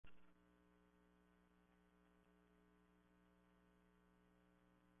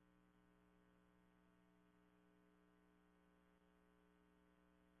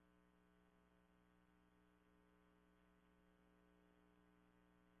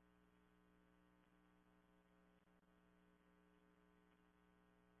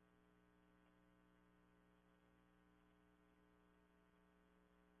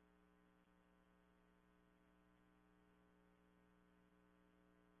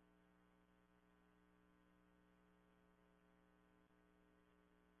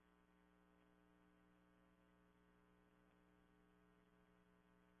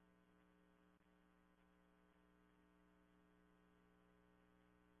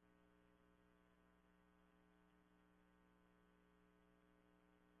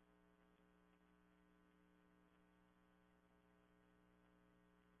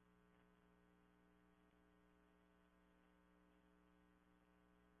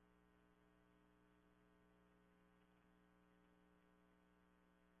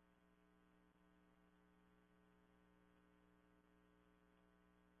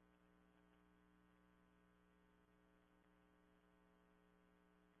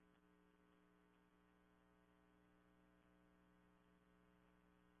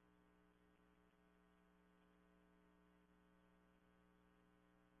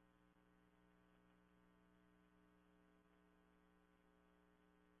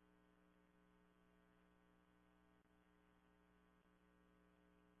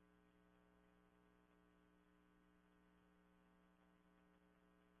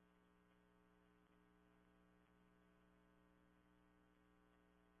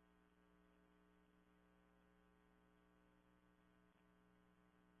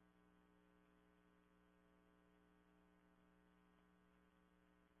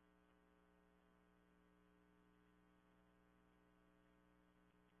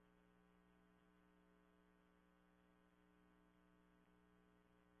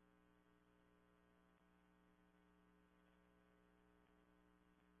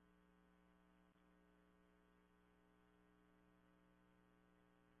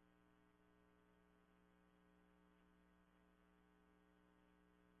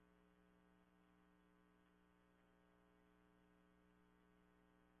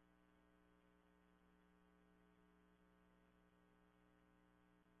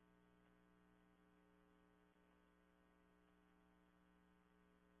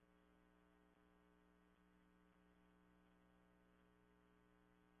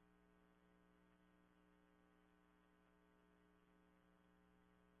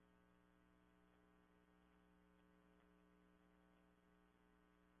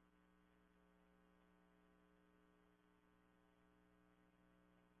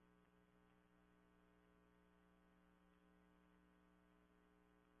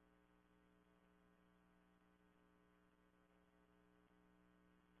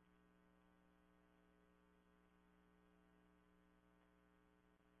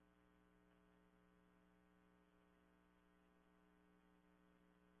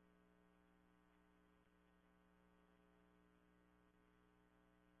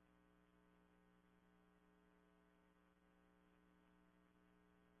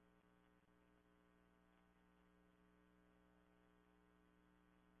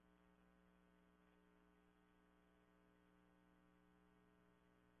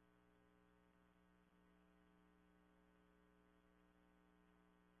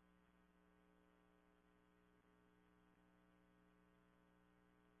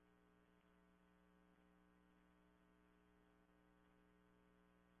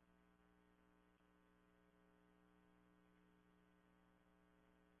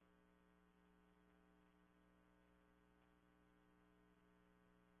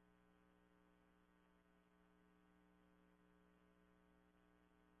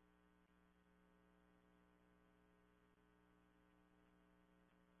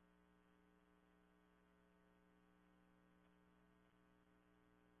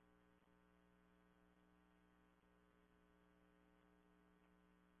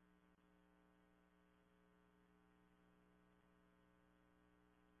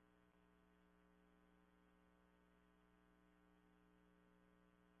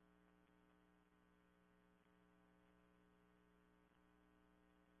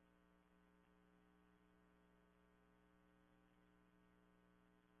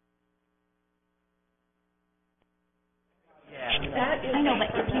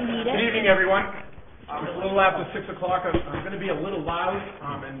evening, everyone. It's a little after 6 o'clock. I'm going to be a little loud,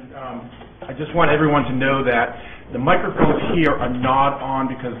 and I just want everyone to know that the microphones here are not on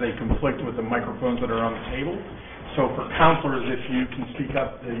because they conflict with the microphones that are on the table. So for counselors, if you can speak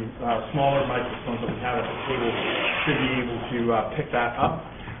up, the smaller microphones that we have at the table should be able to pick that up.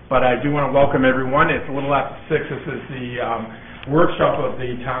 But I do want to welcome everyone. It's a little after 6. This is the workshop of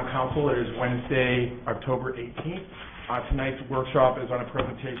the Town Council. It is Wednesday, October 18th. Tonight's workshop is on a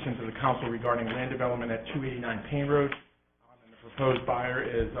presentation to the Council regarding land development at 289 Payne Road. And the proposed buyer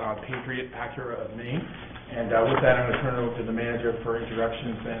is Patriot Acura of Maine. And with that, I'm going to turn it over to the manager for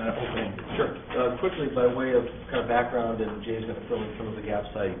introductions and opening. Sure. Quickly, by way of kind of background, and Jay's going to fill in some of the gaps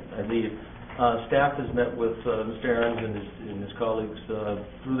I leave. Staff has met with Mr. Ahrens and his colleagues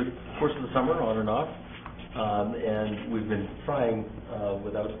through the course of the summer, on and off. And we've been trying,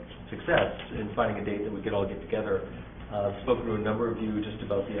 without success, in finding a date that we could all get together. I've spoken to a number of you just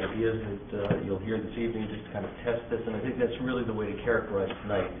about the ideas that you'll hear this evening, just to kind of test this, and I think that's really the way to characterize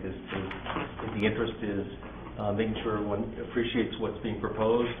tonight, is if the interest is making sure everyone appreciates what's being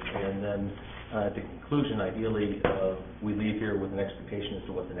proposed, and then at the conclusion, ideally, we leave here with an expectation as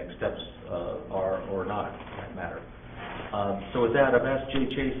to what the next steps are or not, for that matter. So with that, I've asked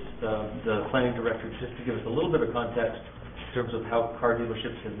Jay Chase, the planning director, just to give us a little bit of context in terms of how car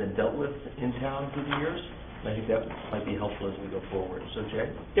dealerships have been dealt with in town through the years. I think that might be helpful as we go forward. So, Jay?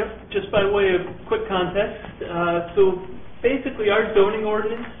 Yep, just by way of quick context. So basically our zoning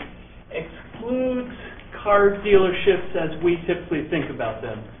ordinance excludes car dealerships as we typically think about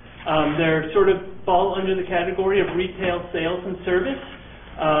them. They're sort of fall under the category of retail sales and service,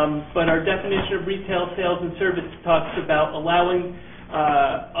 but our definition of retail sales and service talks about allowing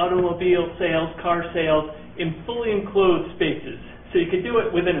automobile sales, car sales in fully enclosed spaces. So you could do it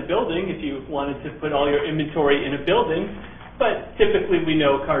within a building if you wanted to put all your inventory in a building, but typically we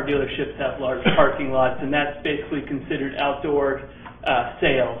know car dealerships have large parking lots, and that's basically considered outdoor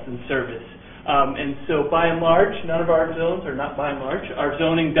sales and service. And so by and large, none of our zones, or not by and large, our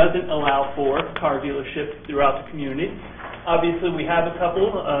zoning doesn't allow for car dealerships throughout the community. Obviously we have a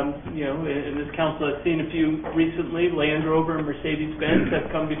couple, in this council I've seen a few recently. Land Rover and Mercedes-Benz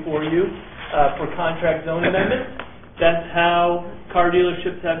have come before you for contract zone amendments. That's how car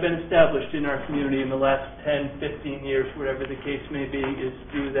dealerships have been established in our community in the last 10, 15 years, whatever the case may be, is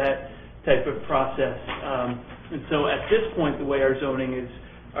through that type of process. And so at this point, the way our zoning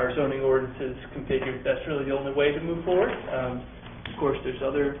ordinance is configured, that's really the only way to move forward. Of course, there's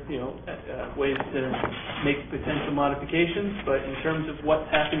other ways to make potential modifications, but in terms of what's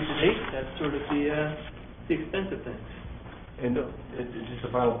happened to date, that's sort of the extent of things. And just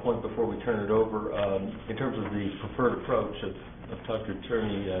a final point before we turn it over, in terms of the preferred approach, I've talked to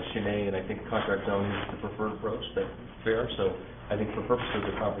Attorney Cheney, and I think contract zoning is the preferred approach. That's fair. So I think for purposes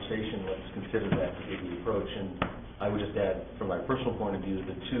of the conversation, let's consider that to be the approach. And I would just add, from my personal point of view,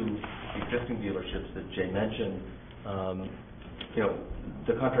 the two existing dealerships that Jay mentioned,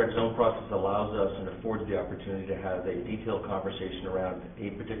 the contract zone process allows us and affords the opportunity to have a detailed conversation around a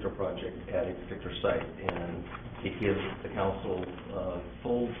particular project at a particular site, and it gives the council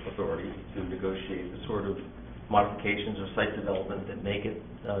full authority to negotiate the sort of modifications or site development that make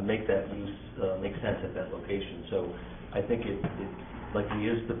that use make sense at that location. So I think it likely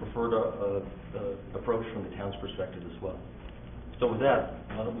is the preferred approach from the town's perspective as well. So with that,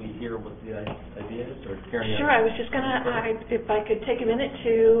 why don't we hear what the idea is? Or Karen, sure, I was just going to, if I could take a minute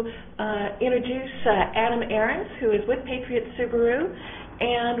to introduce Adam Ahrens, who is with Patriot Subaru.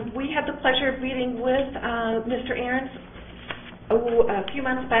 And we had the pleasure of meeting with Mr. Ahrens a few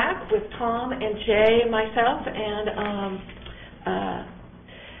months back with Tom and Jay and myself. And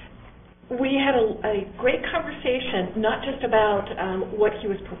we had a great conversation, not just about what he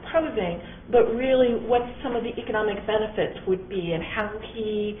was proposing, but really what some of the economic benefits would be and how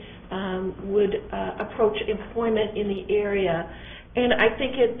he would approach employment in the area. And I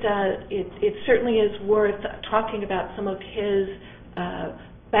think it certainly is worth talking about some of his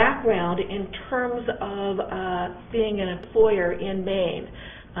background in terms of being an employer in Maine.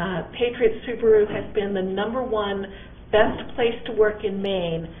 Patriot Subaru has been the #1 best place to work in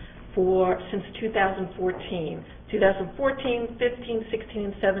Maine since 2014. 2014, 15, 16,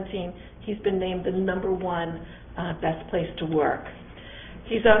 and 17, he's been named the #1 best place to work.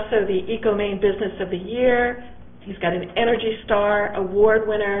 He's also the Eco Maine Business of the Year. He's got an Energy Star Award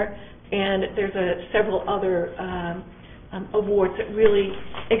winner, and there's several other awards that really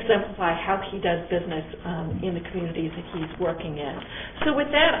exemplify how he does business in the communities that he's working in. So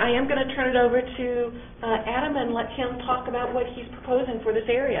with that, I am going to turn it over to Adam and let him talk about what he's proposing for this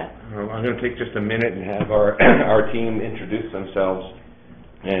area. I'm going to take just a minute and have our team introduce themselves.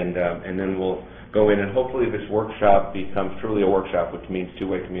 And then we'll go in, and hopefully this workshop becomes truly a workshop, which means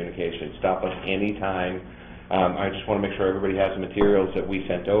two-way communication. Stop us anytime. I just want to make sure everybody has the materials that we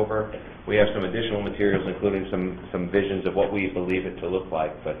sent over. We have some additional materials, including some visions of what we believe it to look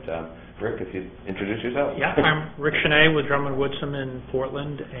like. But Rick, if you'd introduce yourself. Yeah, I'm Rick Cheney with Drummond Woodson in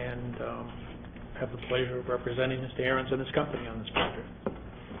Portland, and have the pleasure of representing Mr. Ahrens and his company on this project.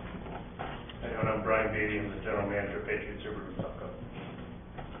 And I'm Brian Beatty. I'm the General Manager of Patriot Subaru South.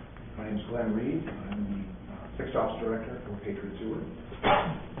 My name is Glenn Reed. I'm the Fixed Ops Director for Patriot Subaru.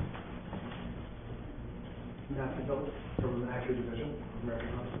 Matthew Phillips from the Acura Division of American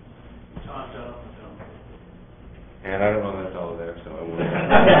Honda. Tom Johnson. And I don't know that's all there, so I won't.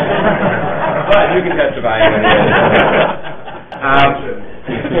 But you can testify anyway.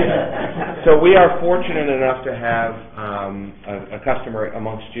 So we are fortunate enough to have a customer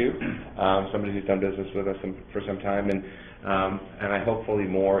amongst you, somebody who's done business with us for some time, and I hopefully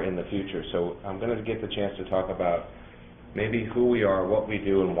more in the future. So I'm going to get the chance to talk about maybe who we are, what we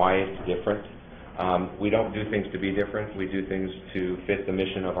do, and why it's different. We don't do things to be different. We do things to fit the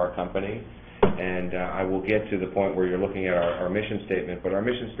mission of our company. And I will get to the point where you're looking at our mission statement. But our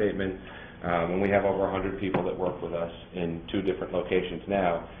mission statement, and we have over 100 people that work with us in 2 different locations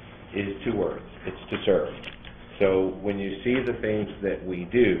now, is 2 words. It's to serve. So when you see the things that we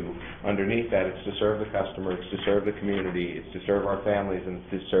do, underneath that it's to serve the customer, it's to serve the community, it's to serve our families, and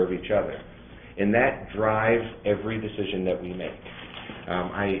to serve each other. And that drives every decision that we make.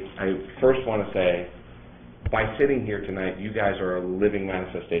 I first want to say, by sitting here tonight, you guys are a living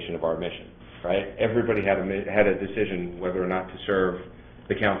manifestation of our mission, right? Everybody had a decision whether or not to serve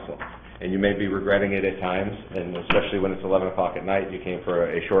the council. And you may be regretting it at times, and especially when it's 11 o'clock at night and you came for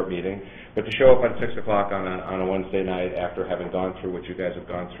a short meeting. But to show up at 6 o'clock on a Wednesday night after having gone through what you guys have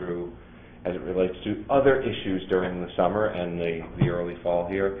gone through as it relates to other issues during the summer and the early fall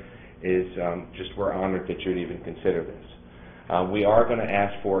here is just, we're honored that you'd even consider this. We are going to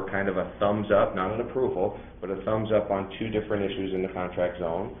ask for kind of a thumbs up, not an approval, but a thumbs up on 2 different issues in the contract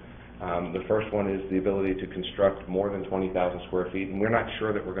zone. The first one is the ability to construct more than 20,000 square feet, and we're not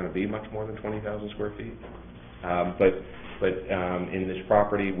sure that we're going to be much more than 20,000 square feet. But in this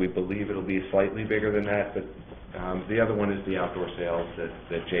property, we believe it'll be slightly bigger than that. But the other one is the outdoor sales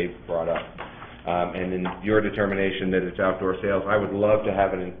that Jay brought up. And in your determination that it's outdoor sales, I would love to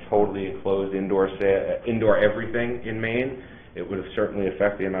have it in totally enclosed indoor everything in Maine. It would certainly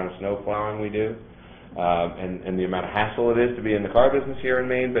affect the amount of snow plowing we do, and the amount of hassle it is to be in the car business here in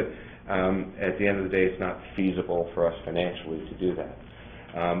Maine. But at the end of the day, it's not feasible for us financially to do that.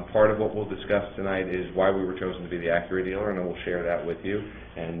 Part of what we'll discuss tonight is why we were chosen to be the Acura dealer, and I will share that with you.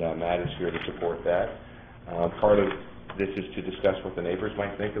 And Matt is here to support that. Part of this is to discuss what the neighbors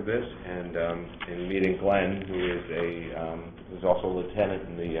might think of this. And in meeting Glenn, who is also a lieutenant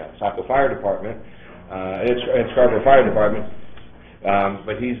in the Saco Fire Department, and Scarborough Fire Department,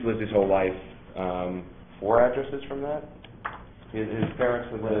 but he's lived his whole life. 4 addresses from that? His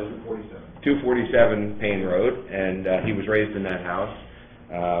parents live 247 Payne Road, and he was raised in that house.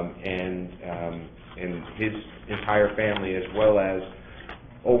 And his entire family, as well as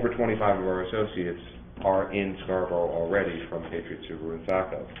over 25 of our associates, are in Scarborough already from Patriot Subaru and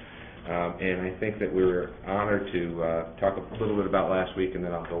Saco. And I think that we were honored to talk a little bit about last week, and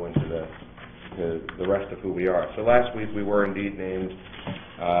then I'll go into the rest of who we are. So last week we were indeed named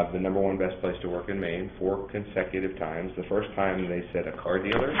the #1 best place to work in Maine 4 consecutive times. The first time they said a car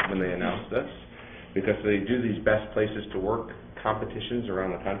dealer when they announced us, because they do these best places to work competitions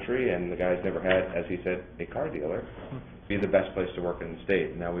around the country, and the guys never had, as he said, a car dealer be the best place to work in the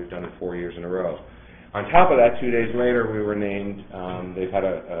state. Now we've done it 4 years in a row. On top of that, 2 days later, we were named, they've had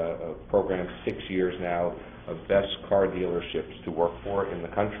a program 6 years now of best car dealerships to work for in the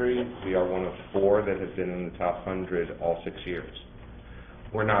country. We are one of 4 that have been in the top 100 all 6 years.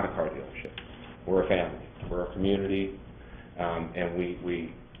 We're not a car dealership. We're a family. We're a community, and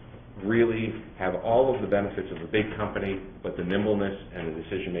we really have all of the benefits of a big company, but the nimbleness and the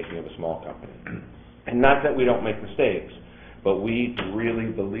decision-making of a small company. And not that we don't make mistakes, but we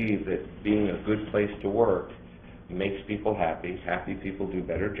really believe that being a good place to work makes people happy. Happy people do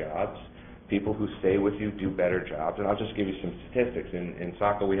better jobs. People who stay with you do better jobs. And I'll just give you some statistics. In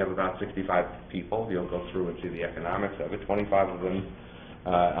Saco, we have about 65 people. You'll go through and see the economics of it. 25 of them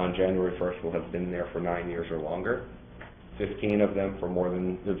on January 1st will have been there for 9 years or longer. 15 of them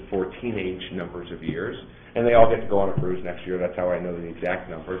for teenage numbers of years. And they all get to go on a cruise next year. That's how I know the exact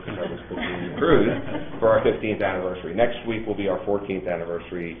number, because I was booking the cruise for our 15th anniversary. Next week will be our 14th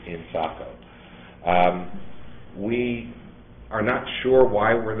anniversary in Saco. We are not sure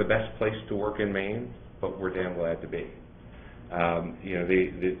why we're the best place to work in Maine, but we're damn glad to be.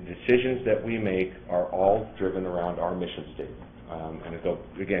 The decisions that we make are all driven around our mission statement.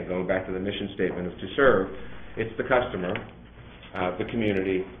 Again, going back to the mission statement of to serve, it's the customer, the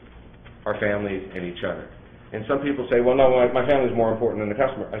community, our families, and each other. And some people say, well, no, my family's more important than the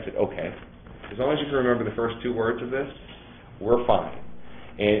customer. I said, okay. As long as you can remember the first two words of this, we're fine.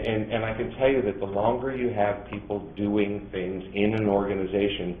 And I can tell you that the longer you have people doing things in an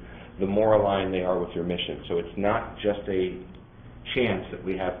organization, the more aligned they are with your mission. So it's not just a chance that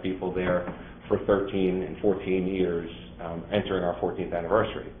we have people there for 13 and 14 years, entering our 14th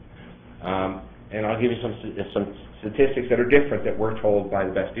anniversary. And I'll give you some statistics that are different that we're told by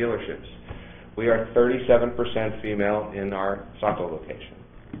the best dealerships. We are 37% female in our Saco location.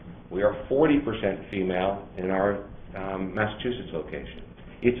 We are 40% female in our Massachusetts location.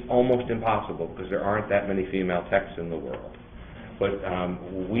 It's almost impossible because there aren't that many female techs in the world. But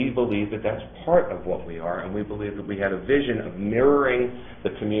we believe that that's part of what we are, and we believe that we had a vision of mirroring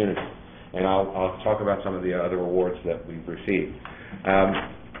the community. And I'll talk about some of the other awards that we've received.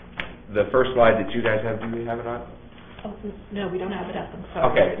 The first slide that you guys have, do we have it on? Oh, no, we don't have it up. I'm sorry.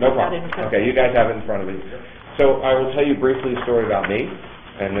 Okay, no problem. Okay, you guys have it in front of you. So I will tell you briefly a story about me,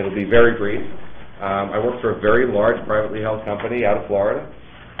 and it'll be very brief. I worked for a very large privately held company out of Florida.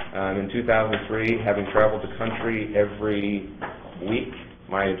 In 2003, having traveled the country every week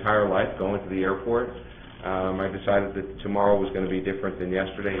my entire life, going to the airport, I decided that tomorrow was going to be different than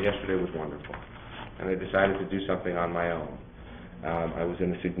yesterday. Yesterday was wonderful. And I decided to do something on my own. I was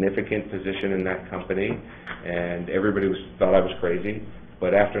in a significant position in that company, and everybody thought I was crazy.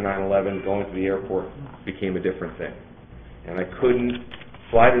 But after 9/11, going to the airport became a different thing. And I couldn't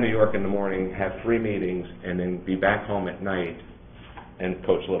fly to New York in the morning, have 3 meetings, and then be back home at night and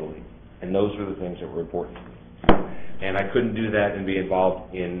coach Little League. And those were the things that were important to me. And I couldn't do that and be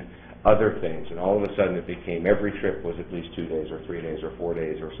involved in other things. And all of a sudden it became every trip was at least 2 days or 3 days or 4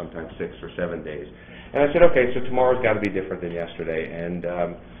 days or sometimes 6 or 7 days. And I said, okay, so tomorrow's got to be different than yesterday. And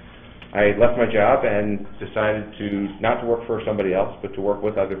I left my job and decided not to work for somebody else, but to work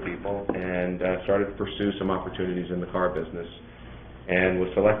with other people, and started to pursue some opportunities in the car business, and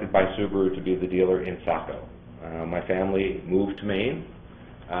was selected by Subaru to be the dealer in Saco. My family moved to Maine.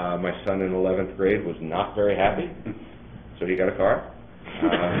 My son in 11th grade was not very happy, so he got a car.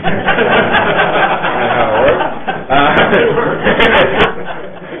 That's how it works.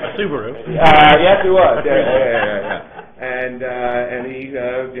 Subaru. Yes, it was. Yeah. And he,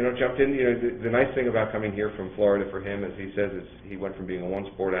 jumped in. The nice thing about coming here from Florida for him, as he says, is he went from being a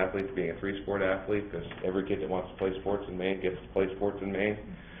 1-sport athlete to being a 3-sport athlete, because every kid that wants to play sports in Maine gets to play sports in Maine.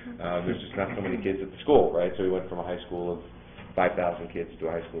 There's just not so many kids at the school, right? So he went from a high school of 5,000 kids to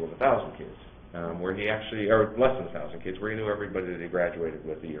a high school of 1,000 kids, where he actually, or less than 1,000 kids, where he knew everybody that he graduated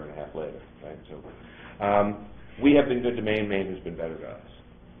with a year and a half later, right? So we have been good to Maine. Maine has been better to us.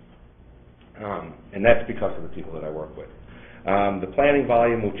 And that's because of the people that I work with. The planning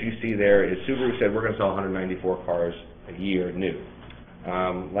volume, which you see there, is Subaru said we're going to sell 194 cars a year new.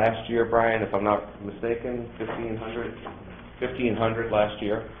 Last year, Brian, if I'm not mistaken, 1,500 last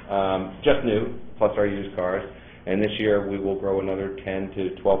year, just new, plus our used cars. And this year we will grow another 10 to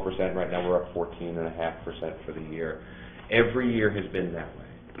 12%. Right now we're up 14.5% for the year. Every year has been that way.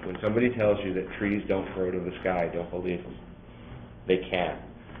 When somebody tells you that trees don't grow to the sky, don't believe them. They can.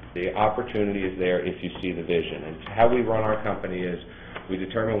 The opportunity is there if you see the vision. And how we run our company is we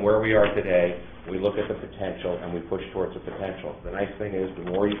determine where we are today, we look at the potential, and we push towards the potential. The nice thing is the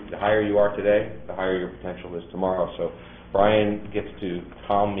higher you are today, the higher your potential is tomorrow. So Brian gets to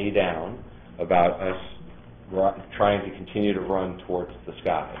calm me down about us trying to continue to run towards the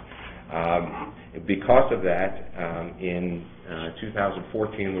sky. Because of that, in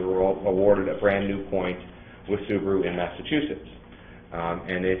 2014 we were awarded a brand new point with Subaru in Massachusetts.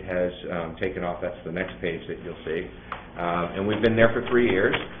 And it has taken off. That's the next page that you'll see. And we've been there for 3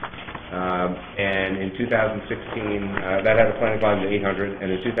 years. And in 2016, that had a planning volume of 800,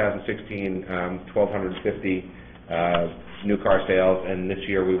 and in 2016, 1,250 new car sales, and this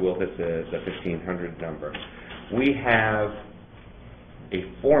year we will hit the 1,500 number. We have a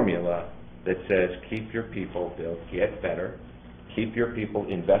formula that says keep your people, they'll get better. Keep your people,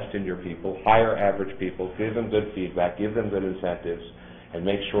 invest in your people, hire average people, give them good feedback, give them good incentives, and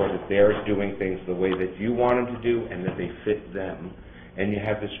make sure that they're doing things the way that you want them to do and that they fit them. And you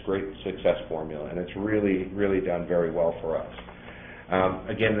have this great success formula, and it's really, really done very well for us.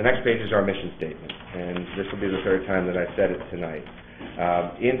 Again, the next page is our mission statement, and this will be the third time that I've said it tonight.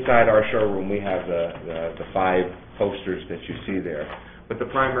 Inside our showroom, we have the 5 posters that you see there, but the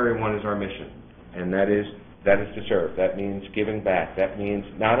primary one is our mission, and that is that is to serve. That means giving back. That means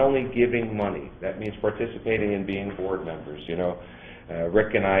not only giving money, that means participating in being board members. You know,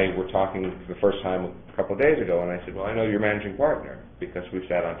 Rick and I were talking the first time a couple of days ago, and I said, well, I know you're managing partner because we've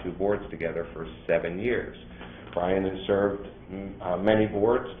sat on 2 boards together for 7 years. Brian has served many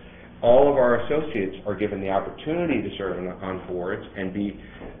boards. All of our associates are given the opportunity to serve on boards and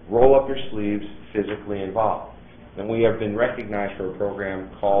roll up your sleeves, physically involved. And we have been recognized for a program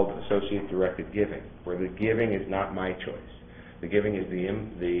called Associate Directed Giving, where the giving is not my choice. The giving is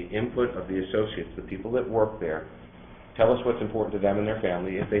the input of the associates, the people that work there, tell us what's important to them and their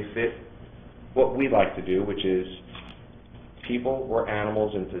family. If they fit what we like to do, which is people or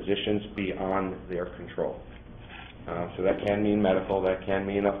animals in positions beyond their control. So that can mean medical, that can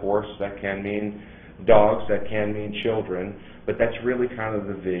mean a horse, that can mean dogs, that can mean children, but that's really kind of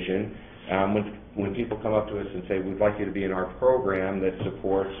the vision. When people come up to us and say, we'd like you to be in our program that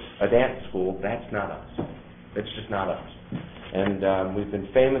supports a dance school, that's not us. It's just not us. And we've been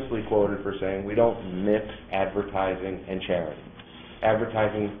famously quoted for saying we don't mix advertising and charity.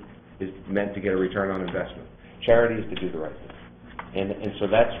 Advertising is meant to get a return on investment. Charity is to do the right thing. And so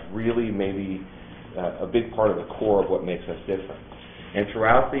that's really maybe a big part of the core of what makes us different. And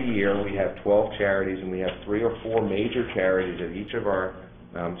throughout the year, we have 12 charities, and we have 3 or 4 major charities at each of our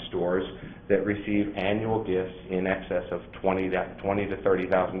stores that receive annual gifts in excess of $20,000 to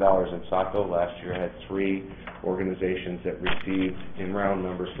 $30,000. And Saco last year had 3 organizations that received, in round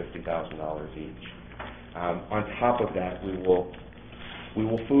numbers, $50,000 each. On top of that, we will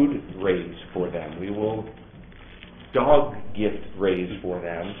food raise for them. We will dog gift raise for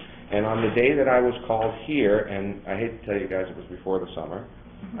them. And on the day that I was called here, and I hate to tell you guys it was before the summer,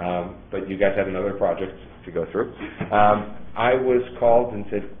 but you guys had another project to go through, I was called and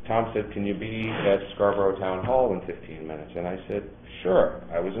Tom said, can you be at Scarborough Town Hall in 15 minutes? And I said, sure.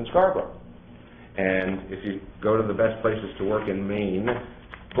 I was in Scarborough. And if you go to the best places to work in Maine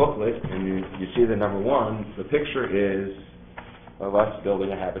booklet, and you see the number 1, the picture is of us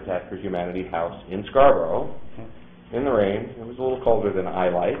building a Habitat for Humanity house in Scarborough in the rain. It was a little colder than I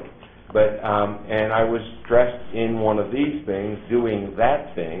like. But, and I was dressed in one of these things, doing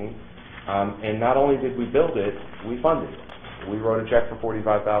that thing, and not only did we build it, we funded it. We wrote a check for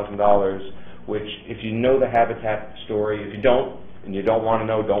 $45,000, which, if you know the Habitat story, if you don't, and you don't want to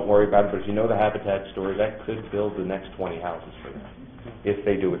know, don't worry about it, but if you know the Habitat story, that could build the next 20 houses for them, if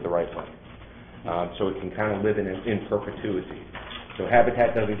they do it the right way. So it can kind of live in perpetuity. So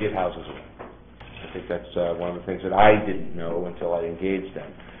Habitat doesn't give houses away. I think that's one of the things that I didn't know until I engaged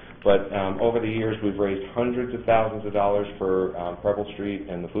them. But over the years, we've raised hundreds of thousands of dollars for Preble Street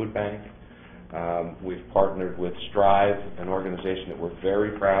and the food bank. We've partnered with Strive, an organization that we're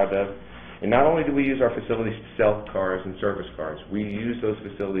very proud of. And not only do we use our facilities to sell cars and service cars, we use those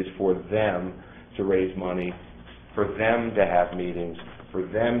facilities for them to raise money, for them to have meetings, for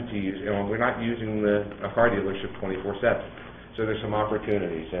them to use, we're not using a car dealership 24/7. So there's some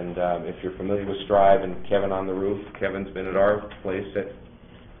opportunities. And if you're familiar with Strive and Kevin on the Roof, Kevin's been at our place at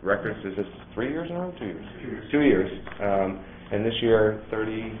records, is this 3 years in a row? 2 years? 2 years. And this year,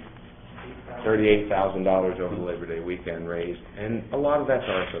 $38,000 over the Labor Day weekend raised, and a lot of that's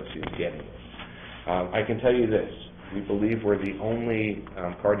our associates getting it. I can tell you this, we believe we're the only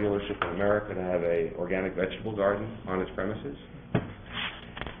car dealership in America to have an organic vegetable garden on its premises.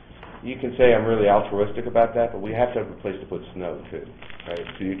 You can say I'm really altruistic about that, but we have to have a place to put snow too, right?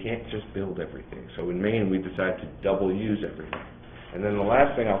 So you can't just build everything. So in Maine, we decided to double use everything. And then the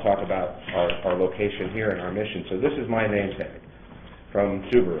last thing I'll talk about our location here and our mission. So this is my name tag from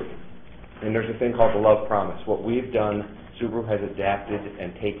Subaru. And there's a thing called the Love Promise. What we've done, Subaru has adapted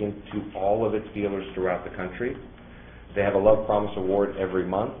and taken to all of its dealers throughout the country. They have a Love Promise award every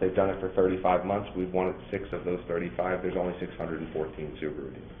month. They've done it for 35 months. We've won at 6 of those 35. There's only 614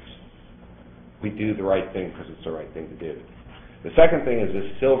 Subaru dealers. We do the right thing because it's the right thing to do. The second thing is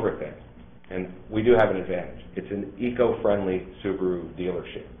this silver thing. And we do have an advantage. It's an eco-friendly Subaru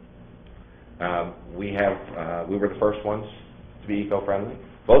dealership. We were the first ones to be eco-friendly.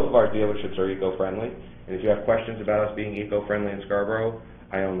 Both of our dealerships are eco-friendly. And if you have questions about us being eco-friendly in Scarborough,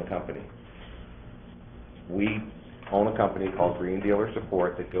 I own the company. We own a company called Green Dealer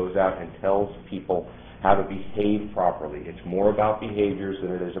Support that goes out and tells people how to behave properly. It's more about behaviors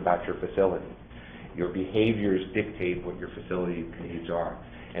than it is about your facility. Your behaviors dictate what your facility needs are.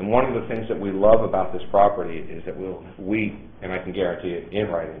 And one of the things that we love about this property is that and I can guarantee it in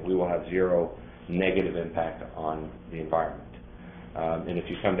writing, we will have zero negative impact on the environment. And if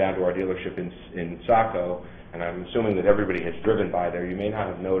you come down to our dealership in Saco, and I'm assuming that everybody has driven by there, you may not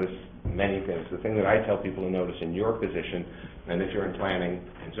have noticed many things. The thing that I tell people to notice in your position, and if you're in planning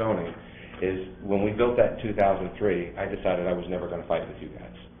and zoning, is when we built that in 2003, I decided I was never going to fight with you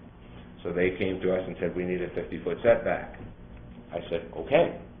guys. So they came to us and said, we need a 50-foot setback. I said,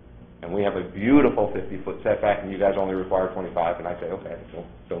 okay. And we have a beautiful 50-foot setback, and you guys only require 25, and I say, okay,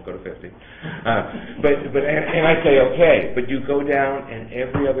 don't go to 50. And I say, okay, but you go down, and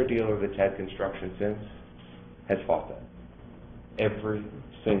every other dealer that's had construction since has fought that. Every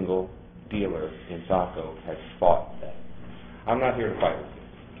single dealer in Saco has fought that. I'm not here to fight with you.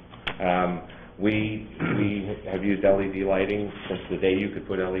 We have used LED lighting since the day you could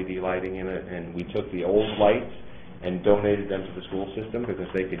put LED lighting in it, and we took the old lights and donated them to the school system because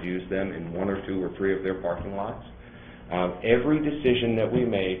they could use them in 1 or 2 or 3 of their parking lots. Every decision that we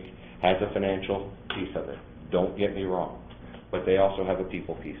make has a financial piece of it. Don't get me wrong. But they also have a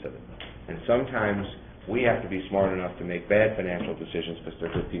people piece of it. And sometimes we have to be smart enough to make bad financial decisions because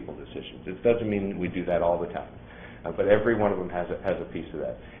they're good people decisions. It doesn't mean we do that all the time. But every one of them has a piece of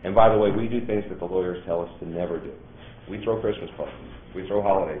that. And by the way, we do things that the lawyers tell us to never do. We throw Christmas parties. We throw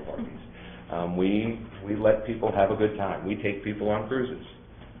holiday parties. We let people have a good time. We take people on cruises.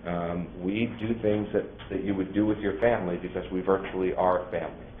 We do things that you would do with your family because we virtually are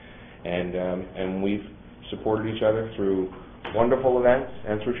family. And we've supported each other through wonderful events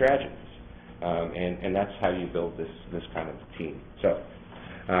and through tragedies. And that's how you build this kind of team. So,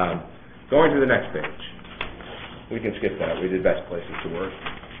 going to the next page. We can skip that. We did best places to work.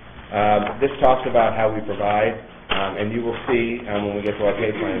 This talks about how we provide, and you will see when we get to our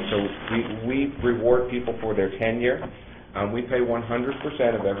pay plan. So we reward people for their tenure. We pay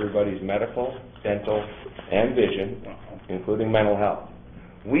 100% of everybody's medical, dental, and vision, including mental health.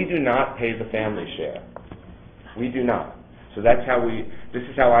 We do not pay the family share. We do not. So that's how this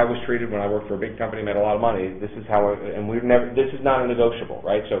is how I was treated when I worked for a big company, made a lot of money. This is how, this is not a negotiable,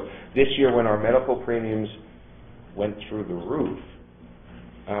 right? So this year when our medical premiums went through the roof,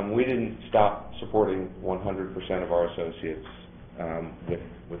 we didn't stop supporting 100% of our associates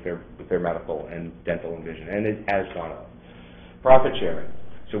with their medical and dental and vision, and it has gone up. Profit sharing.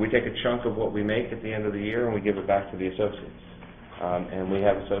 So we take a chunk of what we make at the end of the year and we give it back to the associates. And we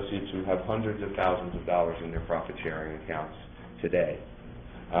have associates who have hundreds of thousands of dollars in their profit sharing accounts today.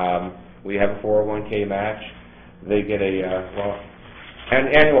 We have a 401k match. They get an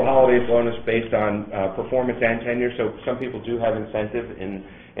annual holiday bonus based on performance and tenure, so some people do have incentive,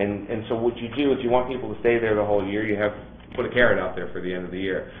 and so what you do is you want people to stay there the whole year. You have put a carrot out there for the end of the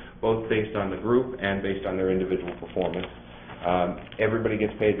year, both based on the group and based on their individual performance. Everybody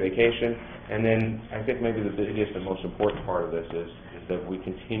gets paid vacation, and then I think maybe the biggest and most important part of this is that we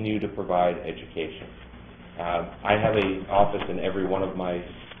continue to provide education. I have an office in every one of my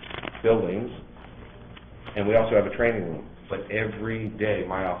buildings, and we also have a training room. But every day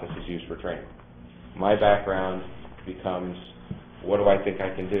my office is used for training. My background becomes, what do I think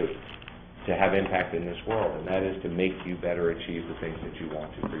I can do to have impact in this world? And that is to make you better achieve the things that you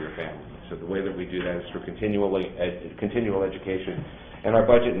want to for your family. So the way that we do that is through continual education. And our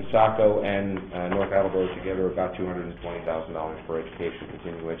budget in Saco and North Attleboro together are about $220,000 for education,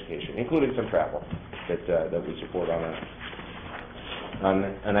 continual education, including some travel that we support on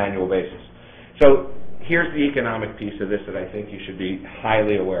an annual basis. So here's the economic piece of this that I think you should be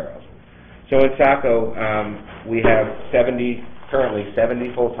highly aware of. So at Saco, we have currently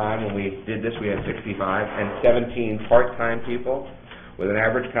 70 full-time. When we did this, we had 65, and 17 part-time people with an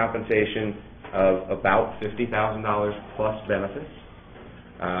average compensation of about $50,000 plus benefits.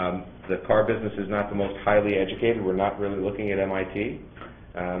 The car business is not the most highly educated. We're not really looking at MIT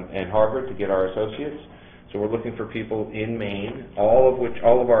and Harvard to get our associates. So we're looking for people in Maine, all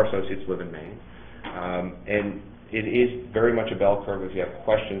of our associates live in Maine. And it is very much a bell curve. If you have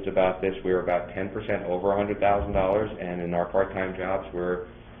questions about this, we're about 10% over $100,000, and in our part-time jobs, we're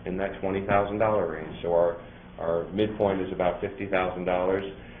in that $20,000 range. So our midpoint is about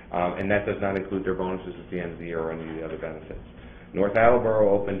 $50,000, and that does not include their bonuses at the end of the year or any of the other benefits. North Attleboro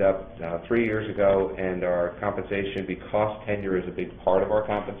opened up 3 years ago, and our compensation, because tenure is a big part of our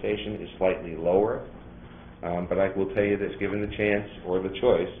compensation, is slightly lower. But I will tell you this, given the chance or the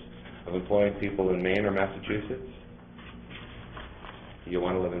choice of employing people in Maine or Massachusetts, you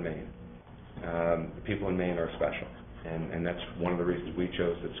want to live in Maine. The people in Maine are special, and that's one of the reasons we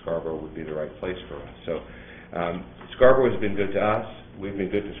chose that Scarborough would be the right place for us. So Scarborough has been good to us, we've been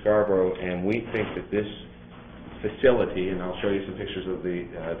good to Scarborough, and we think that this facility, and I'll show you some pictures of the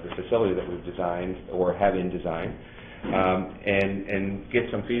facility that we've designed or have in design, and get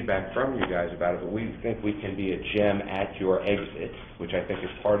some feedback from you guys about it, but we think we can be a gem at your exit, which I think is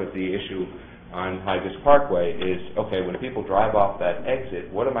part of the issue on Highgate Parkway is, okay, when people drive off that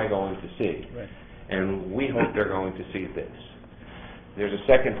exit, what am I going to see? Right. And we hope they're going to see this. there's a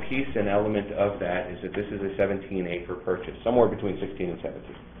second piece and element of that is that this is a 17-acre purchase, somewhere between 16 and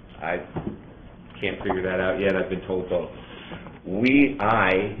 17. I can't figure that out yet. I've been told both.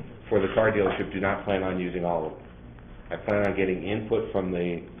 For the car dealership, do not plan on using all of it. I plan on getting input from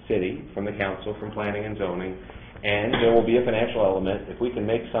the city, from the council, from planning and zoning, and there will be a financial element. If we can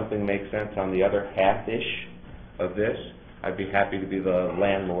make something make sense on the other half-ish of this, I'd be happy to be the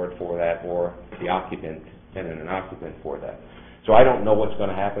landlord for that or the occupant, tenant and occupant for that. So I don't know what's going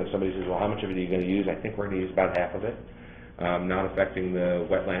to happen if somebody says, well, how much of it are you going to use? I think we're going to use about half of it, not affecting the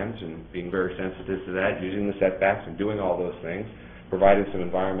wetlands and being very sensitive to that, using the setbacks and doing all those things, providing some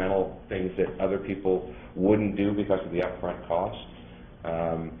environmental things that other people wouldn't do because of the upfront cost.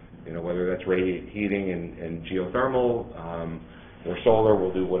 Whether that's radiant heating and geothermal or solar,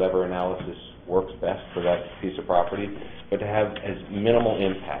 we'll do whatever analysis works best for that piece of property, but to have as minimal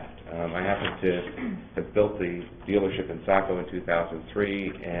impact. I happen to have built the dealership in Saco in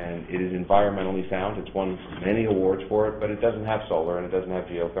 2003, and it is environmentally sound. It's won many awards for it, but it doesn't have solar and it doesn't have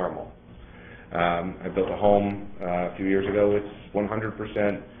geothermal. I built a home a few years ago. It's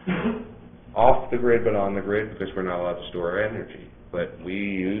 100% off the grid but on the grid because we're not allowed to store our energy. But we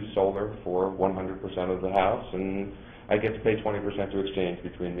use solar for 100% of the house, and I get to pay 20% to exchange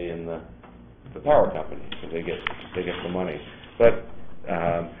between me and the power company, so they get the money. But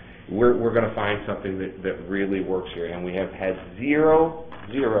we're going to find something that really works here, and we have had zero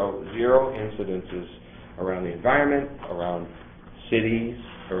incidences around the environment, around cities,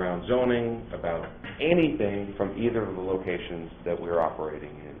 around zoning, about anything from either of the locations that we're operating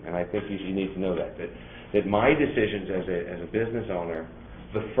in. And I think you need to know that my decisions as a business owner,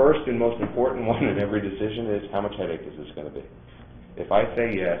 the first and most important one in every decision is how much headache is this going to be? If I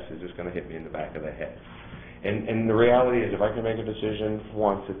say yes, is this going to hit me in the back of the head? And the reality is, if I can make a decision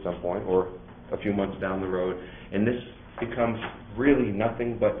once at some point or a few months down the road, and this becomes really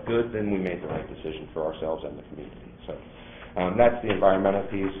nothing but good, then we made the right decision for ourselves and the community. So that's the environmental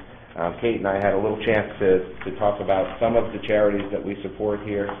piece. Kate and I had a little chance to talk about some of the charities that we support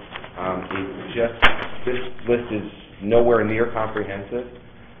here. This list is nowhere near comprehensive.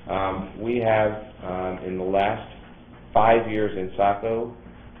 We have, in the last 5 years in Saco,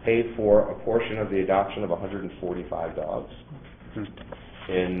 paid for a portion of the adoption of 145 dogs.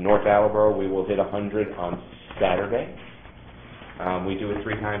 In North Attleboro, we will hit 100 on Saturday. We do it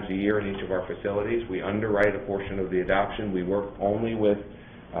 3 times a year in each of our facilities. We underwrite a portion of the adoption. We work only with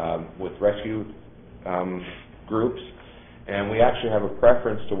rescue groups, and we actually have a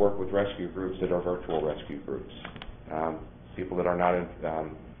preference to work with rescue groups that are virtual rescue groups, people that are not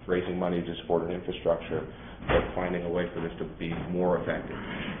raising money to support an infrastructure, but finding a way for this to be more effective.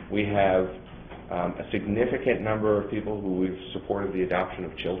 We have a significant number of people who we've supported the adoption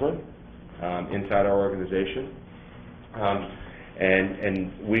of children inside our organization,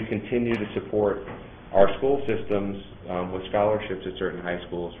 and we continue to support our school systems with scholarships at certain high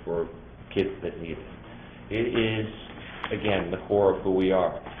schools for kids that need it. It is, again, the core of who we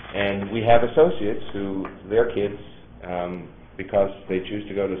are. And we have associates who, their kids, because they choose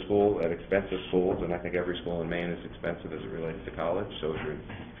to go to school at expensive schools, and I think every school in Maine is expensive as it relates to college, so if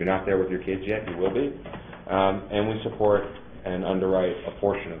you're not there with your kids yet, you will be. And we support and underwrite a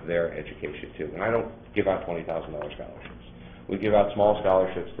portion of their education, too. And I don't give out $20,000 scholarships. We give out small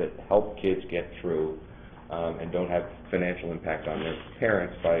scholarships that help kids get through and don't have financial impact on their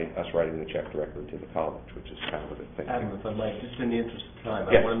parents by us writing the check directly to the college, which is kind of a good thing. Adam, if I might, just in the interest of time,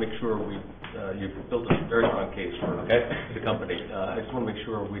 Yes. I want to make sure you've built a very strong case for the company. I just want to make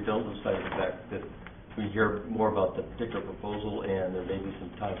sure we don't lose sight of the fact that we hear more about the particular proposal and there may be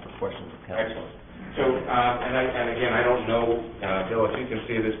some time for questions of council. Excellent. So, and again, I don't know, Bill, if you can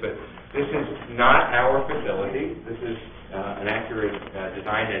see this, but this is not our facility. This is an accurate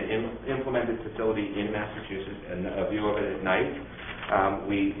designed and implemented facility in Massachusetts, and a view of it at night.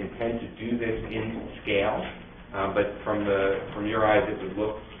 We intend to do this in scale, but from your eyes, it would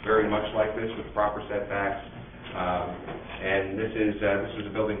look very much like this with proper setbacks. And this is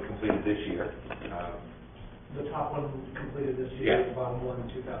a building completed this year. The top one completed this year, Yeah. the bottom one in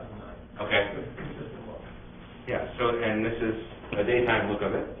 2009. Okay. With consistent look. Yeah. So, and this is a daytime look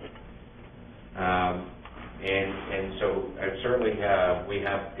of it. And so certainly we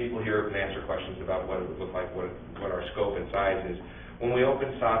have people here who can answer questions about what it would look like, what our scope and size is. When we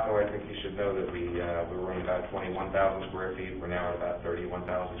opened Saco, I think you should know that we were running about 21,000 square feet. We're now at about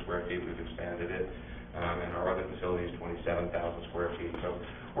 31,000 square feet. We've expanded it. And our other facility is 27,000 square feet. So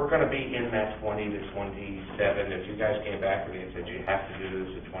we're going to be in that 20 to 27. If you guys came back to me and said you have to do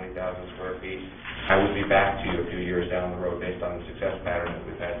this at 20,000 square feet, I would be back to you a few years down the road based on the success pattern that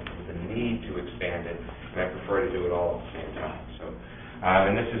we've had with the need to expand it, and I prefer to do it all at the same time. So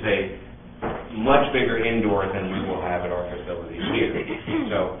And this is a much bigger indoor than we will have at our facilities here.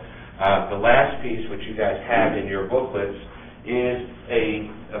 So the last piece, which you guys have in your booklets, is a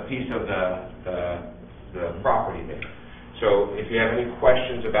piece of the property there. So if you have any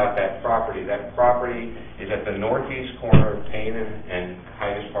questions about that property is at the northeast corner of Payne and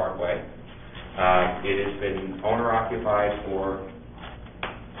Hydas Parkway. It has been owner-occupied for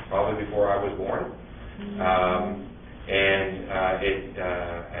probably before I was born.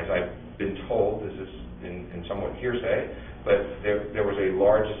 As I've been told, this is in somewhat hearsay, but there was a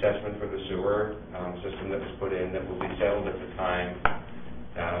large assessment for the sewer system that was put in that will be settled at the time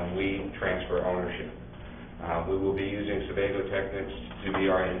we transfer ownership. We will be using Sebago Technics to be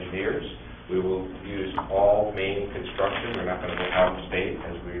our engineers. We will use all Maine construction. We're not going to go out of state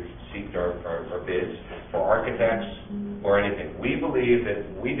as we seek our bids for architects or anything. We believe that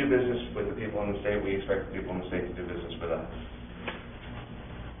we do business with the people in the state. We expect the people in the state to do business with us.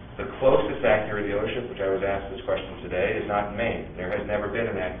 The closest Acura dealership, which I was asked this question today, is not in Maine. There has never been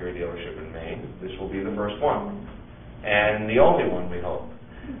an Acura dealership in Maine. This will be the first one, and the only one, we hope.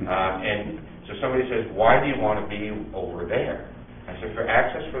 So somebody says, why do you want to be over there? I said, for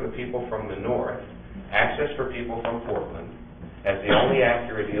access for the people from the north, access for people from Portland. As the only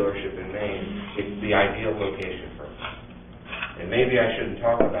Acura dealership in Maine, it's the ideal location for us. And maybe I shouldn't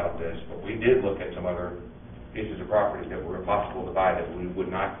talk about this, but we did look at some other pieces of property that were impossible to buy that we would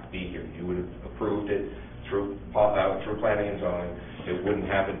not be here. You would have approved it through planning and zoning. It wouldn't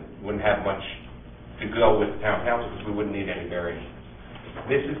have much to go with the town council because we wouldn't need any variance.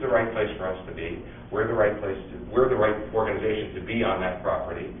 This is the right place for us to be. We're the right organization to be on that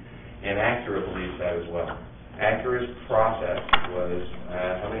property, and Acura believes that as well. Acura's process was,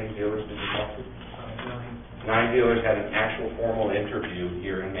 how many dealers did you talk to? 9 dealers had an actual formal interview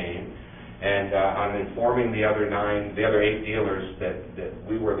here in Maine, and on informing the other 8 dealers that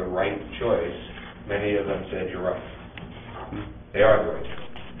we were the right choice, many of them said, you're right. They are the right choice.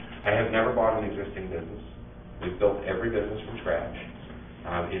 I have never bought an existing business. We've built every business from scratch.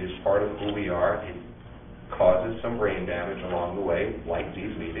 It is part of who we are. It causes some brain damage along the way, like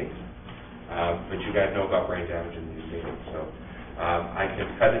these meetings. But you guys know about brain damage in these meetings. So I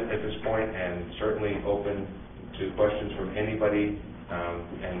can cut it at this point and certainly open to questions from anybody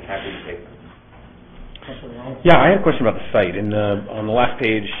and happy to take them. Yeah, I had a question about the site. On the last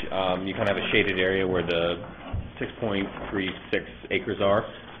page, you kind of have a shaded area where the 6.36 acres are.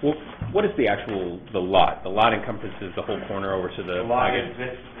 Well, what is the lot? The lot encompasses the whole corner over to the... The lot is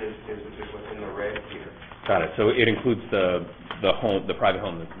within the red here. Got it. So it includes the private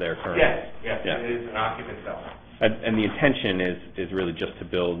home that's there currently? Yes. It is an occupant cell. And the intention is really just to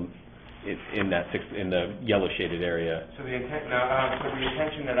build in the yellow shaded area. So the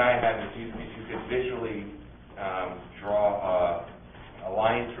intention that I have is if you could visually draw a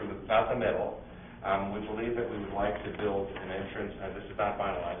line through about the middle. We believe that we would like to build an entrance, this is not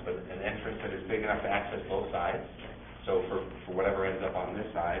finalized, but an entrance that is big enough to access both sides, so for whatever ends up on this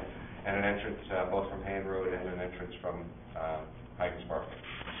side, and an entrance both from Payne Road and an entrance from Hydas Parkway.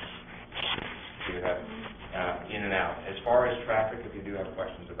 So you have in and out. As far as traffic, if you do have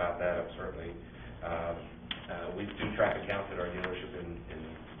questions about that, I'm certainly, we do traffic counts at our dealership in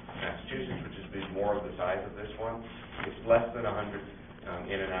Massachusetts, which is more of the size of this one. It's less than 100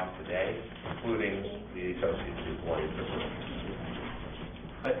 in and out today, including the associates who employees.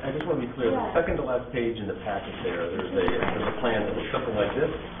 I just want to be clear. The second to last page in the packet there's a plan that looks something like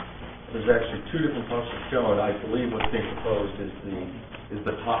this. There's actually 2 different parcels shown. I believe what's being proposed is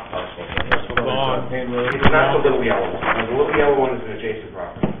the top parcel. It's not the little yellow one. The little yellow one is an adjacent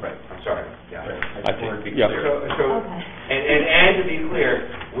property. Right. I'm sorry. Yeah. I just wanted to be clear. And to be clear,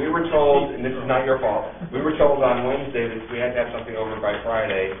 we were told, and this is not your fault, we were told on Wednesday that we had to have something over by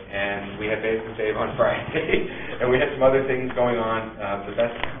Friday, and we had Basic Save on Friday, and we had some other things going on. The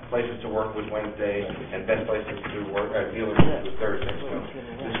best places to work was Wednesday, and best places to work dealers was Thursday. So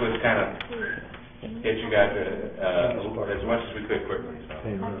this was kind of get you guys as much as we could quickly. So.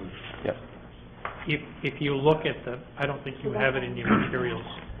 Yep. If you look at I don't think you have it in your materials,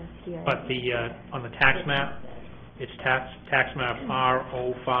 but on the tax map, it's tax map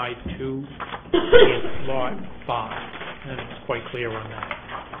R052, it's lot 5, and it's quite clear on that.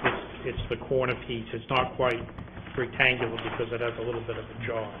 It's the corner piece. It's not quite rectangular because it has a little bit of a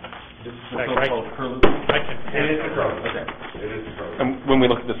jaw. This is the so-called curve. It is the curve. Okay. It is the curve. And when we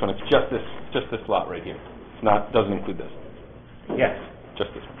look at this one, it's just this lot right here. Doesn't include this. Yes.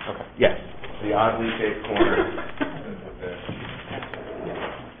 Just this one. Okay. Yes. The oddly shaped corner.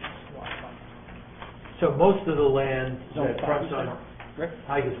 So most of the land that fronts on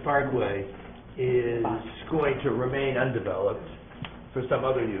Hydas Parkway is going to remain undeveloped, for some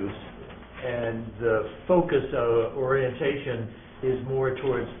other use, and the focus orientation is more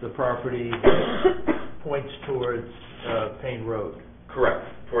towards the property that points towards Payne Road. Correct,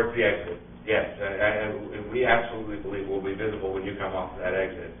 towards the exit, yes. We absolutely believe we'll be visible when you come off that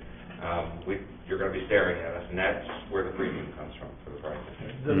exit. You're going to be staring at us, and that's where the premium comes from for the price.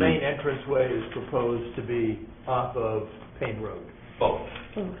 The main entranceway is proposed to be off of Payne Road. Both.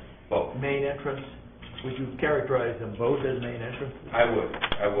 Main entrance, would you characterize them both as main entrances? I would.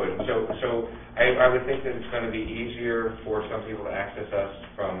 So I would think that it's going to be easier for some people to access us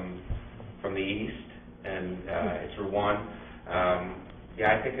from the east and through one.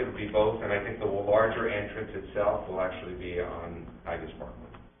 Yeah, I think it'll be both, and I think the larger entrance itself will actually be on Higas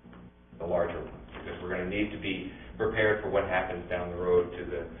Parkway, the larger one, because we're going to need to be prepared for what happens down the road to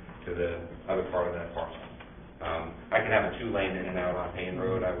the other part of that parcel. I can have a 2-lane in and out on Payne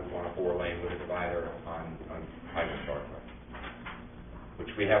Road. I would want a 4-lane with a divider on Higas Parkway, which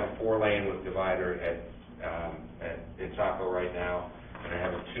we have a 4-lane with divider in Saco right now, and I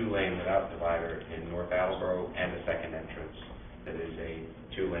have a 2-lane without divider in North Attleboro, and a second entrance that is a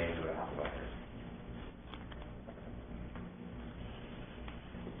 2-lane without divider.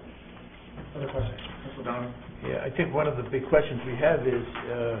 Other questions? Mr. O'Donnell? Yeah, I think one of the big questions we have is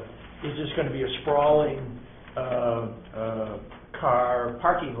this going to be a sprawling car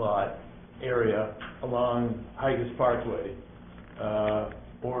parking lot area along Higas Parkway,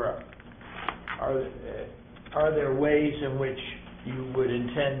 or are there ways in which you would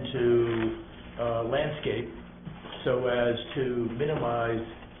intend to landscape so as to minimize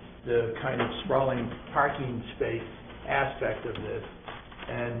the kind of sprawling parking space aspect of this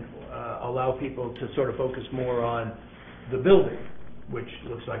and allow people to sort of focus more on the building, which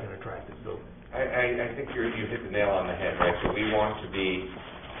looks like an attractive building? I think you hit the nail on the head, right? So we want to be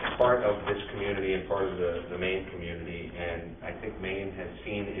part of this community and part of the Maine community, and I think Maine has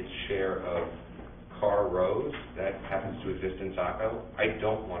seen its share of car rows. That happens to exist in Saco. I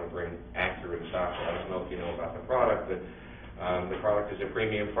don't want to bring Acura to Saco. I don't know if you know about the product, but the product is a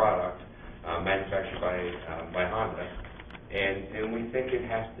premium product manufactured by Honda, and we think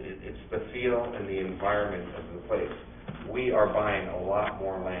it's the feel and the environment of the place. We are buying a lot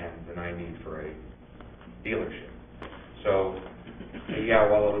more land than I need for a dealership. So, yeah,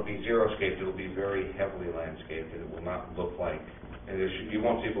 while it'll be zero-scaped, it'll be very heavily landscaped, and it will not look like, and you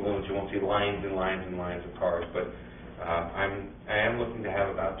won't see balloons, you won't see lines and lines and lines of cars, but I am looking to have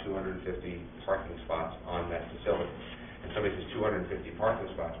about 250 parking spots on that facility. And somebody says 250 parking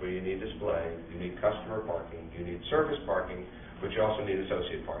spots, well, you need display, you need customer parking, you need service parking, but you also need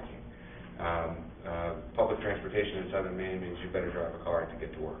associate parking. Public transportation in southern Maine means you better drive a car to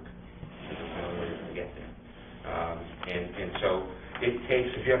get to work. That's the only way you're going to get there. And so it takes,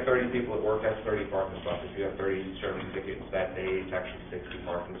 if you have 30 people at work, that's 30 parking spots. If you have 30 service tickets that day, it's actually 60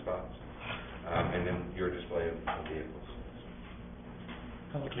 parking spots. And then your display of vehicles.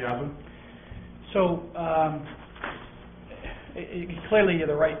 So, clearly you're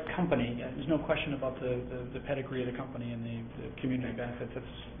the right company. There's no question about the pedigree of the company and the community benefits.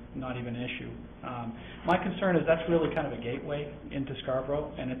 That's not even an issue. My concern is that's really kind of a gateway into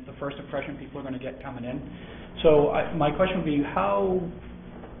Scarborough, and it's the first impression people are going to get coming in. So my question would be, how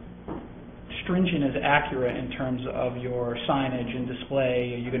stringent is Acura in terms of your signage and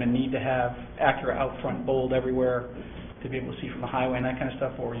display? Are you going to need to have Acura out front bold everywhere to be able to see from the highway and that kind of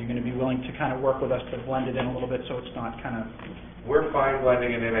stuff, or are you going to be willing to kind of work with us to blend it in a little bit so it's not kind of... We're fine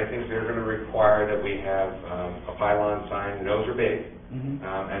blending it in. I think they're going to require that we have a pylon sign, and those are big,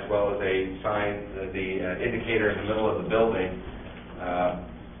 as well as a sign, the indicator in the middle of the building.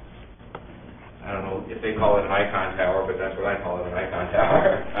 I don't know if they call it an icon tower, but that's what I call it, an icon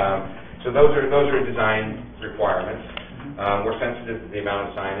tower. So those are design requirements. We're sensitive to the amount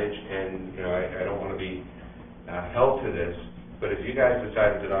of signage, and I don't want to be held to this, but if you guys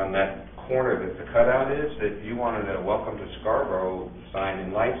decided that on that corner that the cutout is, that you wanted a welcome to Scarborough sign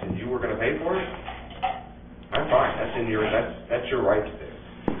and lights and you were going to pay for it, I'm fine. That's your rights there.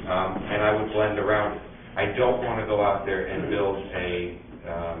 And I would blend around it. I don't want to go out there and build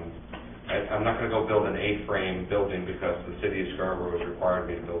I'm not going to go build an A-frame building because the city of Scarborough has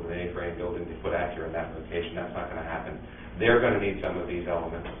required me to build an A-frame building to put Acura in that location. That's not going to happen. They're going to need some of these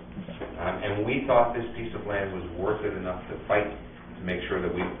elements. And we thought this piece of land was worth it enough to fight to make sure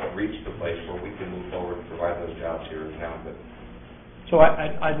that we reach the place where we can move forward and provide those jobs here in town. But So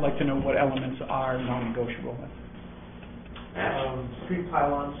I'd like to know what elements are non-negotiable. Street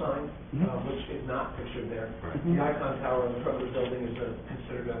pylon sign, which is not pictured there. Right. The icon tower in the front of the building is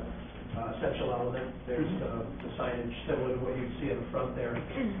considered a essential element. There's the signage similar to what you'd see in the front there. We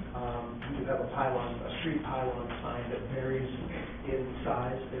do have a street pylon sign that varies in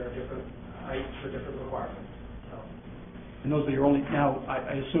size. There are different heights for different requirements. And those are your only, now,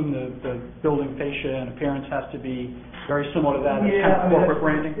 I assume the building fascia and appearance has to be very similar to that, as kind of corporate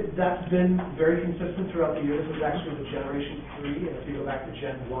branding? That's been very consistent throughout the years. This is actually the Generation 3, and if you go back to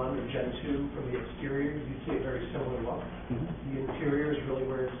Gen 1 or Gen 2 from the exterior, you see a very similar look. The interior is really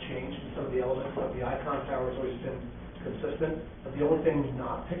where it's changed, and some of the elements of the icon tower has always been consistent, but the only thing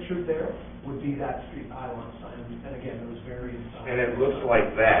not pictured there would be that street pylon sign, and again, it was very... And it looks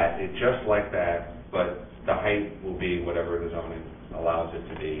like that, just like that, but the height will be whatever the zoning allows it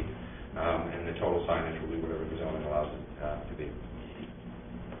to be, and the total signage will be whatever the zoning allows it to be.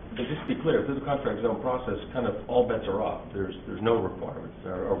 But just to be clear, through the contract zone process, kind of all bets are off. There's no requirements,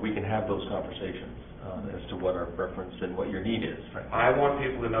 or we can have those conversations as to what our preference and what your need is. I want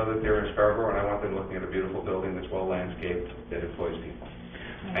people to know that they're in Scarborough, and I want them looking at a beautiful building that's well landscaped, that employs people.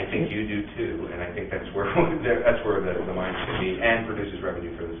 I think you do too, and I think that's where the mind should be, and produces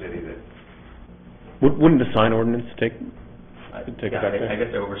revenue for the city. That Wouldn't the sign ordinance take effect? I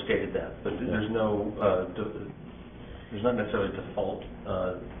guess I overstated that, but there's not necessarily default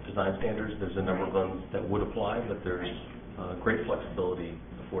design standards. There's a number of them that would apply, but there's great flexibility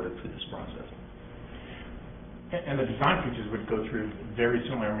afforded through this process. And the design features would go through very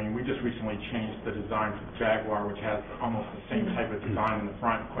similar. I mean, we just recently changed the design for the Jaguar, which has almost the same type of design in the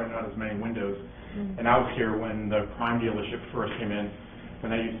front, quite not as many windows. And I was here when the Prime dealership first came in,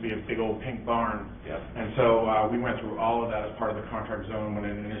 when that used to be a big old pink barn. Yep. And so we went through all of that as part of the contract zone when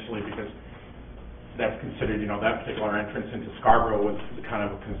initially, because that's considered, that particular entrance into Scarborough was kind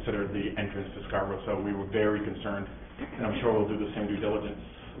of considered the entrance to Scarborough. So we were very concerned, and I'm sure we'll do the same due diligence.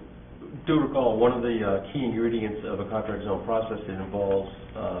 Do recall, one of the key ingredients of a contract zone process, it involves,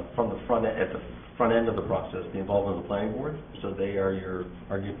 from the front at the front end of the process, the involvement of the planning board. So they are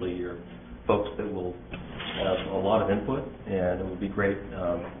arguably your folks that will have a lot of input, and it would be great.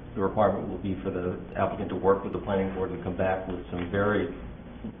 The requirement will be for the applicant to work with the planning board and come back with some very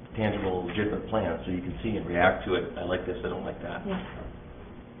tangible, legitimate plans, so you can see and react to it. I like this, I don't like that. Yeah.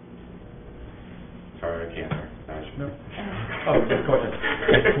 Sorry, I can't. No. Oh, just go ahead.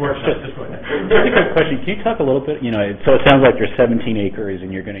 Just go ahead. Just a quick question. Can you talk a little bit, so it sounds like you're 17 acres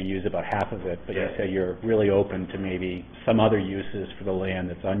and you're going to use about half of it, but Yes. You say you're really open to maybe some other uses for the land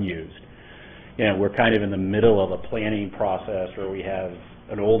that's unused. We're kind of in the middle of a planning process where we have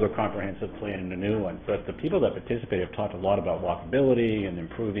an older comprehensive plan and a new one, but the people that participate have talked a lot about walkability and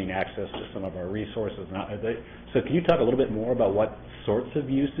improving access to some of our resources. So can you talk a little bit more about what sorts of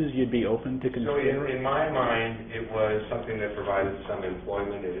uses you'd be open to So considering? in my mind, it was something that provided some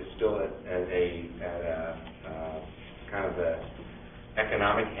employment. It is still at a kind of the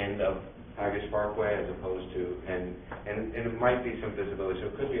economic end of Haggis Parkway, as opposed to, and it might be some visibility. So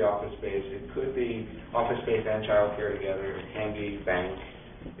it could be office space. It could be office space and childcare together. It can be bank.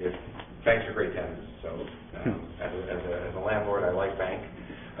 Banks are great tenants. So as a landlord, I like bank.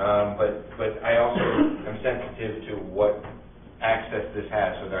 But I also am sensitive to what access this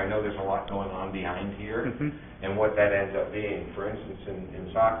has, so that I know there's a lot going on behind here, and what that ends up being. For instance,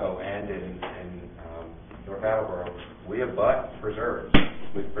 in Saco and in North Attleboro, we abut preserves.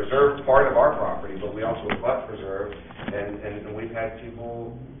 We've preserved part of our property, but we also abut preserve, and we've had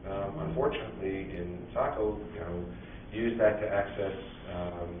people, unfortunately, in Saco, use that to access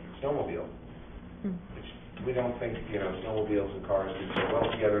snowmobile. Which we don't think, snowmobiles and cars do so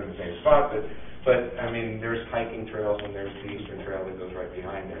well together in the same spot, but I mean, there's hiking trails and there's the Eastern Trail that goes right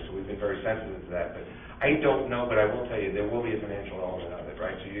behind there, so we've been very sensitive to that. But I don't know, but I will tell you, there will be a financial element of it,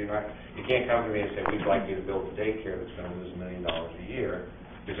 right? So you can't come to me and say, we'd like you to build a daycare that's going to lose $1 million a year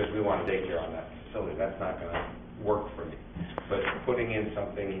because we want a daycare on that facility. That's not going to work for me. But putting in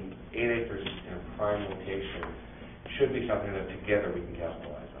something 8 acres in a prime location should be something that together we can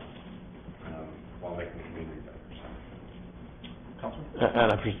capitalize on while making the community better.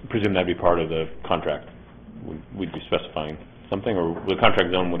 And I presume that'd be part of the contract. We'd be specifying something, or the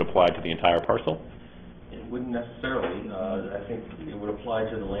contract zone would apply to the entire parcel? It wouldn't necessarily. I think it would apply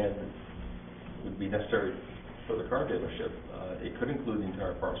to the land that would be necessary for the car dealership. It could include the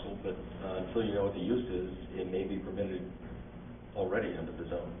entire parcel, but until you know what the use is, it may be permitted already under the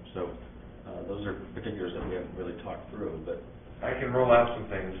zone. So those are particulars that we haven't really talked through. But I can roll out some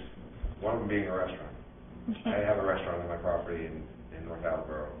things, one of them being a restaurant. I have a restaurant on my property in North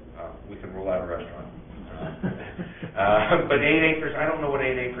Attleboro. We can roll out a restaurant. But 8 acres, I don't know what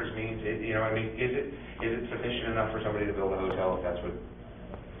 8 acres means. Is it sufficient enough for somebody to build a hotel if that's what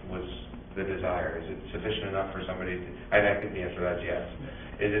was the desire? Is it sufficient enough for somebody to, I think the answer to that is yes.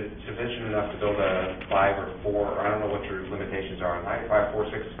 Is it sufficient enough to build a 5 or 4, or I don't know what your limitations are on height, 5, 4,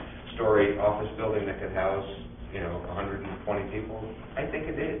 6-story office building that could house, 120 people? I think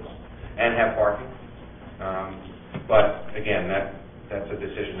it is, and have parking. But again, that's a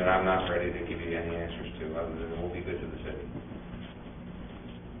decision that I'm not ready to give you any answers to, other than it will be good to the city.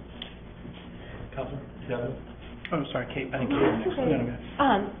 Councilor? Oh, sorry, Kate. I think you were next. Okay. No,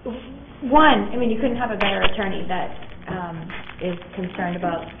 no. One, I mean, you couldn't have a better attorney that is concerned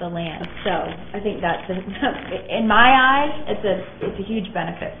about the land. So I think that's, in my eyes, it's a huge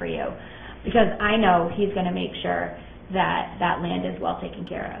benefit for you, because I know he's going to make sure that that land is well taken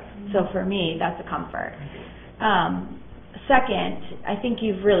care of. So for me, that's a comfort. Second, I think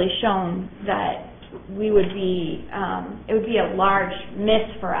you've really shown that it would be a large miss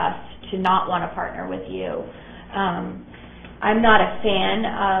for us to not want to partner with you. I'm not a fan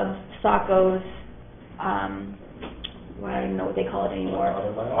of Sacco's, I don't even know what they call it anymore.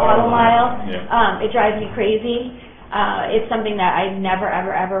 Auto mile. Yeah. It drives me crazy. It's something that I never,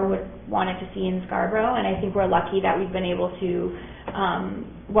 ever, ever would wanted to see in Scarborough, and I think we're lucky that we've been able to,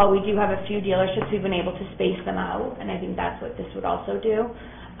 while we do have a few dealerships, we've been able to space them out, and I think that's what this would also do.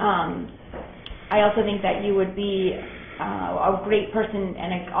 I also think that you would be a great person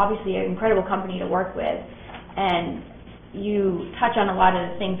and obviously an incredible company to work with, and you touch on a lot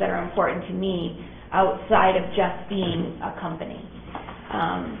of the things that are important to me outside of just being a company.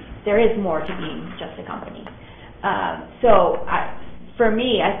 There is more to being just a company. For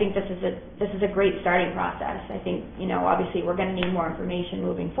me, I think this is a great starting process. I think, obviously we're going to need more information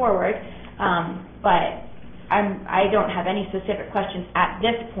moving forward, but I don't have any specific questions at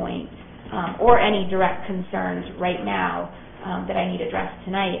this point, or any direct concerns right now that I need addressed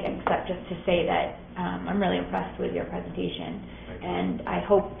tonight, except just to say that I'm really impressed with your presentation, and I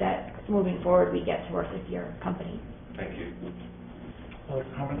hope that moving forward we get to work with your company. Thank you. Other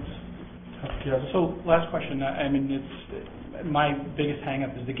comments? So last question. I mean, my biggest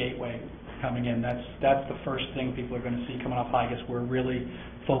hang-up is the gateway coming in. That's the first thing people are going to see coming off Higas. We're really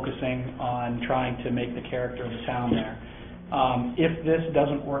focusing on trying to make the character of the town there. If this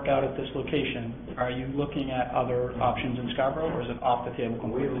doesn't work out at this location, are you looking at other options in Scarborough, or is it off the table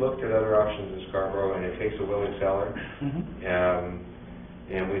completely? We looked at other options in Scarborough, and it takes a willing seller.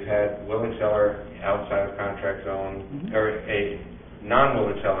 And we've had willing seller outside of contract zone, or a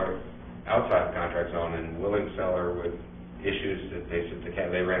non-willing seller outside of contract zone, and willing seller with issues that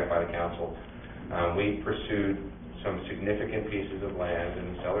they ran it by the council. We pursued some significant pieces of land,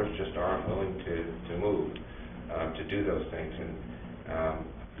 and sellers just aren't willing to move to do those things. And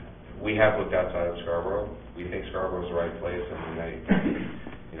we have looked outside of Scarborough. We think Scarborough is the right place, and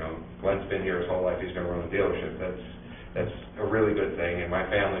Glenn's been here his whole life. He's going to run a dealership. That's a really good thing, and my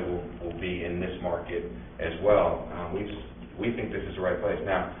family will be in this market as well. We think this is the right place.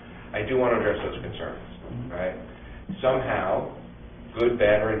 Now, I do want to address those concerns, right? Somehow, good,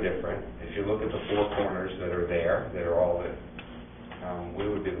 bad, or indifferent, if you look at the 4 corners that are there, that are all lit, we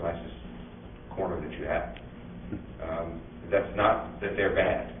would be the nicest corner that you have. That's not that they're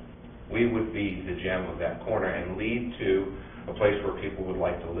bad. We would be the gem of that corner and lead to a place where people would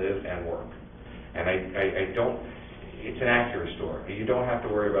like to live and work. And I don't, it's an Acura store. You don't have to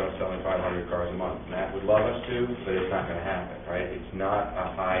worry about selling 500 cars a month. Matt would love us to, but it's not going to happen, right? It's not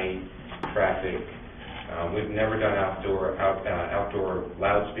a high traffic. We've never done outdoor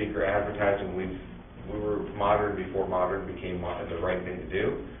loudspeaker advertising. We were modern before modern became the right thing to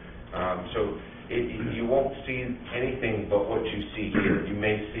do. You won't see anything but what you see here. You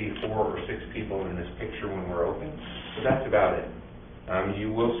may see 4 or 6 people in this picture when we're open, but that's about it.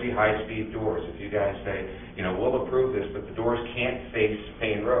 You will see high-speed doors. If you guys say, we'll approve this, but the doors can't face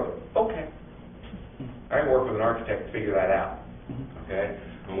Maine Road. Okay. I work with an architect to figure that out. Okay?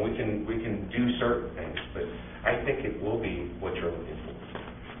 And we can do certain things, but I think it will be what you're looking for.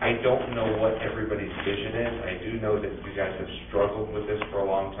 I don't know what everybody's vision is. I do know that you guys have struggled with this for a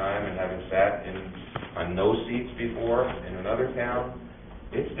long time, and having sat on those seats before in another town,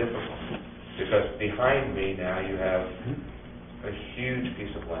 it's difficult. Because behind me now you have a huge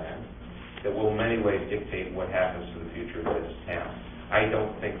piece of land that will in many ways dictate what happens to the future of this town. I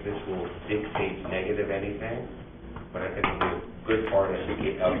don't think this will dictate negative anything, but I think it'll be a good part of the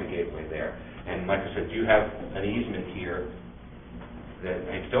gateway there. And like I said, you have an easement here that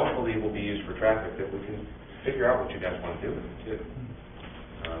I don't believe will be used for traffic, that we can figure out what you guys want to do with it too.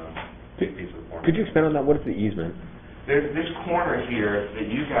 Big piece of the corner. Could you expand on that? What is the easement? There's this corner here that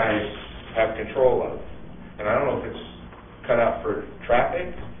you guys have control of, and I don't know if it's cut out for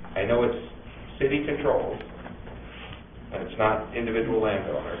traffic. I know it's city controlled, and it's not individual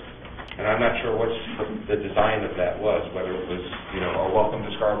landowners. And I'm not sure what the design of that was, whether it was, you know, a welcome to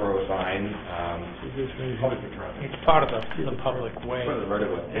Scarborough sign. It's part of the public way. Is it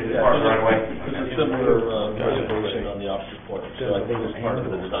part of the right of way? It's a similar reservation on the opposite point, so I think it was part of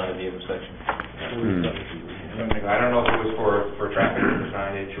the design of the intersection. I don't know if it was for traffic or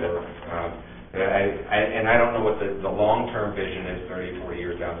signage or, and I don't know what the long-term vision is 30, 40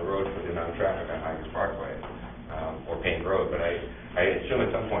 years down the road for the amount of traffic on Highlands Parkway or Payne Road, but I assume at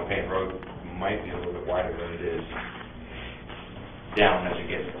some point Payne Road might be a little bit wider than it is down as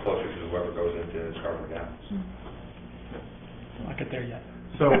it gets closer to whoever goes into Scarborough Downs. Not get there yet.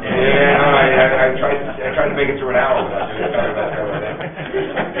 So, I tried to make it through an hour without doing that.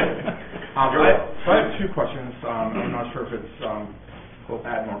 So I have two questions. I'm not sure if it's, we'll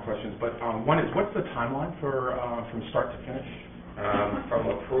add more questions, but one is, what's the timeline for from start to finish?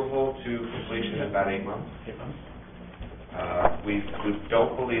 From approval to completion, about 8 months. 8 months. We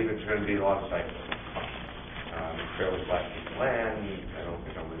don't believe it's going to be a lot of site visits. It's fairly flat piece of land. I don't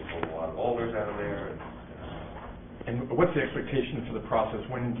think I'm going to pull a lot of boulders out of there. And what's the expectation for the process?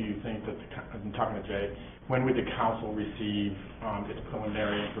 When do you think that, I'm talking to Jay, when would the council receive its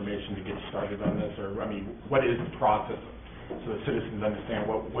preliminary information to get started on this? Or, I mean, what is the process so the citizens understand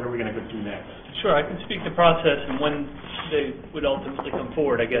what are we going to go do next? Sure, I can speak to process and when they would ultimately come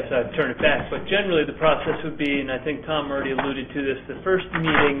forward. I guess I'd turn it back. But generally the process would be, and I think Tom already alluded to this, the first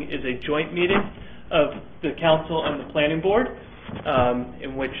meeting is a joint meeting of the council and the planning board,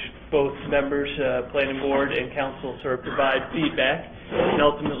 in which both members, planning board and council, sort of provide feedback. And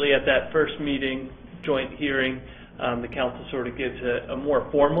ultimately at that first meeting, joint hearing, the council sort of gives a more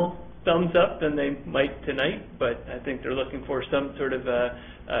formal thumbs up than they might tonight, but I think they're looking for some sort of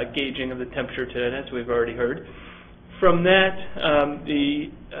gauging of the temperature tonight, as we've already heard. From that, the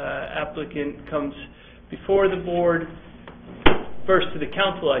applicant comes before the board, first to the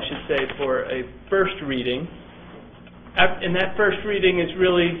council, I should say, for a first reading. And that first reading is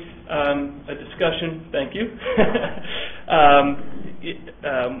really a discussion, thank you,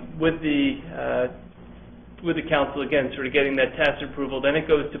 with the council, again, sort of getting that tacit approval. Then it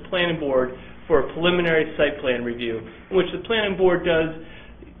goes to planning board for a preliminary site plan review, in which the planning board does,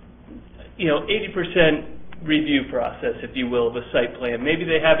 80% review process, if you will, of a site plan. Maybe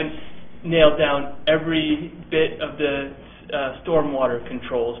they haven't nailed down every bit of the stormwater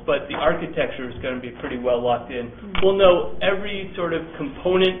controls, but the architecture is going to be pretty well locked in. We'll know every sort of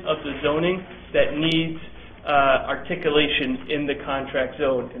component of the zoning that needs articulation in the contract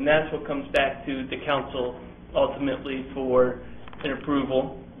zone, and that's what comes back to the council ultimately for an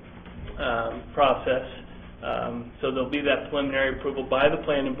approval process. So there'll be that preliminary approval by the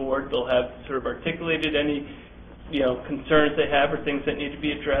planning board. They'll have sort of articulated any concerns they have or things that need to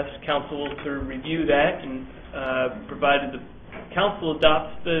be addressed. Council will sort of review that, and provided the council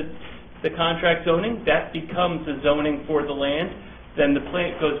adopts the contract zoning, that becomes the zoning for the land. Then the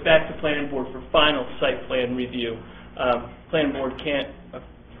plan goes back to planning board for final site plan review. Planning board can't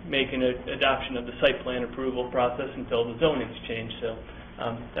make an adoption of the site plan approval process until the zoning's changed. So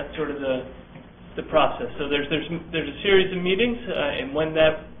that's sort of the process. So there's a series of meetings, and when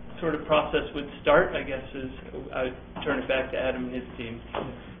that sort of process would start, I guess I would turn it back to Adam and his team.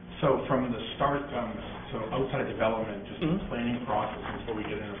 So from the start, so outside development, just the planning process before we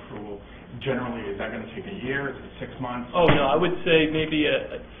get an approval, generally, is that going to take a year? Is it 6 months? Oh, no, I would say maybe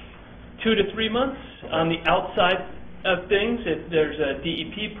 2 to 3 months on the outside of things. If there's a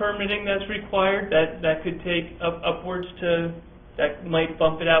DEP permitting that's required, that could take upwards to, that might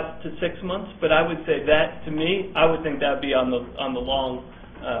bump it out to 6 months. But I would say that, to me, I would think that would be on the long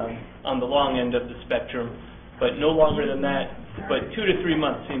end of the spectrum, but no longer than that. But 2 to 3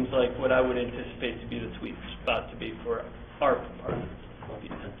 months seems like what I would anticipate to be the sweet spot to be for our part.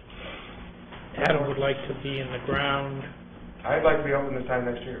 Adam would like to be in the ground. I'd like to be open this time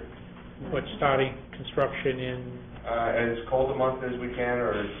next year. What, starting construction in? As cold a month as we can,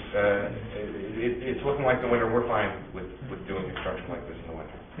 or it's looking like the winter. We're fine with doing construction like this in the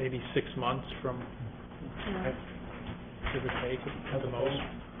winter. Maybe 6 months from, give or take, at the most.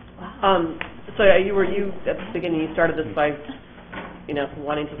 So you at the beginning, you started this by,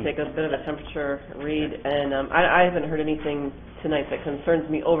 wanting to take a bit of a temperature read, and I haven't heard anything tonight that concerns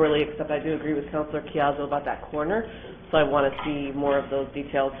me overly, except I do agree with Councilor Chiazzo about that corner, so I want to see more of those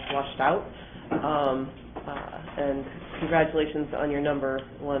details flushed out. And congratulations on your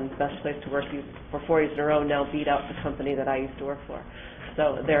 #1 best place to work. You, for 4 years in a row, now beat out the company that I used to work for.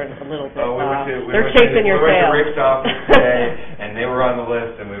 So they're a little bit, they're chasing your tail. We went to Rick's office today, and they were on the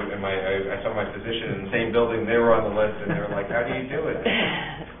list, and I saw my physician in the same building, they were on the list, and they were like, how do you do it?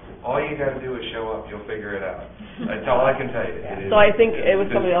 all you gotta do is show up, you'll figure it out. That's all I can tell you. It is- So I think it was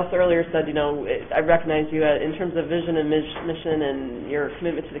somebody else earlier said, I recognize you in terms of vision and mission and your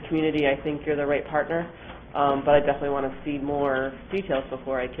commitment to the community. I think you're the right partner, but I definitely want to see more details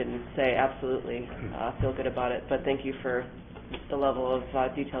before I can say absolutely feel good about it. But thank you for the level of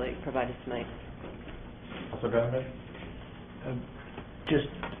detail that you provided tonight. Also, Governor? Just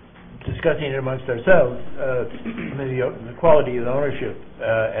discussing it amongst ourselves, the quality of the ownership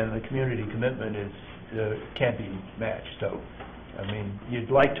and the community commitment can't be matched. So,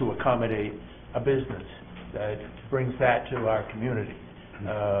 you'd like to accommodate a business that brings that to our community.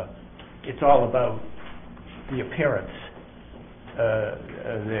 It's all about the appearance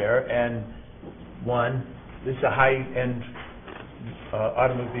there, and this is a high-end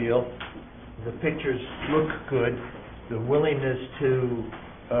automobile. The pictures look good. The willingness to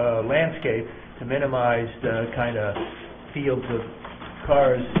landscape to minimize the kind of fields of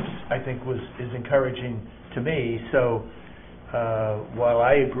cars, I think is encouraging to me. So while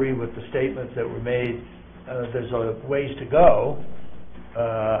I agree with the statements that were made, there's a ways to go.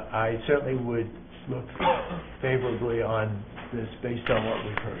 I certainly would look favorably on this based on what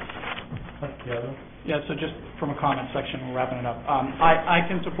we've heard. Yeah, so just from a comment section, we're wrapping it up. I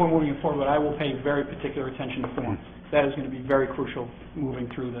can support moving forward, but I will pay very particular attention to form. That is going to be very crucial moving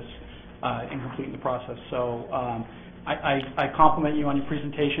through this and completing the process. So I compliment you on your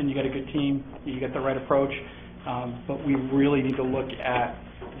presentation. You got a good team. You got the right approach. But we really need to look at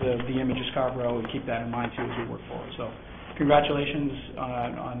the image of Scarborough and keep that in mind too as we work forward. So congratulations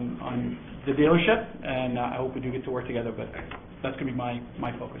on the dealership, and I hope we do get to work together. But that's going to be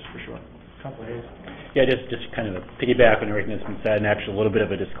my focus for sure. Yeah, just kind of piggyback on everything that's been said, and actually a little bit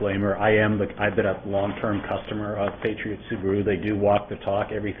of a disclaimer. I've been a long-term customer of Patriot Subaru. They do walk the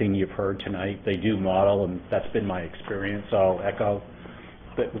talk. Everything you've heard tonight, they do model, and that's been my experience. So I'll echo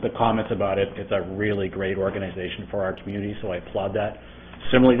the comments about it. It's a really great organization for our community, so I applaud that.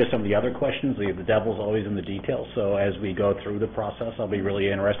 Similarly to some of the other questions, the devil's always in the details. So as we go through the process, I'll be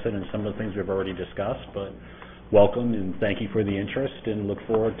really interested in some of the things we've already discussed, but welcome and thank you for the interest and look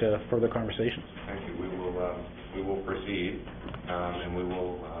forward to further conversations. Thank you. We will proceed, and we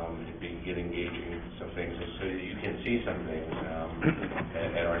will begin engaging some things so that you can see some things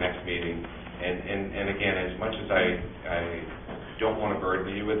at our next meeting. And again, as much as I don't want to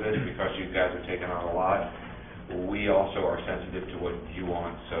burden you with this because you guys have taken on a lot, we also are sensitive to what you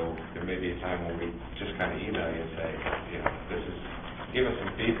want. So there may be a time when we just kind of email you and say, give us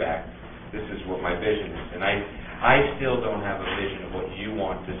some feedback. This is what my vision is. And I still don't have a vision of what you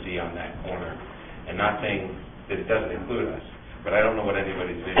want to see on that corner. And not saying that it doesn't include us, but I don't know what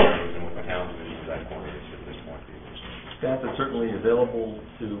anybody's vision is and what the town's vision of that corner is at this point. Staff is certainly available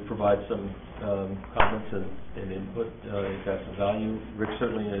to provide some comments and input if that's of value. Rick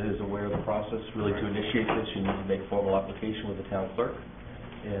certainly is aware of the process. Really, to initiate this, you need to make formal application with the town clerk.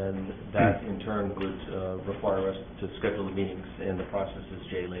 And that, in turn, would require us to schedule the meetings and the process as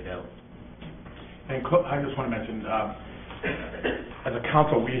Jay laid out. And I just want to mention, as a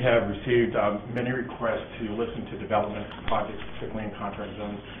council, we have received many requests to listen to development projects, particularly in contract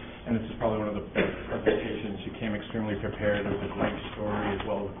zones, and this is probably one of the best presentations. You came extremely prepared. It was a great story as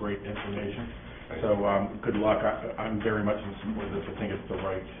well as great information. So good luck. I'm very much in support of this. I think it's the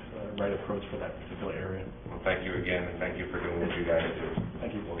right approach for that particular area. Well, thank you again, and thank you for doing what you guys do.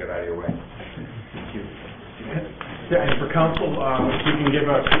 Thank you. We'll get out of your way. Thank you. Yeah, and for council, if we can give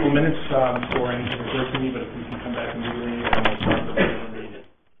a couple minutes for any diversity, but if we can come back immediately, and we'll start the meeting.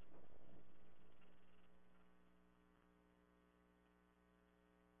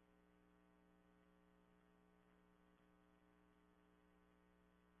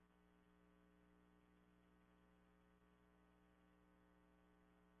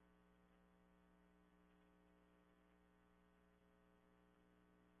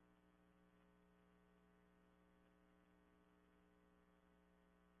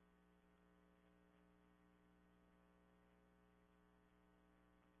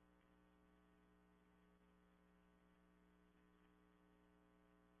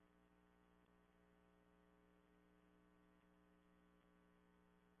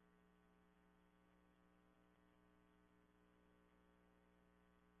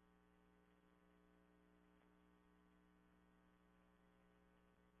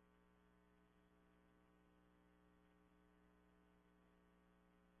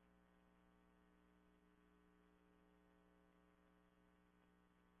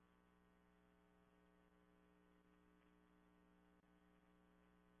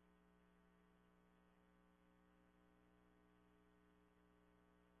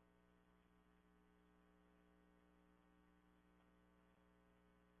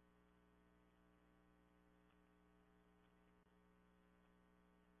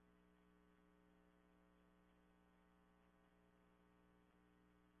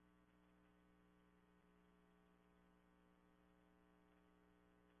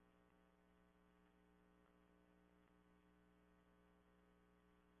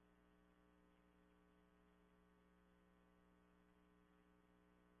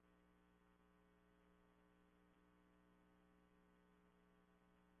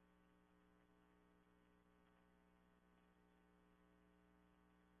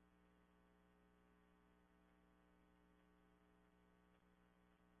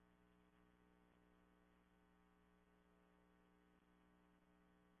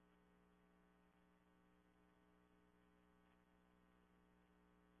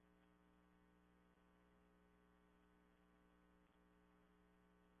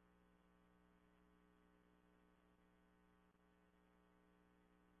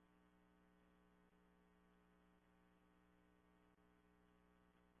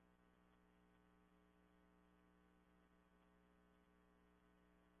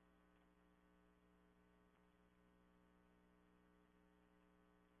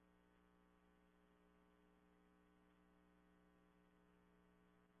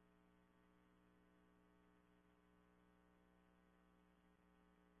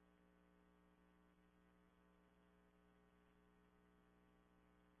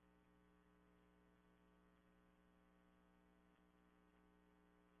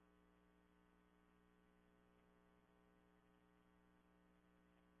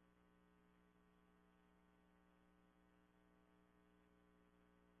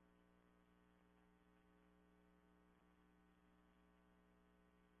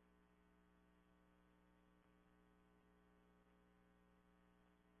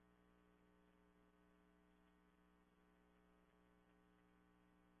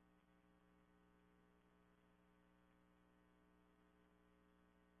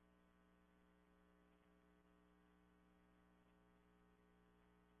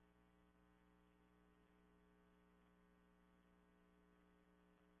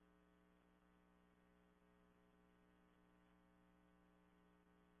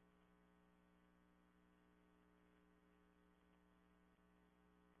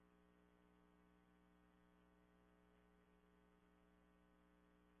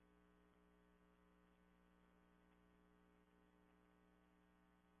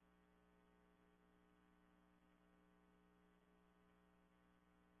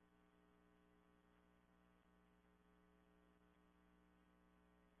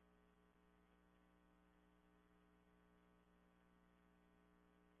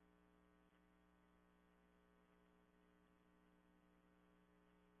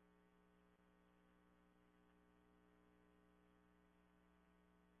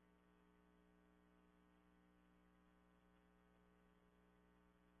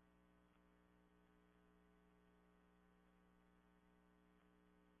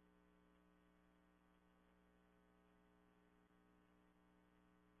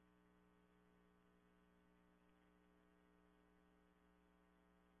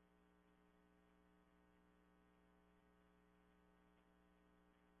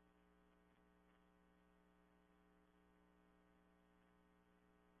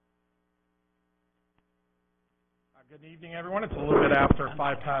 Good evening, everyone. It's a little bit after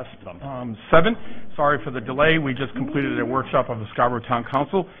 7:05. Sorry for the delay. We just completed a workshop of the Scarborough Town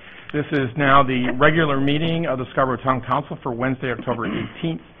Council. This is now the regular meeting of the Scarborough Town Council for Wednesday, October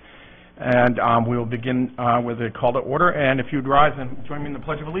 18th. And we will begin with a call to order. And if you'd rise and join me in the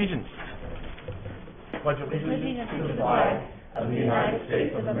Pledge of Allegiance. Pledge allegiance to the flag of the United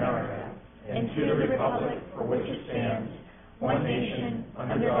States of America and to the republic for which it stands, one nation,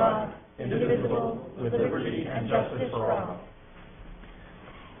 under God, indivisible, with liberty and justice for all.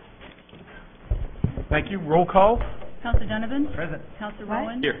 Thank you. Roll call. Councilor Donovan? Present. Councilor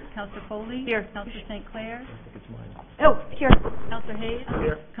Rowan? Here. Councilor Foley? Here. Councilor St. Clair? Oh, here. Councilor Hayes?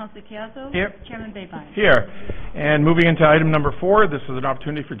 Here. Councilor Chiasso? Here. Chairman Babine? Here. And moving into item number 4, this is an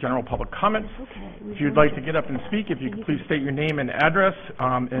opportunity for general public comments. If you'd like to get up and speak, if you could please state your name and address,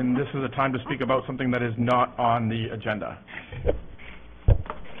 and this is a time to speak about something that is not on the agenda.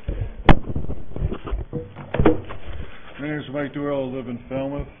 My name is Mike Doyle. I live in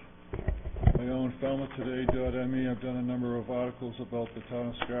Falmouth. I own FalmouthToday.me. I've done a number of articles about the town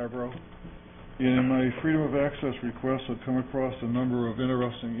of Scarborough. In my Freedom of Access request, I've come across a number of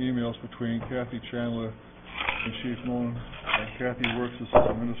interesting emails between Kathy Chandler and Chief Mullen. Kathy works as an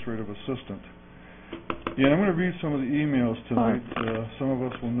administrative assistant. And I'm going to read some of the emails tonight. Some of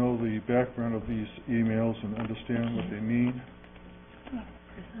us will know the background of these emails and understand what they mean.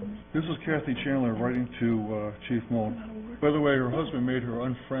 This is Kathy Chandler writing to Chief Mullen. By the way, her husband made her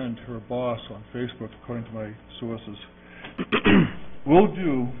unfriend her boss on Facebook, according to my sources. Will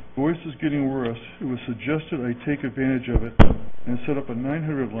do. Voice is getting worse. It was suggested I take advantage of it and set up a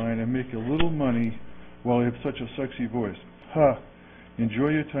 900 line and make a little money while I have such a sexy voice. Ha! Enjoy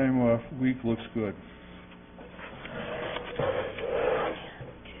your time off. Week looks good.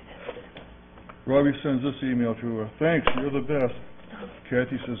 Robbie sends this email to her. Thanks, you're the best.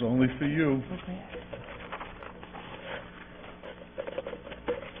 Kathy says, only for you. Okay.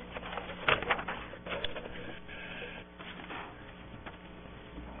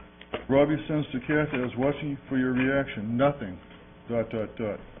 Robbie sends to Kathy, I was watching for your reaction. Nothing. ...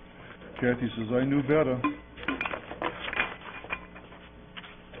 Kathy says, I knew better.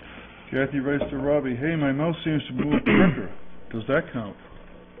 Kathy writes to Robbie, hey, my mouse seems to move quicker. Does that count?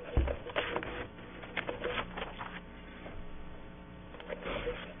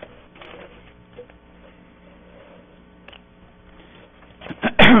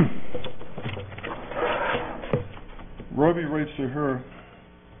 Robbie writes to her,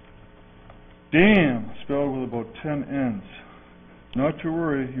 damn, spelled with about 10 N's. Not to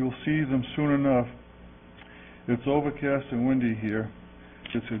worry, you'll see them soon enough. It's overcast and windy here.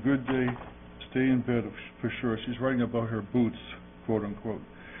 It's a good day. Stay in bed for sure. She's writing about her boots, quote unquote.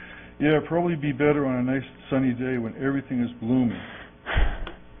 Yeah, probably be better on a nice sunny day when everything is blooming.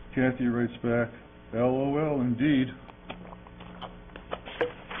 Kathy writes back, LOL, indeed.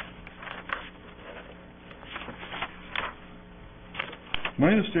 My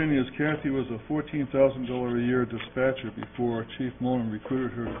understanding is Kathy was a $14,000 a year dispatcher before Chief Mullen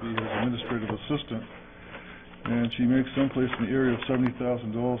recruited her to be his administrative assistant, and she makes someplace in the area of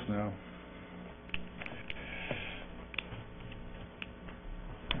 $70,000 now.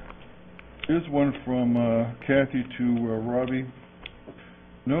 Here's one from Kathy to Robbie.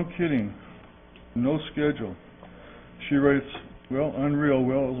 No kidding. No schedule. She writes, well, unreal.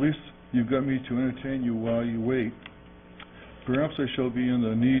 Well, at least you've got me to entertain you while you wait. Perhaps I shall be in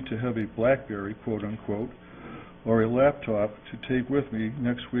the need to have a BlackBerry, quote unquote, or a laptop to take with me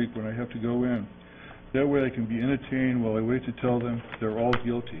next week when I have to go in. That way I can be entertained while I wait to tell them they're all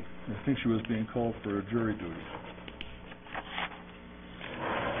guilty. I think she was being called for a jury duty.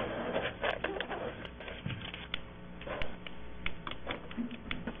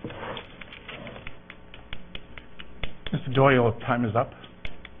 Mr. Doyle, time is up.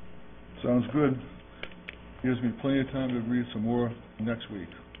 Sounds good. Gives me plenty of time to read some more next week.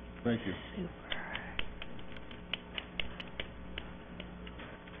 Thank you.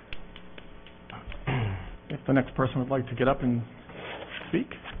 If the next person would like to get up and speak.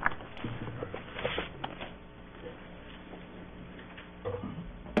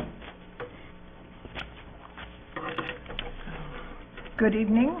 Good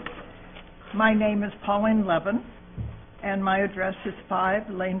evening. My name is Pauline Levin, and my address is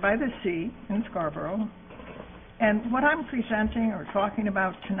 5 Lane by the Sea in Scarborough. And what I'm presenting or talking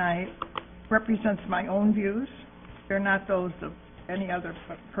about tonight represents my own views. They're not those of any other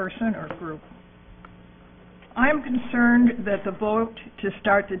person or group. I am concerned that the vote to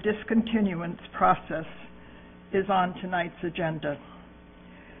start the discontinuance process is on tonight's agenda.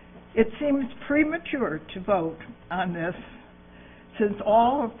 It seems premature to vote on this since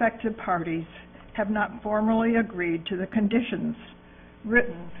all affected parties have not formally agreed to the conditions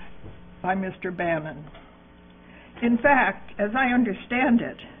written by Mr. Bannon. In fact, as I understand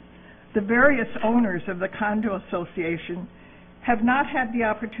it, the various owners of the condo association have not had the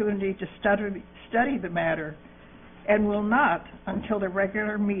opportunity to study the matter and will not until the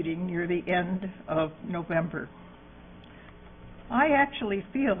regular meeting near the end of November. I actually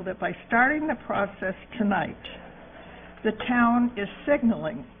feel that by starting the process tonight, the town is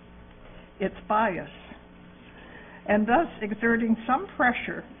signaling its bias and thus exerting some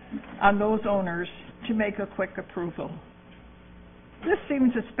pressure on those owners to make a quick approval. This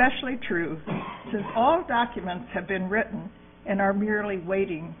seems especially true since all documents have been written and are merely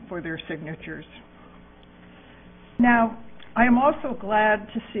waiting for their signatures. Now, I am also glad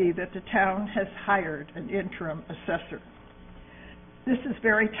to see that the town has hired an interim assessor. This is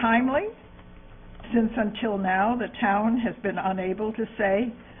very timely, since until now the town has been unable to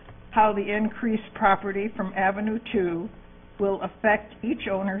say how the increased property from Avenue 2 will affect each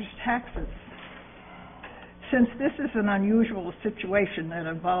owner's taxes. Since this is an unusual situation that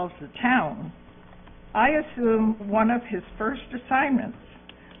involves the town, I assume one of his first assignments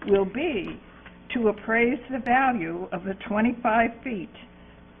will be to appraise the value of the 25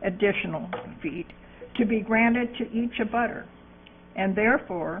 additional feet to be granted to each abutter, and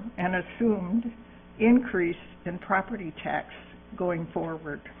therefore an assumed increase in property tax going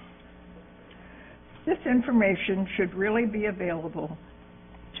forward. This information should really be available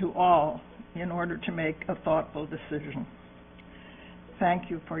to all in order to make a thoughtful decision. Thank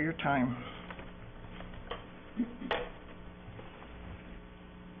you for your time.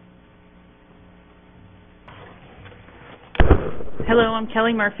 Hello, I'm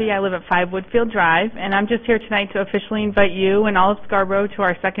Kelly Murphy. I live at 5 Woodfield Drive, and I'm just here tonight to officially invite you and all of Scarborough to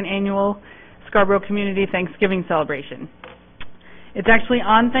our second annual Scarborough Community Thanksgiving celebration. It's actually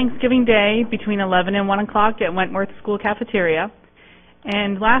on Thanksgiving Day between 11 and 1 o'clock at Wentworth School Cafeteria.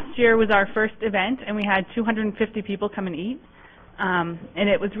 And last year was our first event, and we had 250 people come and eat. And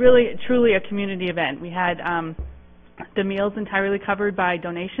it was really, truly a community event. We had the meals entirely covered by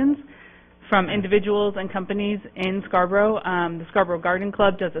donations from individuals and companies in Scarborough. The Scarborough Garden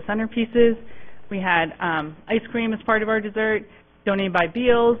Club does the centerpieces. We had ice cream as part of our dessert, donated by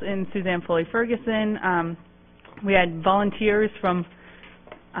Beals and Suzanne Foley-Ferguson. We had volunteers from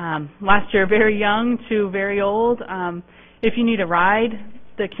last year very young to very old. If you need a ride,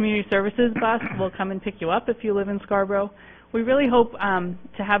 the community services bus will come and pick you up if you live in Scarborough. We really hope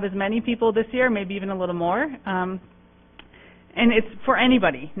to have as many people this year, maybe even a little more. And it's for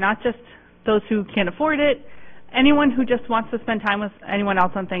anybody, not just those who can't afford it, anyone who just wants to spend time with anyone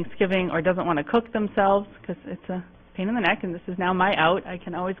else on Thanksgiving or doesn't want to cook themselves, because it's a pain in the neck, and this is now my out. I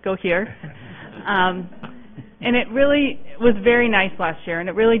can always go here. And it really was very nice last year, and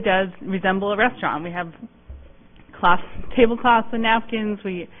it really does resemble a restaurant. We have tablecloths and napkins.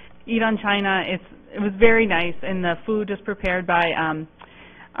 We eat on china. It was very nice, and the food is prepared by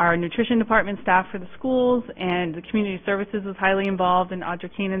our nutrition department staff for the schools, and the community services was highly involved, and Audra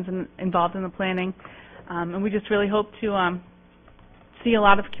Keenan's involved in the planning. And we just really hope to see a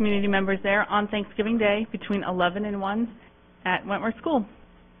lot of community members there on Thanksgiving Day between 11 and 1 at Wentworth School.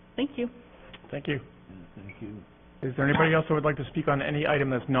 Thank you. Thank you. Thank you. Is there anybody else who would like to speak on any item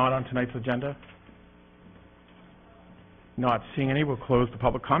that's not on tonight's agenda? Not seeing any, we'll close the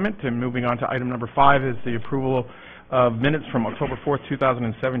public comment, and moving on to item number 5 is the approval of minutes from October 4th,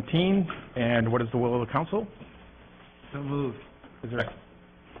 2017. And what is the will of the council? So moved. Is there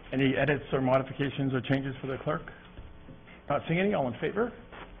any edits or modifications or changes for the clerk? Not seeing any. All in favor?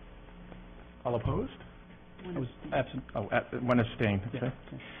 All opposed? I was absent. Oh, one abstained. Okay.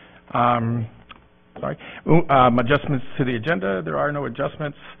 Yeah. Sorry. Adjustments to the agenda. There are no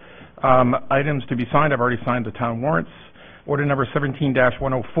adjustments. Items to be signed. I've already signed the town warrants. Order number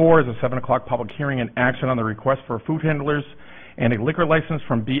 17-104 is a 7 o'clock public hearing and action on the request for food handlers and a liquor license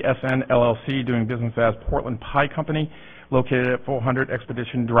from BSN LLC, doing business as Portland Pie Company, located at 400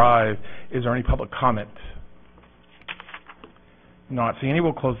 Expedition Drive. Is there any public comment? Not seeing any.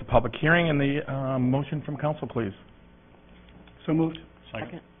 We'll close the public hearing, and the motion from council, please. So moved.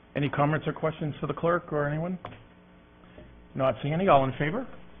 Second. Any comments or questions to the clerk or anyone? Not seeing any. All in favor?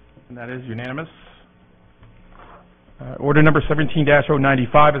 And that is unanimous. Order number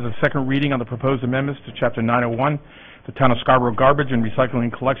 17-095 is a second reading on the proposed amendments to Chapter 901, the Town of Scarborough Garbage and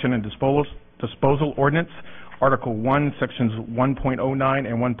Recycling Collection and Disposal Ordinance, Article 1, Sections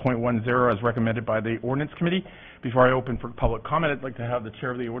 1.09 and 1.10, as recommended by the Ordinance Committee. Before I open for public comment, I'd like to have the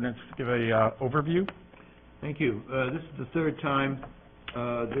Chair of the Ordinance give a overview. Thank you. This is the third time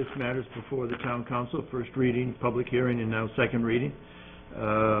this matters before the Town Council. First reading, public hearing, and now second reading.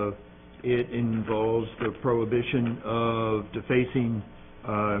 It involves the prohibition of defacing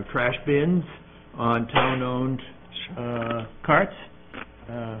trash bins on town-owned carts,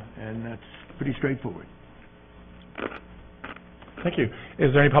 and that's pretty straightforward. Thank you.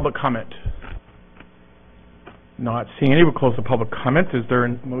 Is there any public comment? Not seeing any, we'll close the public comment. Is there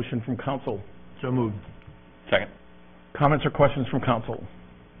a motion from council? So moved. Second. Comments or questions from council?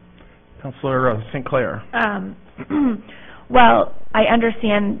 Councilor St. Clair. Well, I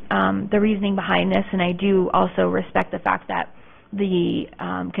understand the reasoning behind this, and I do also respect the fact that the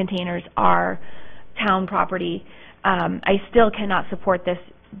containers are town property. I still cannot support this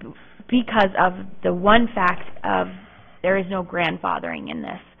because of the one fact of there is no grandfathering in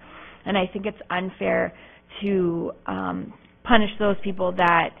this. And I think it's unfair to punish those people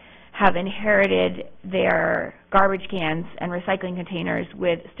that have inherited their garbage cans and recycling containers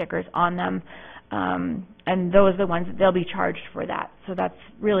with stickers on them. And those are the ones that they'll be charged for that. So that's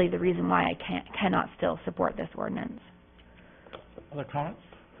really the reason why I cannot still support this ordinance. Other comments?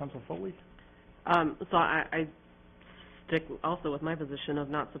 Councilor Foley? So I stick also with my position of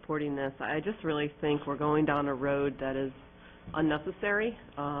not supporting this. I just really think we're going down a road that is unnecessary.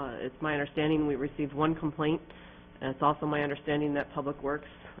 It's my understanding we received one complaint, and it's also my understanding that Public Works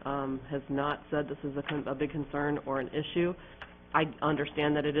has not said this is a big concern or an issue. I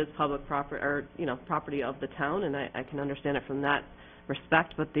understand that it is public property, or property of the town, and I can understand it from that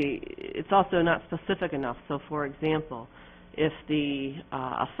respect. But it's also not specific enough. So, for example, if the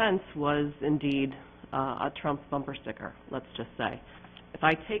offense was indeed a Trump bumper sticker, let's just say, if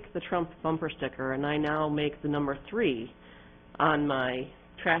I take the Trump bumper sticker and I now make the number 3 on my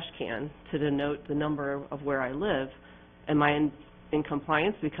trash can to denote the number of where I live, am I in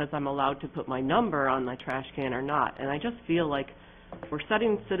compliance because I'm allowed to put my number on my trash can or not? And I just feel like we're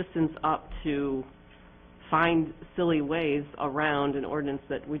setting citizens up to find silly ways around an ordinance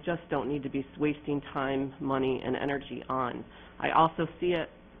that we just don't need to be wasting time, money, and energy on. I also see it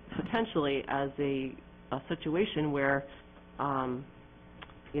potentially as a situation where,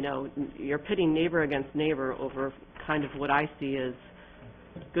 you're pitting neighbor against neighbor over kind of what I see as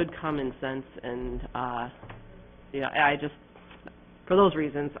good common sense, and for those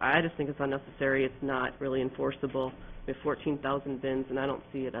reasons, I just think it's unnecessary. It's not really enforceable. We have 14,000 bins, and I don't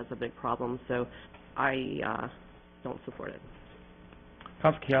see it as a big problem, so I don't support it.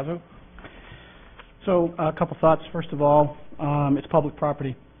 Councilor Chiazzo? So, a couple thoughts. First of all, it's public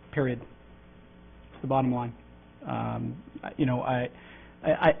property, period. It's the bottom line.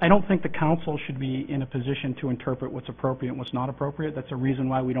 I don't think the council should be in a position to interpret what's appropriate and what's not appropriate. That's a reason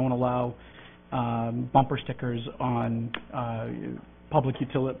why we don't allow bumper stickers on public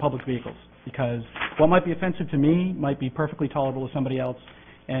vehicles, because what might be offensive to me might be perfectly tolerable to somebody else,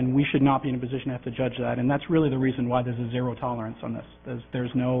 and we should not be in a position to have to judge that. And that's really the reason why there's a zero tolerance on this. There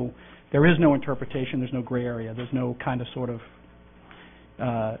is no interpretation. There's no gray area. There's no kind of sort of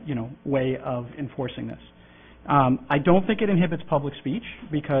way of enforcing this. I don't think it inhibits public speech,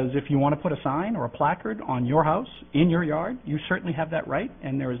 because if you want to put a sign or a placard on your house, in your yard, you certainly have that right,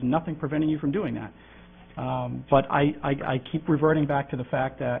 and there is nothing preventing you from doing that. But I keep reverting back to the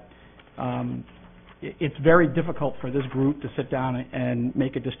fact that it's very difficult for this group to sit down and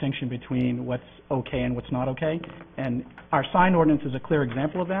make a distinction between what's okay and what's not okay. And our sign ordinance is a clear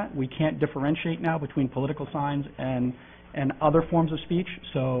example of that. We can't differentiate now between political signs and other forms of speech.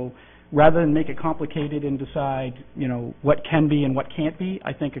 So rather than make it complicated and decide, what can be and what can't be,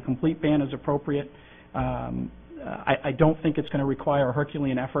 I think a complete ban is appropriate. I don't think it's going to require a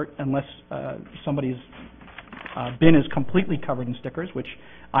Herculean effort unless somebody's bin is completely covered in stickers, which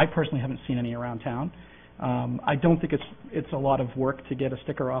I personally haven't seen any around town. I don't think it's a lot of work to get a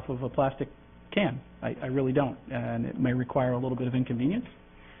sticker off of a plastic can. I really don't, and it may require a little bit of inconvenience.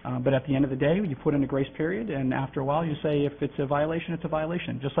 But at the end of the day, you put in a grace period, and after a while you say if it's a violation, it's a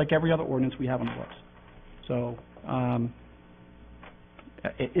violation, just like every other ordinance we have on the books. So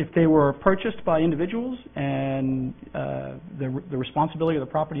if they were purchased by individuals and the responsibility of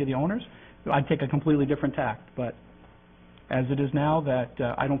the property of the owners, I'd take a completely different tact. But as it is now, that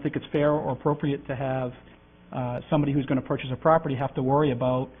I don't think it's fair or appropriate to have somebody who's going to purchase a property have to worry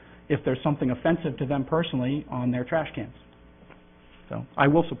about if there's something offensive to them personally on their trash cans. So I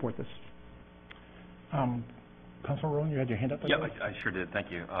will support this. Councilor Rowan, you had your hand up? Yeah, I sure did. Thank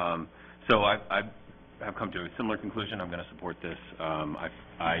you. So I have come to a similar conclusion. I'm going to support this.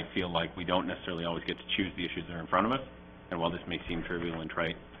 I feel like we don't necessarily always get to choose the issues that are in front of us. And while this may seem trivial and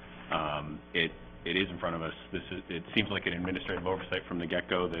trite, it is in front of us. It seems like an administrative oversight from the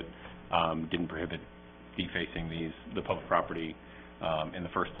get-go that didn't prohibit defacing the public property in the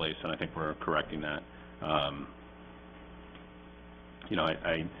first place, and I think we're correcting that.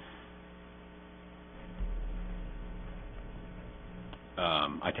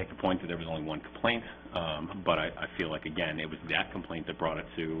 I take the point that there was only one complaint, but I feel like, again, it was that complaint that brought it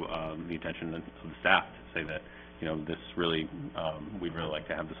to the attention of the staff to say that, you know, this really, we'd really like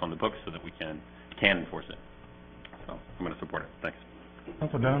to have this on the books so that we can enforce it. So I'm going to support it. Thanks.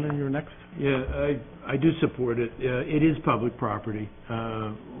 Councilor Donovan, you're next. Yeah, I do support it. It is public property.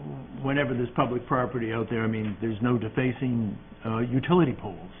 Whenever there's public property out there, I mean, there's no defacing utility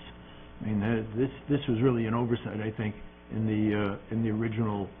poles. I mean, this was really an oversight, I think, in the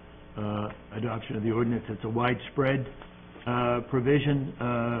original adoption of the ordinance. It's a widespread provision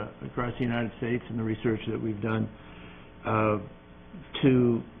across the United States in the research that we've done.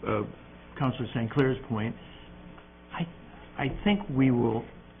 To Councilor St. Clair's point, I think we will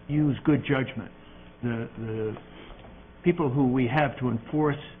use good judgment. The people who we have to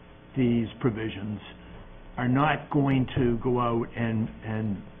enforce these provisions are not going to go out and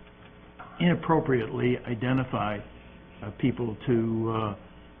inappropriately identify people to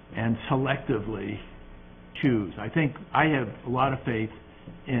and selectively choose. I think I have a lot of faith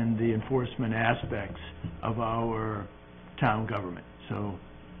in the enforcement aspects of our town government. So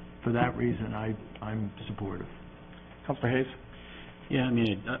for that reason, I'm supportive. Councilor Hayes. Yeah, I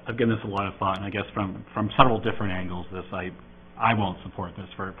mean, I've given this a lot of thought, and I guess from several different angles, I won't support this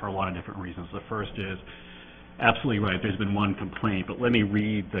for a lot of different reasons. The first is, absolutely right, there's been one complaint, but let me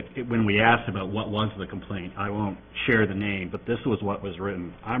read, when we asked about what was the complaint, I won't share the name, but this was what was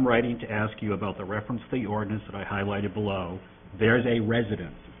written. I'm writing to ask you about the reference to the ordinance that I highlighted below. There's a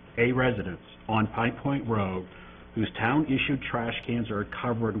residence on Pine Point Road whose town-issued trash cans are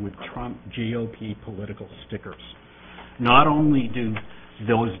covered with Trump GOP political stickers. Not only do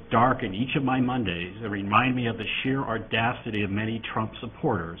those darken each of my Mondays and remind me of the sheer audacity of many Trump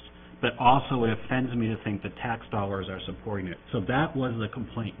supporters, but also it offends me to think that tax dollars are supporting it. So that was the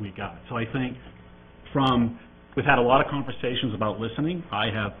complaint we got. So I think we've had a lot of conversations about listening. I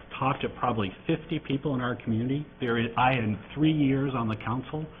have talked to probably 50 people in our community. I had 3 years on the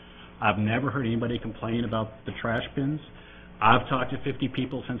council. I've never heard anybody complain about the trash bins. I've talked to 50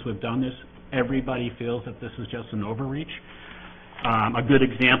 people since we've done this. Everybody feels that this is just an overreach. A good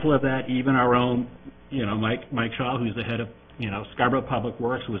example of that, even our own, Mike Shaw, who's the head of, Scarborough Public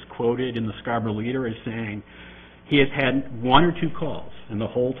Works, was quoted in the Scarborough Leader as saying he has had 1 or 2 calls in the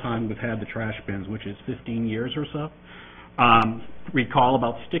whole time we've had the trash bins, which is 15 years or so. Recall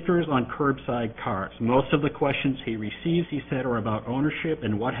about stickers on curbside carts. Most of the questions he receives, he said, are about ownership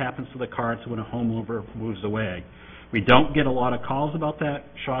and what happens to the carts when a homeowner moves away. We don't get a lot of calls about that.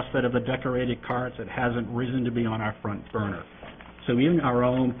 Shaw said of the decorated carts, it hasn't risen to be on our front burner. So even our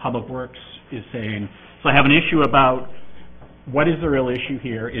own Public Works is saying, so I have an issue about what is the real issue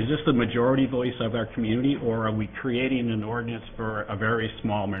here? Is this the majority voice of our community, or are we creating an ordinance for a very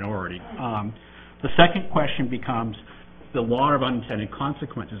small minority? The second question becomes the law of unintended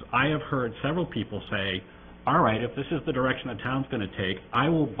consequences. I have heard several people say, all right, if this is the direction the town's going to take, I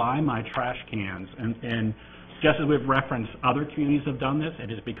will buy my trash cans. And just as we've referenced, other communities have done this.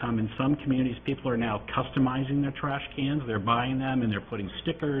 It has become, in some communities, people are now customizing their trash cans. They're buying them and they're putting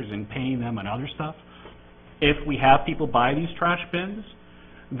stickers and painting them and other stuff. If we have people buy these trash bins,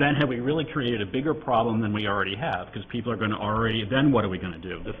 then have we really created a bigger problem than we already have? Because people are going to then what are we going to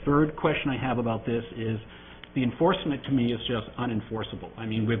do? The third question I have about this is the enforcement to me is just unenforceable. I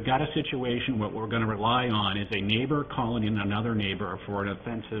mean, we've got a situation what we're going to rely on is a neighbor calling in another neighbor for an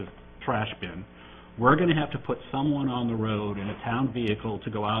offensive trash bin. We're going to have to put someone on the road in a town vehicle to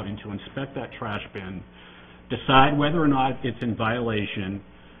go out and to inspect that trash bin, decide whether or not it's in violation,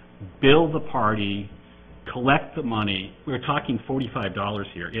 bill the party, collect the money. We're talking $45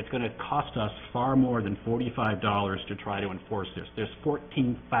 here. It's going to cost us far more than $45 to try to enforce this. There's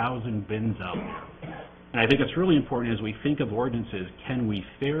 14,000 bins out there. And I think it's really important as we think of ordinances, can we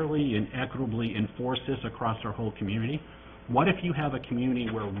fairly and equitably enforce this across our whole community? What if you have a community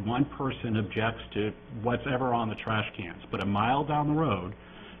where one person objects to whatever on the trash cans, but a mile down the road,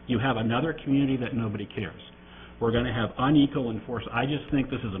 you have another community that nobody cares? We're going to have unequal enforcement. I just think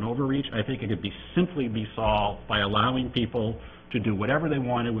this is an overreach. I think it could simply be solved by allowing people to do whatever they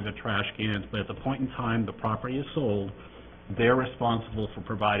wanted with the trash cans, but at the point in time the property is sold, they're responsible for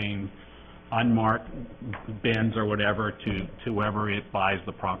providing unmarked bins or whatever to whoever it buys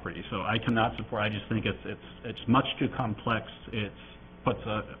the property. So I cannot support. I just think it's much too complex. It puts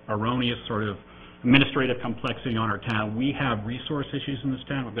a erroneous sort of administrative complexity on our town. We have resource issues in this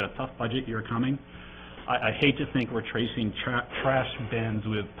town. We've got a tough budget year coming. I hate to think we're tracing trash bins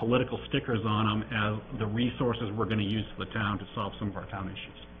with political stickers on them as the resources we're going to use for the town to solve some of our town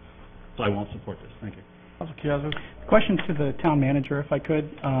issues. So I won't support this. Thank you. Question to the town manager, if I could.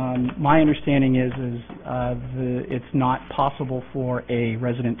 My understanding is it's not possible for a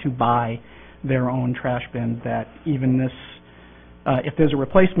resident to buy their own trash bin, that even this, if there's a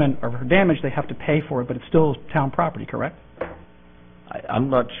replacement or damage, they have to pay for it, but it's still town property, correct? I'm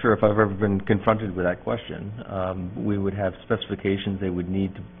not sure if I've ever been confronted with that question. We would have specifications. They would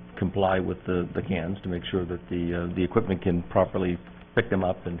need to comply with the cans to make sure that the equipment can properly pick them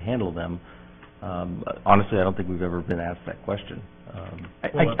up and handle them. Honestly, I don't think we've ever been asked that question.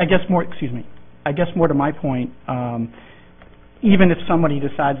 I guess more, excuse me, I guess more to my point, even if somebody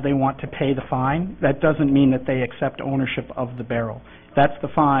decides they want to pay the fine, that doesn't mean that they accept ownership of the barrel. That's the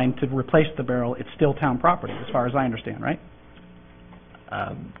fine to replace the barrel. It's still town property, as far as I understand, right?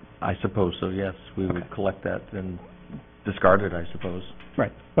 I suppose so, yes. We would collect that and discard it, I suppose.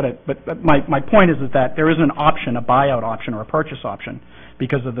 Right. But my point is that there isn't an option, a buyout option or a purchase option,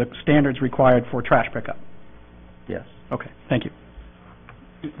 because of the standards required for trash pickup. Yes. Okay. Thank you.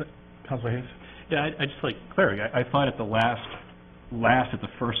 Councilor Hayes? Yeah, I just like clarity. I thought at the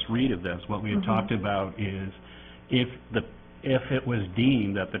first read of this, what we had talked about is if it was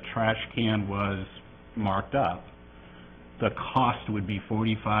deemed that the trash can was marked up, the cost would be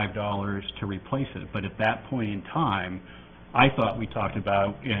 $45 to replace it. But at that point in time, I thought we talked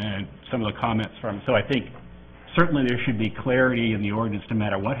about some of the comments from, so I think certainly there should be clarity in the ordinance no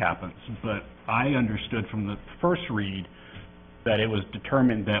matter what happens, but I understood from the first read that it was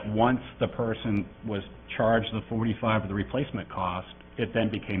determined that once the person was charged the $45 of the replacement cost, it then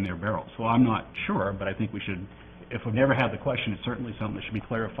became their barrel. So I'm not sure, but I think we should, if we've never had the question, it's certainly something that should be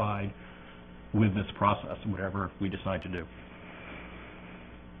clarified with this process, whatever we decide to do.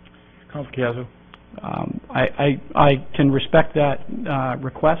 Councilor Chiazzo? I can respect that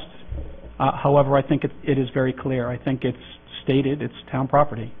request. However, I think it is very clear. I think it's stated it's town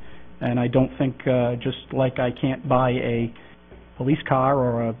property. And I don't think, just like I can't buy a police car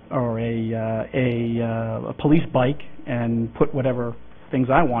or a police bike and put whatever things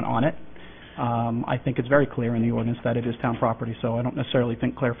I want on it, I think it's very clear in the ordinance that it is town property, so I don't necessarily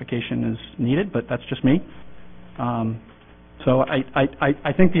think clarification is needed, but that's just me. So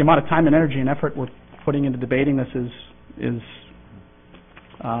I think the amount of time and energy and effort we're putting into debating this is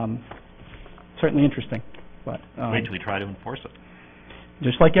certainly interesting. But wait till we try to enforce it.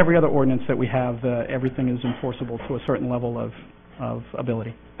 Just like every other ordinance that we have, everything is enforceable to a certain level of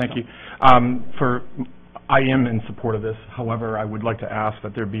ability. Thank you. I am in support of this. However, I would like to ask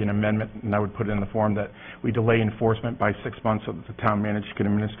that there be an amendment, and I would put it in the form that we delay enforcement by 6 months so that the town manager can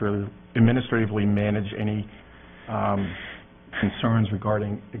administratively manage any concerns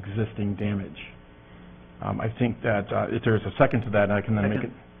regarding existing damage. I think that if there's a second to that, I can then make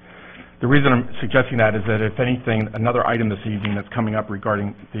it. The reason I'm suggesting that is that if anything, another item this evening that's coming up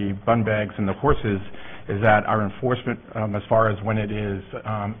regarding the bun bags and the horses is that our enforcement, as far as when it is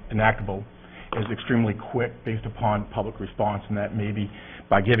enactable, is extremely quick based upon public response, and that maybe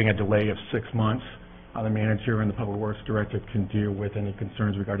by giving a delay of 6 months, the manager and the public works director can deal with any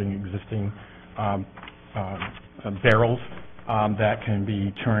concerns regarding existing barrels that can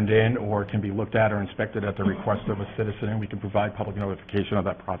be turned in or can be looked at or inspected at the request of a citizen, and we can provide public notification of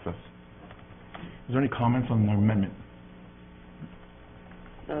that process. Is there any comments on the amendment?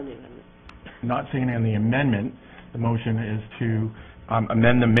 On the amendment. Not saying on the amendment, the motion is to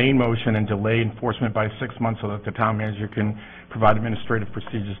amend the main motion and delay enforcement by 6 months so that the town manager can provide administrative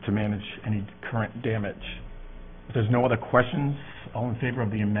procedures to manage any current damage. If there's no other questions, all in favor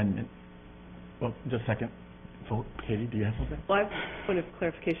of the amendment? Well, just a second. So, Katie, do you have something? Well, I have a point of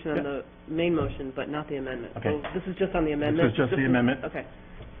clarification on the main motion, but not the amendment. Okay. So this is just on the amendment? This is just the amendment. Okay.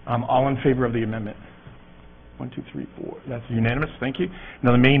 All in favor of the amendment? 1, 2, 3, 4. That's unanimous. Thank you.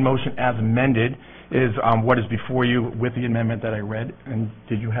 Now, the main motion as amended is what is before you with the amendment that I read. And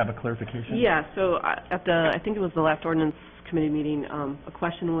did you have a clarification? Yeah. So at I think it was the last ordinance committee meeting, a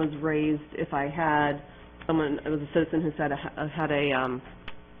question was raised if I had someone, it was a citizen who said had a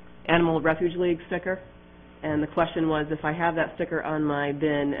Animal Refuge League sticker. And the question was, if I have that sticker on my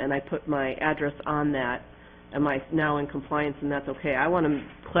bin and I put my address on that, am I now in compliance and that's okay? I want to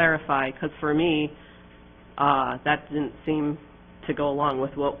clarify, because for me, that didn't seem to go along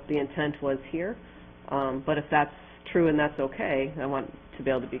with what the intent was here. But if that's true and that's okay, I want to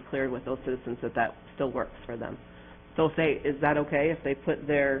be able to be clear with those citizens that that still works for them. So is that okay if they put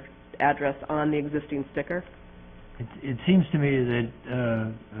their address on the existing sticker? It seems to me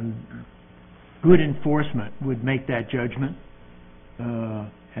that good enforcement would make that judgment.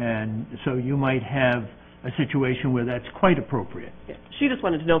 And so you might have a situation where that's quite appropriate. Yeah. She just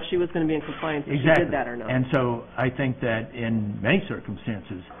wanted to know if she was going to be in compliance if Exactly. she did that or not. And so I think that in many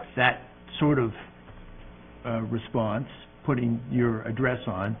circumstances, that sort of response, putting your address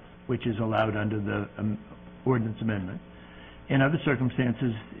on, which is allowed under the ordinance amendment. In other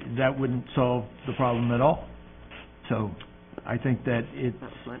circumstances, that wouldn't solve the problem at all. So I think that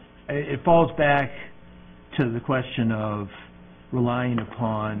it falls back to the question of relying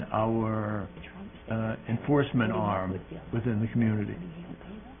upon our enforcement arm within the community.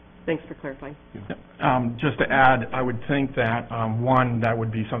 Thanks for clarifying. Just to add, I would think that, one, that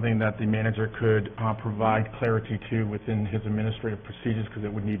would be something that the manager could provide clarity to within his administrative procedures, because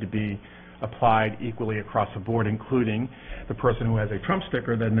it would need to be applied equally across the board, including the person who has a Trump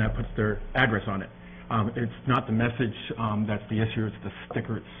sticker, then that puts their address on it. It's not the message that's the issue, it's the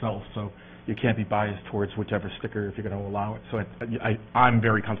sticker itself. So you can't be biased towards whichever sticker if you're going to allow it. So I'm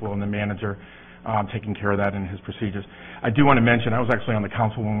very comfortable in the manager taking care of that in his procedures. I do want to mention, I was actually on the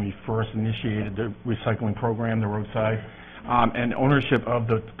council when we first initiated the recycling program, the roadside, and ownership of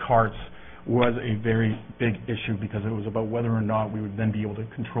the carts was a very big issue, because it was about whether or not we would then be able to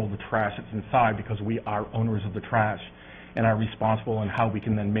control the trash that's inside, because we are owners of the trash and are responsible, and how we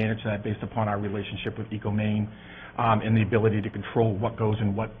can then manage that based upon our relationship with Maine, and the ability to control what goes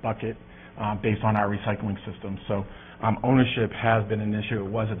in what bucket based on our recycling system. So ownership has been an issue. It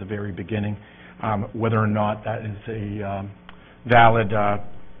was at the very beginning. Whether or not that is a valid a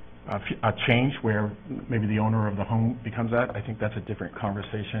change where maybe the owner of the home becomes that, I think that's a different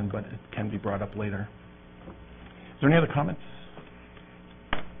conversation, but it can be brought up later. Is there any other comments?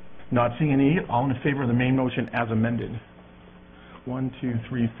 Not seeing any. All in favor of the main motion as amended? 1, 2,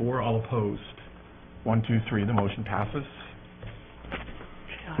 3, 4. All opposed? 1, 2, 3. The motion passes.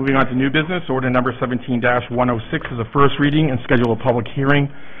 Moving on to new business, order number 17-106 is a first reading, and schedule a public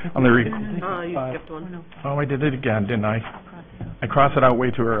hearing on the... you skipped one. Oh, I did it again, didn't I? I crossed it out way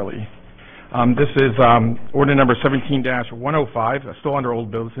too early. This is order number 17-105, still under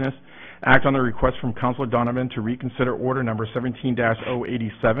old business. Act on the request from Councilor Donovan to reconsider order number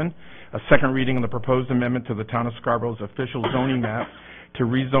 17-087, a second reading of the proposed amendment to the Town of Scarborough's official zoning map to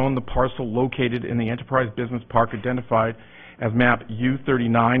rezone the parcel located in the Enterprise Business Park identified as map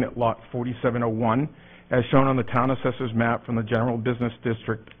U39, lot 4701, as shown on the Town Assessor's map from the General Business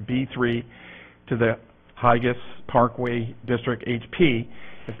District B3 to the Higas Parkway District HP.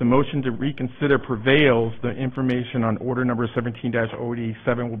 If the motion to reconsider prevails, the information on order number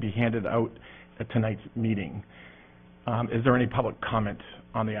 17-087 will be handed out at tonight's meeting. Is there any public comment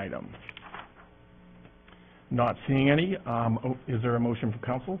on the item? Not seeing any. Is there a motion from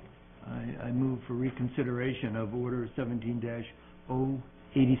council? I move for reconsideration of order 17-087.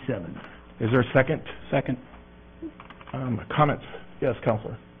 Is there a second? Second. Comments? Yes,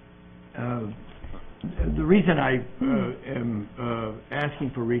 Councilor. The reason I am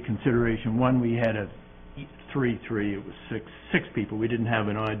asking for reconsideration, one, we had a 3-3, it was six people. We didn't have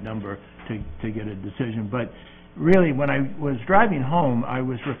an odd number to get a decision. But really, when I was driving home, I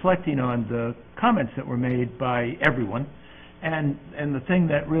was reflecting on the comments that were made by everyone. And the thing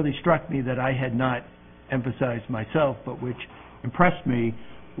that really struck me that I had not emphasized myself, but which impressed me,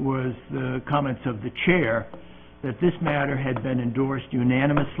 was the comments of the chair that this matter had been endorsed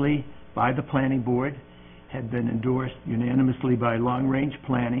unanimously by the planning board, had been endorsed unanimously by long-range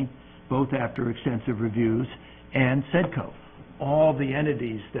planning, both after extensive reviews, and SEDCO. All the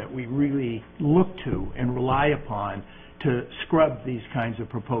entities that we really look to and rely upon to scrub these kinds of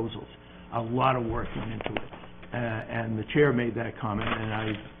proposals. A lot of work went into it. And the chair made that comment, and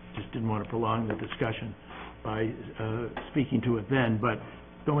I just didn't want to prolong the discussion by speaking to it then. But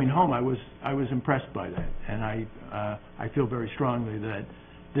going home, I was impressed by that, and I feel very strongly that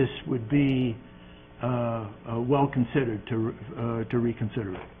this would be well considered to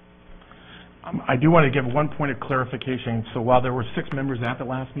reconsider it. I do want to give one point of clarification. So while there were 6 members at the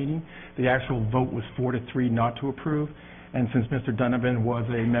last meeting, the actual vote was 4-3 not to approve. And since Mr. Donovan was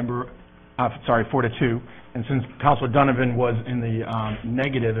a member, 4-2, and since Councilor Donovan was in the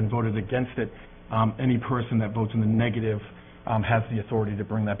negative and voted against it, any person that votes in the negative has the authority to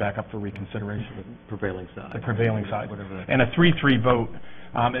bring that back up for reconsideration. The prevailing side. The prevailing side. And a 3-3 vote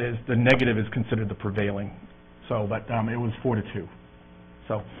is the negative is considered the prevailing. So, but it was 4-2.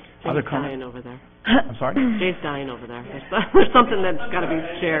 So, other comments? Dying over there. I'm sorry? Jay's dying over there. There's something that's got to be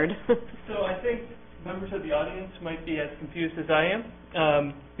shared. So I think members of the audience might be as confused as I am.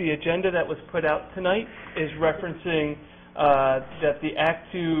 The agenda that was put out tonight is referencing that the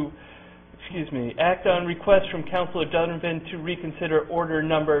act on request from Councilor Donovan to reconsider order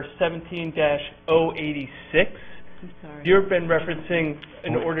number 17-086. You've been referencing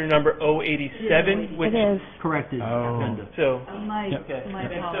an order number 087, which it is corrected. Agenda. So my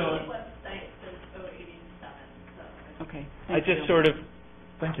apologies. Okay. I just sort of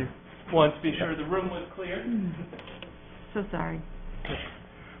thank you. wanted to be sure the room was clear. So sorry.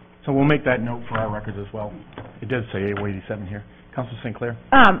 So we'll make that note for our records as well. It does say 8187 here. Councilor St. Clair?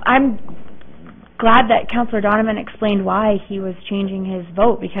 I'm glad that Councilor Donovan explained why he was changing his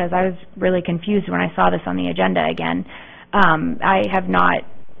vote, because I was really confused when I saw this on the agenda again. I have not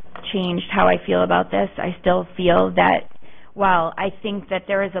changed how I feel about this. I still feel that while I think that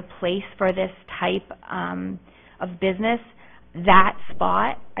there is a place for this type of business, that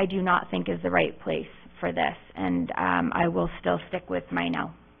spot I do not think is the right place for this, and I will still stick with my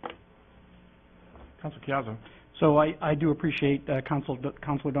no. Councilor Chiazzo? So I do appreciate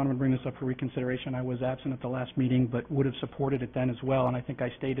Councilor Donovan bringing this up for reconsideration. I was absent at the last meeting, but would have supported it then as well, and I think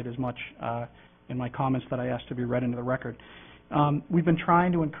I stated as much in my comments that I asked to be read into the record. We've been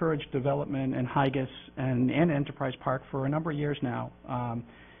trying to encourage development in Higas and Enterprise Park for a number of years now,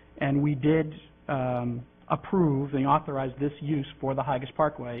 and we did approve and authorize this use for the Higas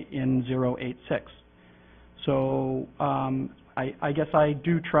Parkway in 086. So I guess I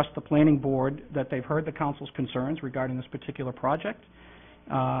do trust the planning board that they've heard the council's concerns regarding this particular project,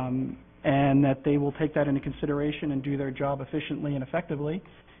 and that they will take that into consideration and do their job efficiently and effectively,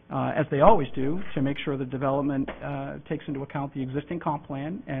 as they always do, to make sure the development takes into account the existing comp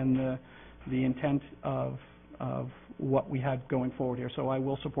plan and the intent of what we have going forward here. So I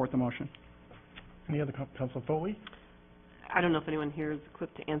will support the motion. Any other Councilor Foley? I don't know if anyone here is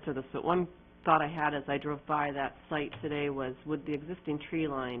equipped to answer this, but one thought I had as I drove by that site today was, would the existing tree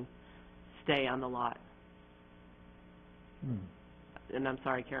line stay on the lot? And I'm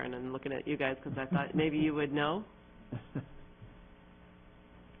sorry, Karen, I'm looking at you guys because I thought maybe you would know.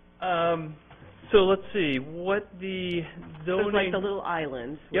 So let's see, what the zoning... There's like the little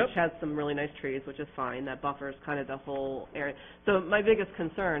island, which Yep. has some really nice trees, which is fine. That buffers kind of the whole area. So my biggest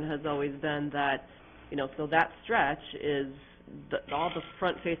concern has always been that, so that stretch is all the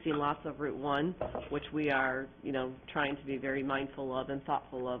front-facing lots of Route 1, which we are, trying to be very mindful of and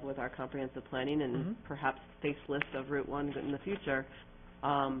thoughtful of with our comprehensive planning and perhaps facelift of Route 1 in the future,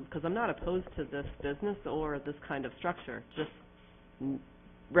 because I'm not opposed to this business or this kind of structure. Just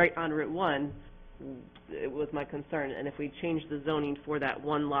right on Route 1, it was my concern. And if we change the zoning for that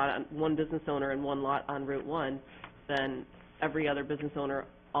one lot, one business owner and one lot on Route 1, then every other business owner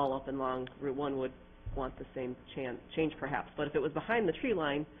all up and along Route 1 would want the same change perhaps. But if it was behind the tree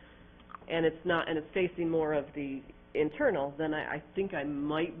line and it's not, and it's facing more of the internal, then I think I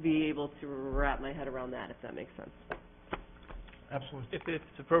might be able to wrap my head around that, if that makes sense. Absolutely. If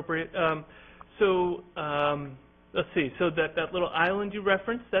it's appropriate. Let's see, so that little island you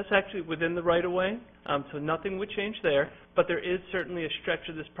referenced, that's actually within the right-of-way, so nothing would change there, but there is certainly a stretch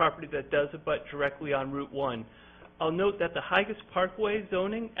of this property that does abut directly on Route 1. I'll note that the Higas Parkway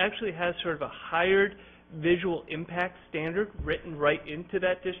zoning actually has sort of a higher visual impact standard written right into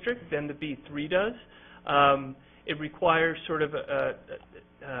that district than the B3 does. It requires sort of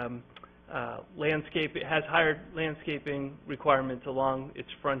landscape, it has higher landscaping requirements along its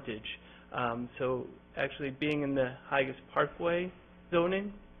frontage. So actually being in the Higas Parkway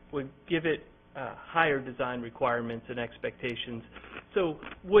zoning would give it higher design requirements and expectations. So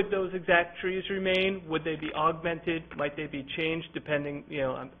would those exact trees remain? Would they be augmented? Might they be changed depending,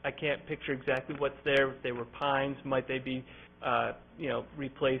 I can't picture exactly what's there. If they were pines, might they be,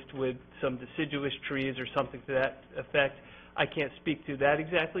 replaced with some deciduous trees or something to that effect? I can't speak to that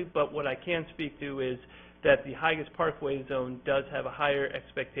exactly, but what I can speak to is that the Higas Parkway zone does have a higher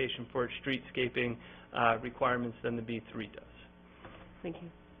expectation for its streetscaping requirements than the B3 does. Thank you.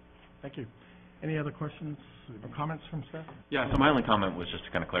 Thank you. Any other questions or comments from staff? Yeah, so my only comment was just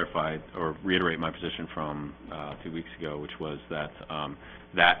to kind of clarify or reiterate my position from 2 weeks ago, which was that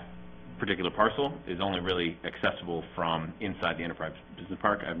that particular parcel is only really accessible from inside the Enterprise Business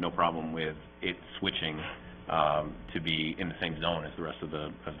Park. I have no problem with it switching to be in the same zone as the rest of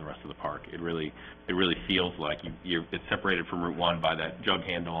the park. It really feels like it's separated from Route 1 by that jug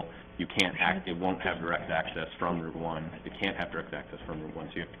handle. You can't it won't have direct access from Route 1. It can't have direct access from Route 1,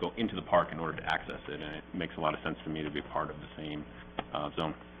 so you have to go into the park in order to access it, and it makes a lot of sense to me to be part of the same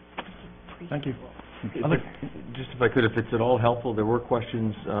zone. Thank you. Just if I could, if it's at all helpful, there were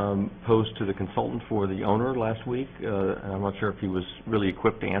questions posed to the consultant for the owner last week, and I'm not sure if he was really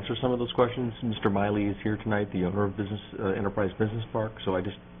equipped to answer some of those questions. Mr. Miley is here tonight, the owner of Enterprise Business Park, so I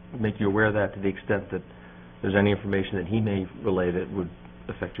just make you aware of that to the extent that there's any information that he may relay that would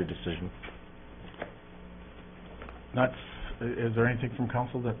affect your decision. Is there anything from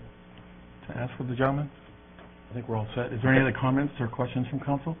council to ask for the gentleman? I think we're all set. Is there any other comments or questions from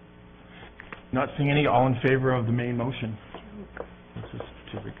council? Not seeing any. All in favor of the main motion? This is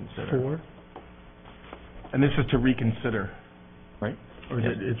to reconsider. And this is to reconsider, right? Or is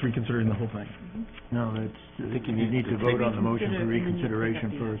it's reconsidering the whole thing? No, I think you need to vote on the motion for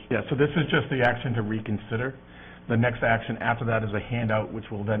reconsideration first. Yeah, so this is just the action to reconsider. The next action after that is a handout, which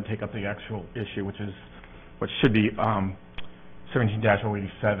will then take up the actual issue, which is, what should be 17-087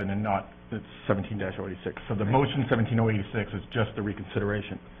 and not, it's 17-086. So the motion 17-086 is just the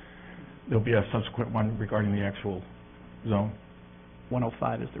reconsideration. There'll be a subsequent one regarding the actual zone.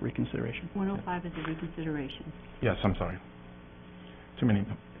 105 is the reconsideration. 105 is the reconsideration. Yes, I'm sorry. Too many.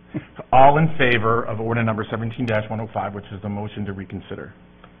 All in favor of order number 17-105, which is the motion to reconsider?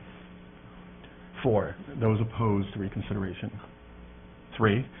 4. Those opposed to reconsideration?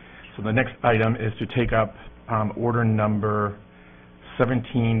 3. So the next item is to take up order number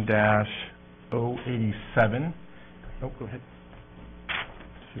 17-087. Oh, go ahead.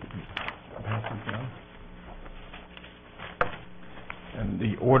 Pass this down. And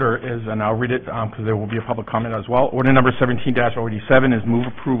the order is, and I'll read it because there will be a public comment as well. Order number 17-087 is move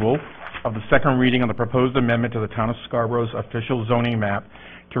approval of the second reading on the proposed amendment to the Town of Scarborough's official zoning map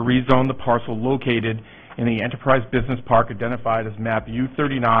to rezone the parcel located in the Enterprise Business Park identified as map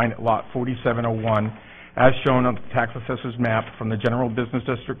U39, lot 4701, as shown on the tax assessor's map from the General Business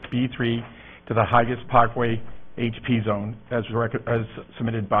District B3 to the Highgate Parkway HP zone as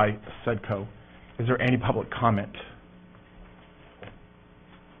submitted by SEDCO. Is there any public comment?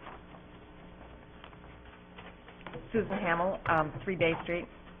 Susan Hamill, 3 Bay Street.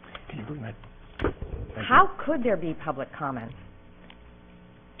 Can you bring that? How could there be public comment?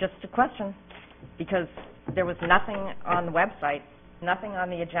 Just a question, because there was nothing on the website, nothing on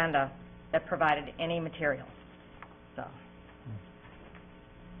the agenda that provided any material. So.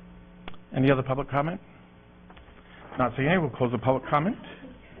 Any other public comment? Not seeing any, we'll close the public comment.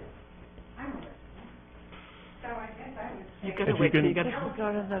 You gotta wait till you gotta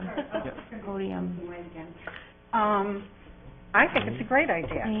go to the podium. I think it's a great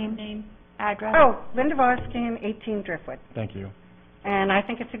idea. Name, address. Oh, Linda Voskin, 18 Driftwood. Thank you. And I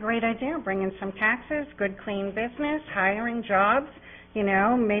think it's a great idea, bringing some taxes, good clean business, hiring jobs, you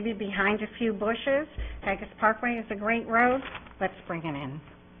know, maybe behind a few bushes. Haggis Parkway is a great road. Let's bring it in.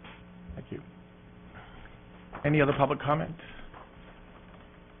 Thank you. Any other public comment?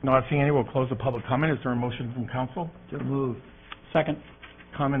 Not seeing any, we'll close the public comment. Is there a motion from council? So moved. Second.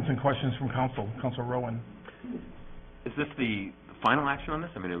 Comments and questions from council. Councilor Rowan. Is this the final action on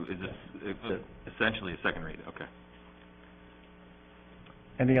this? I mean, is this essentially a second read? Okay.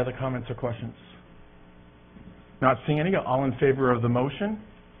 Any other comments or questions? Not seeing any. All in favor of the motion?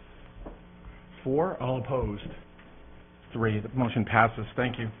 4. All opposed? 3. The motion passes.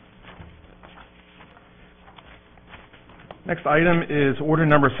 Thank you. Next item is order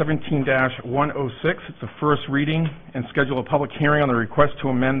number 17-106. It's the first reading and schedule a public hearing on the request to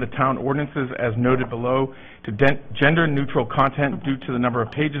amend the town ordinances as noted below to gender-neutral content due to the number of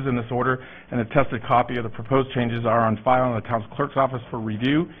pages in this order. An attested copy of the proposed changes are on file in the town's clerk's office for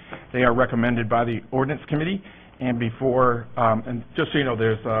review. They are recommended by the ordinance committee. And before, and just so you know,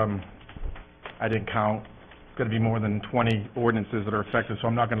 there's, I didn't count, it's going to be more than 20 ordinances that are affected, so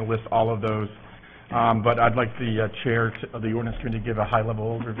I'm not going to list all of those. But I'd like the chair of the ordinance committee to give a high-level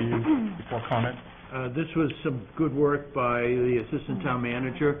overview before comment. This was some good work by the assistant town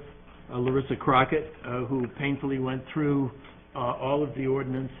manager, Larissa Crockett, who painfully went through all of the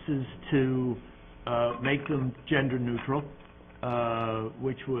ordinances to make them gender neutral,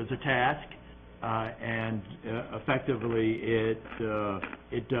 which was a task, and effectively it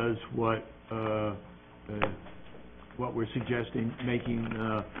does what we're suggesting, making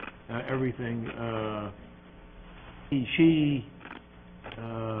everything he, she,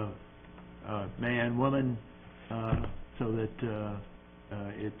 man, woman, so that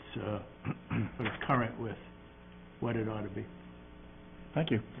it's current with what it ought to be.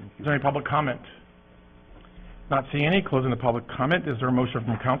 Thank you. Is there any public comment? Not seeing any. Closing the public comment. Is there a motion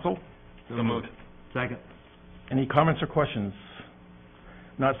from council? So moved. Second. Any comments or questions?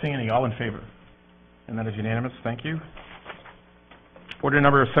 Not seeing any. All in favor? And that is unanimous. Thank you. Order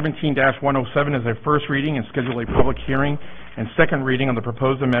number 17-107 is a first reading and schedule a public hearing and second reading on the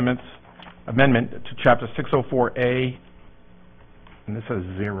proposed amendment to Chapter 604A, and this says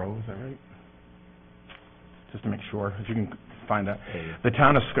 0, is that right? Just to make sure, if you can find that. The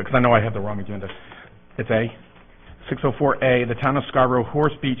town of, because I know I have the wrong agenda. It's A. 604A, the Town of Scarborough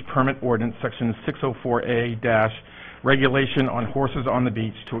Horse Beach Permit Ordinance, Section 604A- Regulation on Horses on the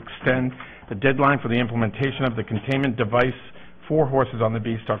Beach to extend the deadline for the implementation of the containment device for horses on the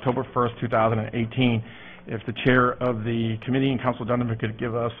beach to October 1st, 2018. If the chair of the committee and Council Donovan could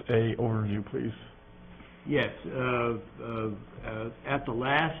give us a overview, please. Yes. At the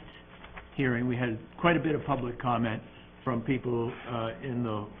last hearing, we had quite a bit of public comment, from people in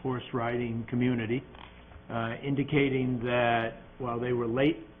the horse riding community, indicating that while they were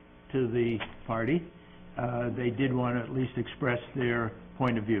late to the party, they did want to at least express their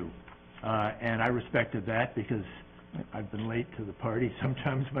point of view. And I respected that because I've been late to the party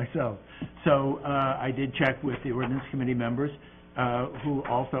sometimes myself. So I did check with the ordinance committee members who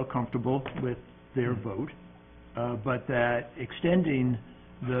all felt comfortable with their vote, but that extending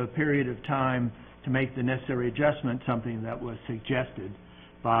the period of time to make the necessary adjustment, something that was suggested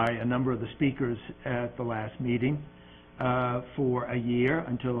by a number of the speakers at the last meeting, for a year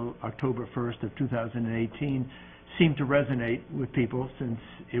until October 1st of 2018 seemed to resonate with people, since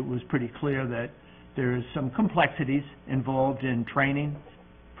it was pretty clear that there's some complexities involved in training,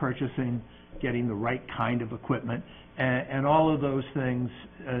 purchasing, getting the right kind of equipment, and all of those things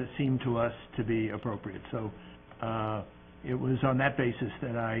seem to us to be appropriate. So it was on that basis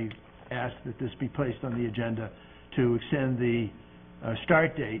that I asked that this be placed on the agenda to extend the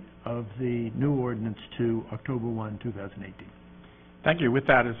start date of the new ordinance to October 1, 2018. Thank you. With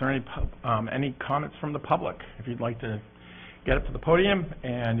that, is there any comments from the public? If you'd like to get up to the podium,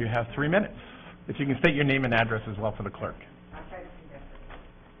 and you have 3 minutes. If you can state your name and address as well for the clerk.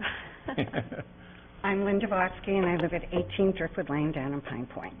 I'm Linda Votsky, and I live at 18 Driftwood Lane down in Pine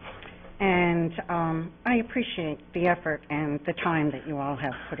Point. And I appreciate the effort and the time that you all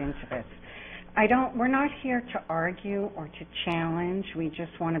have put into this. We're not here to argue or to challenge. We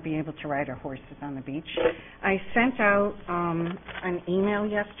just want to be able to ride our horses on the beach. I sent out an email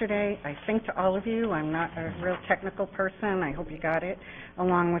yesterday, I think to all of you. I'm not a real technical person. I hope you got it,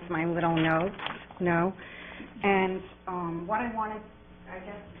 along with my little notes. No. And what I wanted, I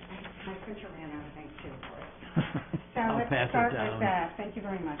guess, my printer ran out of ink too, of course. So I'll let's pass it start down. with that. Thank you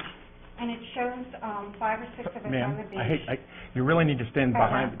very much. And it shows 5 or 6 of us on the Ma'am, beach. you really need to stand Oh,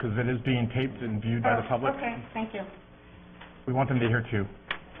 behind, yeah. because it is being taped and viewed by the public. Okay, thank you. We want them to hear too.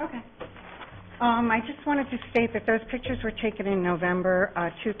 Okay. I just wanted to state that those pictures were taken in November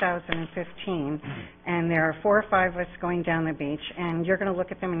 2015, and there are 4 or 5 of us going down the beach, and you're going to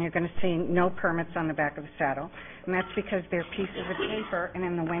look at them and you're going to see no permits on the back of the saddle, and that's because they're pieces of paper, and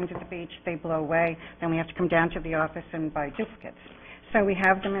in the wind at the beach they blow away. Then we have to come down to the office and buy duplicates. So we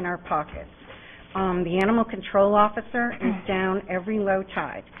have them in our pockets. The animal control officer is down every low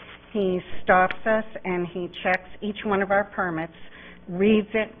tide. He stops us and he checks each one of our permits, reads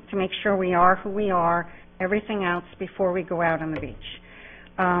it to make sure we are who we are, everything else before we go out on the beach.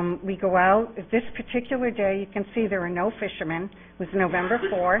 We go out, this particular day, you can see there are no fishermen. It was November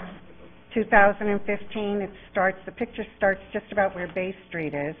 4th, 2015. The picture starts just about where Bay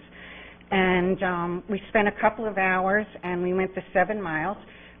Street is. And we spent a couple of hours, and we went the 7 miles.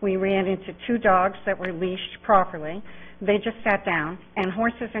 We ran into 2 dogs that were leashed properly. They just sat down, and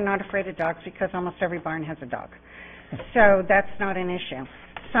horses are not afraid of dogs because almost every barn has a dog. So that's not an issue.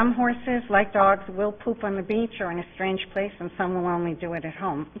 Some horses, like dogs, will poop on the beach or in a strange place, and some will only do it at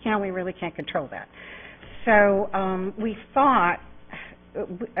home. You know, we really can't control that. So we thought,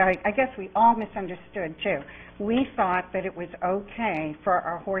 I guess we all misunderstood too. We thought that it was okay for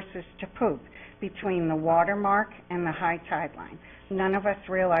our horses to poop between the watermark and the high tide line. None of us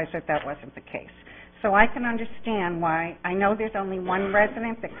realized that that wasn't the case. So I can understand why. I know there's only one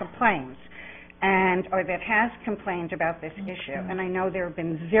resident that complains, or that has complained about this issue, and I know there have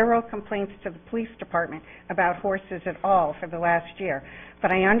been 0 complaints to the police department about horses at all for the last year.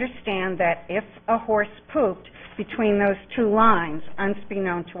 But I understand that if a horse pooped between those 2 lines,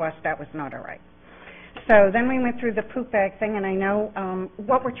 unbeknown to us, that was not all right. So then we went through the poop bag thing, and I know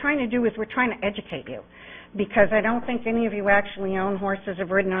what we're trying to do is we're trying to educate you, because I don't think any of you actually own horses,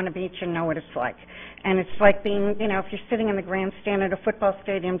 have ridden on a beach, and know what it's like. And it's like being, you know, if you're sitting in the grandstand at a football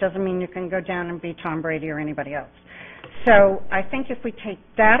stadium, doesn't mean you can go down and be Tom Brady or anybody else. So I think if we take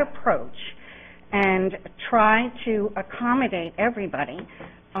that approach and try to accommodate everybody,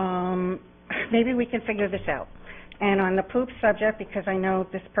 maybe we can figure this out. And on the poop subject, because I know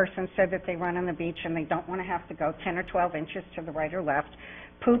this person said that they run on the beach and they don't want to have to go 10 or 12 inches to the right or left,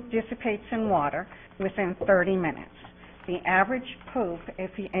 poop dissipates in water within 30 minutes. The average poop,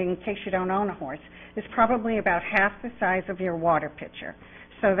 in case you don't own a horse, is probably about half the size of your water pitcher.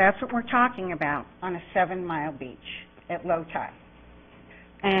 So that's what we're talking about on a 7-mile beach at low tide.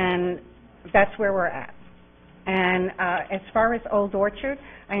 And that's where we're at. And as far as Old Orchard,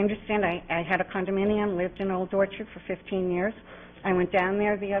 I understand I had a condominium, lived in Old Orchard for 15 years. I went down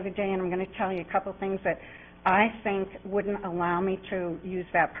there the other day, and I'm going to tell you a couple things that I think wouldn't allow me to use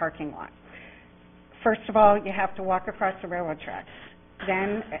that parking lot. First of all, you have to walk across the railroad tracks.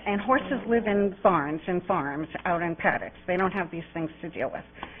 And horses live in barns and farms out in paddocks. They don't have these things to deal with.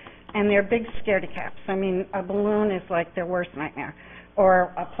 and they're big scaredy cats. I mean, a balloon is like their worst nightmare,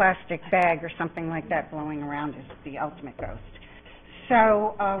 or a plastic bag or something like that blowing around is the ultimate ghost.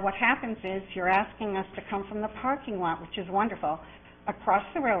 So what happens is you're asking us to come from the parking lot, which is wonderful, across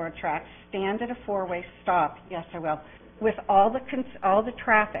the railroad tracks, stand at a four-way stop, yes I will, with all the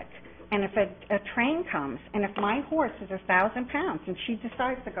traffic. And if a train comes, and if my horse is 1,000 pounds and she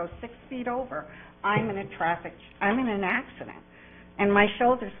decides to go 6 feet over, I'm in an accident, and my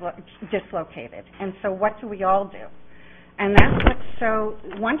shoulder's dislocated. And so what do we all do? And that's what's so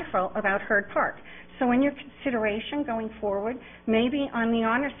wonderful about Herd Park. So in your consideration going forward, maybe on the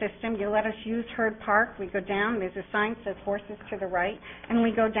honor system, you let us use Herd Park. We go down, there's a sign that says horses to the right, and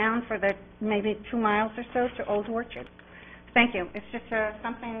we go down for the maybe 2 miles or so to Old Orchard. Thank you. It's just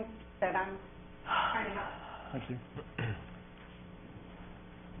something that I'm trying to help. Thank you.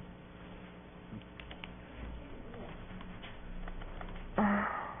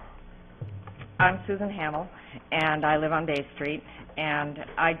 I'm Susan Hamill, and I live on Bay Street, and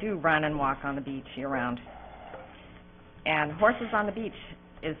I do run and walk on the beach year-round. And horses on the beach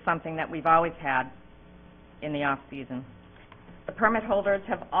is something that we've always had in the off-season. The permit holders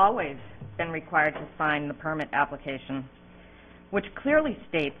have always been required to sign the permit application, which clearly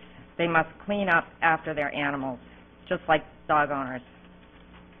states they must clean up after their animals, just like dog owners.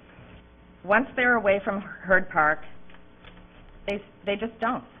 Once they're away from Herd Park, they just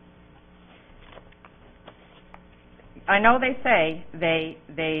don't. I know they say they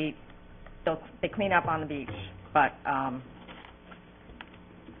clean up on the beach, but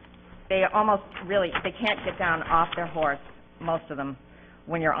they can't get down off their horse, most of them,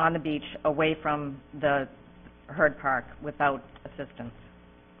 when you're on the beach away from the Herd Park without assistance.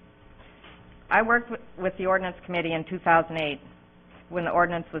 I worked with the ordinance committee in 2008 when the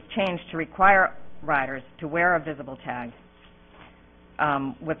ordinance was changed to require riders to wear a visible tag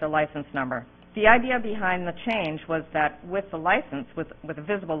with a license number. The idea behind the change was that with the license, with a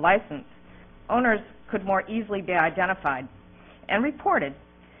visible license, owners could more easily be identified and reported,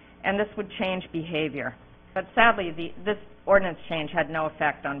 and this would change behavior. But sadly, this ordinance change had no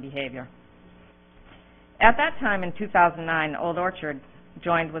effect on behavior. At that time in 2009, Old Orchard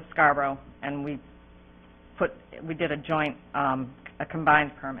joined with Scarborough, and we did a joint, a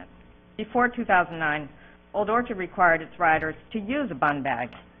combined permit. Before 2009, Old Orchard required its riders to use a bun bag.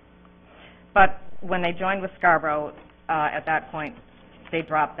 But when they joined with Scarborough, at that point, they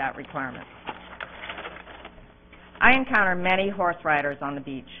dropped that requirement. I encounter many horse riders on the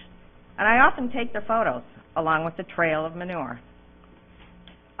beach, and I often take their photos along with the trail of manure.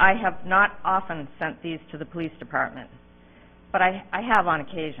 I have not often sent these to the police department, but I have on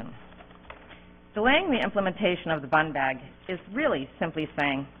occasion. Delaying the implementation of the bun bag is really simply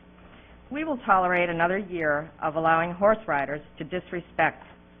saying, we will tolerate another year of allowing horse riders to disrespect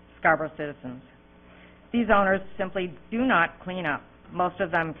Scarborough citizens. These owners simply do not clean up. Most of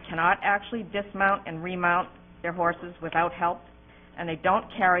them cannot actually dismount and remount their horses without help, and they don't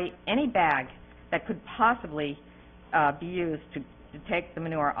carry any bag that could possibly be used to take the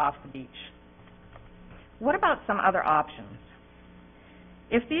manure off the beach. What about some other options?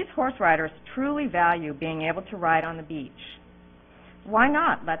 If these horse riders truly value being able to ride on the beach, why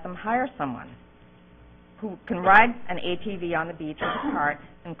not let them hire someone who can ride an ATV on the beach with a cart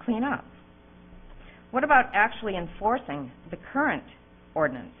and clean up? What about actually enforcing the current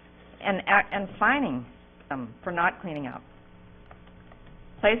ordinance and fining them for not cleaning up?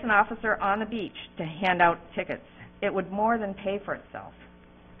 Place an officer on the beach to hand out tickets. It would more than pay for itself.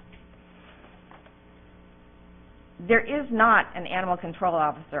 There is not an animal control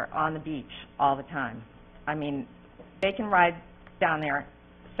officer on the beach all the time. I mean, they can ride down there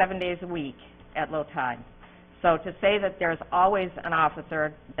 7 days a week at low tide. So to say that there's always an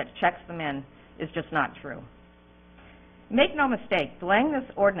officer that checks them in is just not true. Make no mistake, delaying this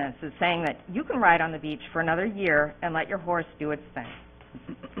ordinance is saying that you can ride on the beach for another year and let your horse do its thing.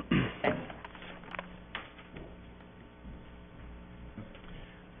 Thanks.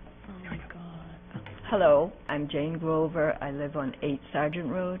 Hello, I'm Jane Grover. I live on 8 Sergeant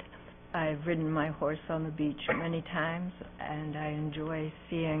Road. I've ridden my horse on the beach many times, and I enjoy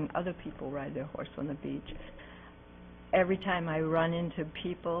seeing other people ride their horse on the beach. Every time I run into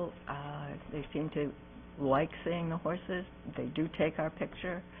people, they seem to like seeing the horses. They do take our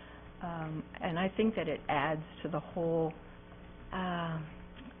picture, and I think that it adds to the whole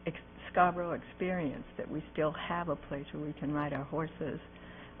Scarborough experience that we still have a place where we can ride our horses.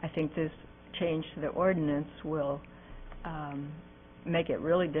 I think this change to the ordinance will make it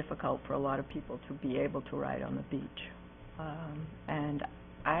really difficult for a lot of people to be able to ride on the beach. And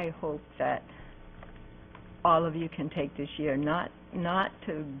I hope that all of you can take this year not not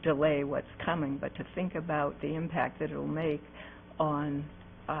to delay what's coming, but to think about the impact that it'll make on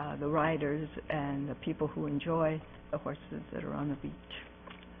the riders and the people who enjoy the horses that are on the beach.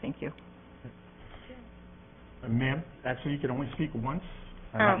 Thank you. Ma'am, actually, you can only speak once.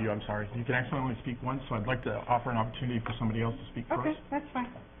 Not you, I'm sorry. You can actually only speak once, so I'd like to offer an opportunity for somebody else to speak first. Okay, that's fine.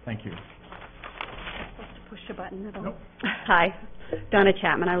 Thank you. Supposed to push a button at all? Nope. Hi, Donna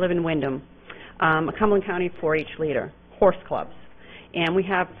Chapman. I live in Wyndham. A Cumberland County 4-H leader, horse clubs. And we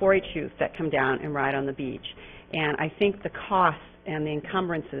have 4-H youth that come down and ride on the beach. And I think the costs and the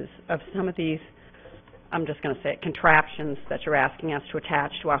encumbrances of some of these, I'm just going to say it, contraptions that you're asking us to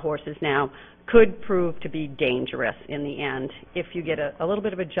attach to our horses now could prove to be dangerous in the end if you get a little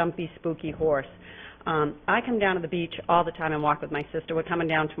bit of a jumpy, spooky horse. I come down to the beach all the time and walk with my sister. We're coming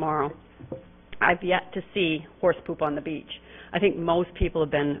down tomorrow. I've yet to see horse poop on the beach. I think most people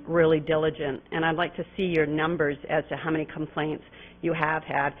have been really diligent, and I'd like to see your numbers as to how many complaints you have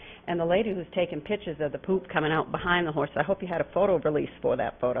had. And the lady who's taken pictures of the poop coming out behind the horse, I hope you had a photo release for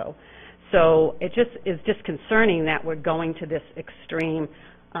that photo. So it just is just concerning that we're going to this extreme.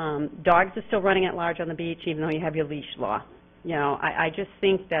 Dogs are still running at large on the beach, even though you have your leash law. You know, I just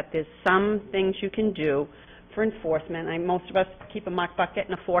think that there's some things you can do for enforcement. Most of us keep a muck bucket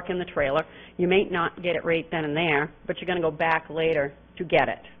and a fork in the trailer. You may not get it right then and there, but you're going to go back later to get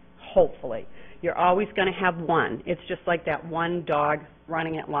it, hopefully. You're always going to have one. It's just like that one dog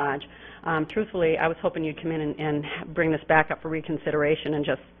running at large. Truthfully, I was hoping you'd come in and bring this back up for reconsideration and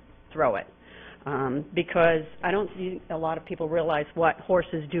just throw it. Because I don't see a lot of people realize what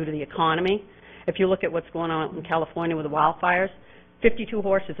horses do to the economy. If you look at what's going on in California with the wildfires, 52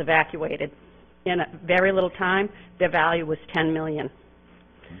 horses evacuated. In a very little time, their value was $10 million.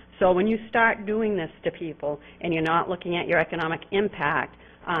 So when you start doing this to people and you're not looking at your economic impact,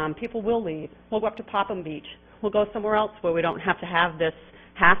 people will leave. We'll go up to Popham Beach. We'll go somewhere else where we don't have to have this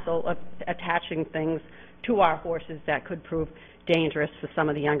hassle of attaching things to our horses that could prove dangerous for some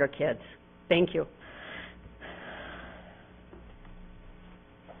of the younger kids. Thank you.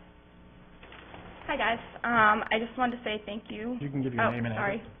 Hi, guys. I just wanted to say thank you. You can give your name and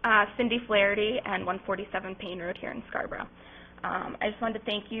address. Cindy Flaherty and 147 Payne Road here in Scarborough. I just wanted to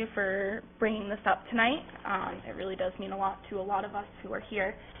thank you for bringing this up tonight. It really does mean a lot to a lot of us who are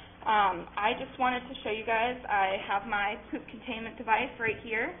here. I just wanted to show you guys, I have my poop containment device right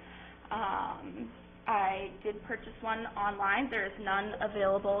here. I did purchase one online. There is none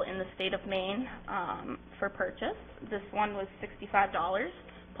available in the state of Maine for purchase. This one was $65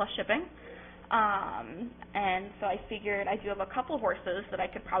 plus shipping. And so I figured I do have a couple horses that I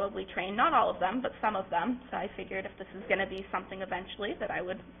could probably train, not all of them, but some of them. So I figured if this is going to be something eventually that I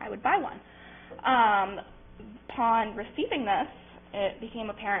would buy one. Upon receiving this, it became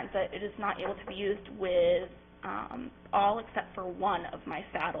apparent that it is not able to be used with all except for one of my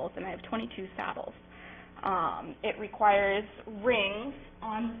saddles, and I have 22 saddles. It requires rings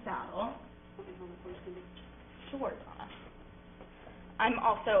on the saddle. Sure. I'm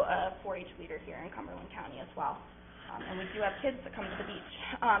also a 4-H leader here in Cumberland County as well, and we do have kids that come to the beach.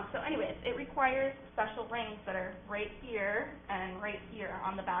 So anyways, it requires special rings that are right here and right here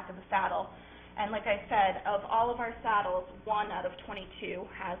on the back of the saddle. And like I said, of all of our saddles, 1 out of 22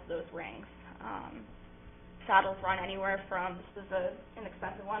 has those rings. Saddles run anywhere from, this is an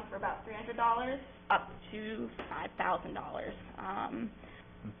inexpensive one for about $300 up to $5,000.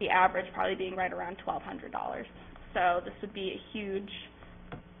 The average probably being right around $1,200. So this would be a huge,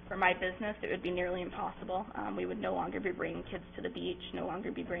 for my business, it would be nearly impossible. We would no longer be bringing kids to the beach, no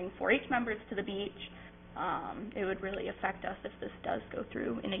longer be bringing 4-H members to the beach. It would really affect us if this does go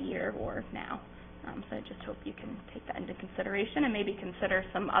through in a year or now. So I just hope you can take that into consideration and maybe consider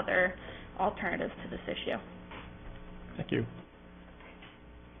some other alternatives to this issue. Thank you.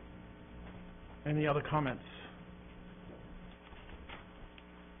 Any other comments?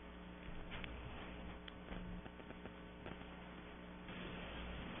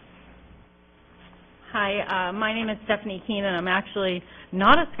 Hi, my name is Stephanie Keenan. I'm actually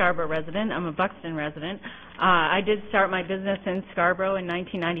not a Scarborough resident. I'm a Buxton resident. I did start my business in Scarborough in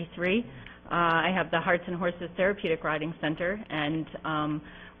 1993. I have the Hearts and Horses Therapeutic Riding Center, and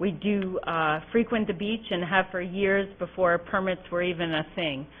we do frequent the beach and have for years before permits were even a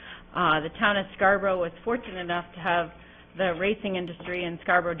thing. The town of Scarborough was fortunate enough to have the racing industry and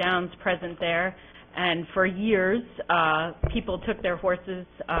Scarborough Downs present there. And for years, people took their horses,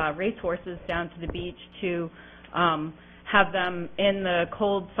 race horses, down to the beach to have them in the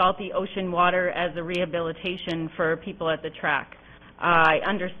cold, salty ocean water as a rehabilitation for people at the track. I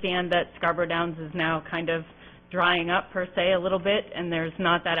understand that Scarborough Downs is now kind of drying up, per se, a little bit, and there's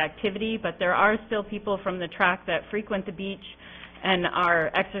not that activity, but there are still people from the track that frequent the beach and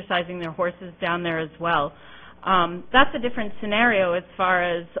are exercising their horses down there as well. That's a different scenario as far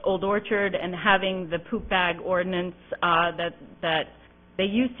as Old Orchard and having the poop bag ordinance that they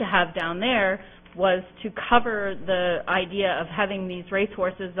used to have down there was to cover the idea of having these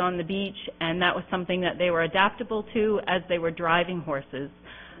racehorses on the beach, and that was something that they were adaptable to as they were driving horses.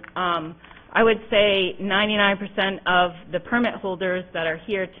 I would say 99% of the permit holders that are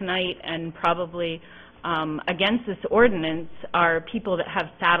here tonight and probably against this ordinance are people that have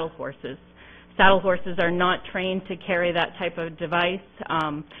saddle horses. Saddle horses are not trained to carry that type of device.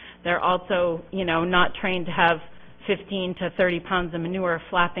 They're also, not trained to have 15 to 30 pounds of manure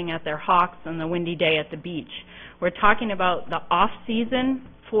flapping at their hocks on the windy day at the beach. We're talking about the off-season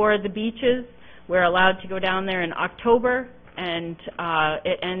for the beaches. We're allowed to go down there in October, and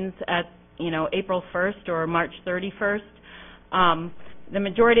it ends at, April 1st or March 31st. The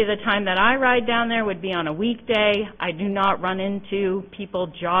majority of the time that I ride down there would be on a weekday. I do not run into people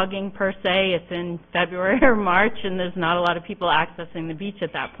jogging per se. It's in February or March, and there's not a lot of people accessing the beach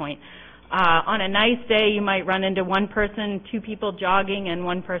at that point. On a nice day, you might run into one person, two people jogging, and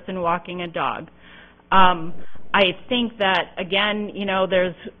one person walking a dog. I think that, again,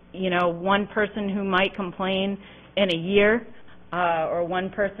 there's, one person who might complain in a year, or one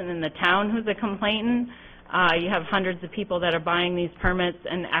person in the town who's a complainant. You have hundreds of people that are buying these permits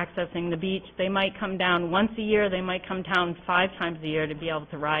and accessing the beach. They might come down once a year. They might come down 5 times a year to be able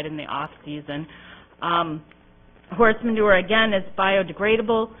to ride in the off-season. Horse manure, again, is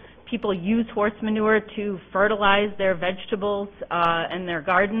biodegradable. People use horse manure to fertilize their vegetables and their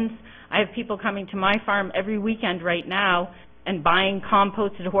gardens. I have people coming to my farm every weekend right now and buying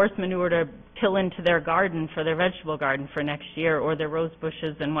composted horse manure to till into their garden for their vegetable garden for next year, or their rose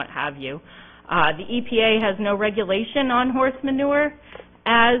bushes and what have you. The EPA has no regulation on horse manure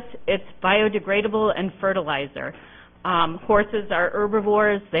as it's biodegradable and fertilizer. Horses are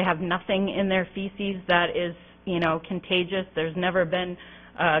herbivores. They have nothing in their feces that is, contagious. There's never been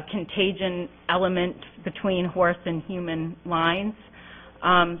a contagion element between horse and human lines.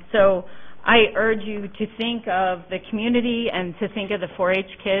 So I urge you to think of the community and to think of the 4-H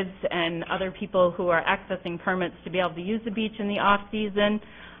kids and other people who are accessing permits to be able to use the beach in the off-season,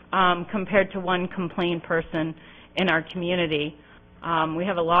 compared to one complained person in our community. We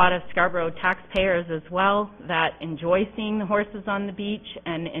have a lot of Scarborough taxpayers as well that enjoy seeing the horses on the beach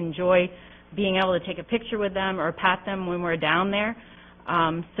and enjoy being able to take a picture with them or pat them when we're down there.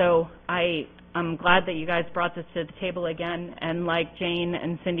 So I'm glad that you guys brought this to the table again, and like Jane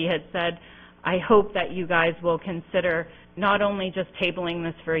and Cindy had said, I hope that you guys will consider not only just tabling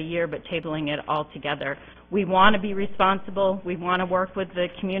this for a year, but tabling it all together. We want to be responsible. We want to work with the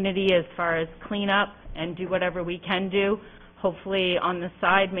community as far as cleanup and do whatever we can do. Hopefully on the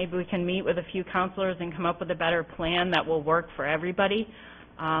side, maybe we can meet with a few counselors and come up with a better plan that will work for everybody.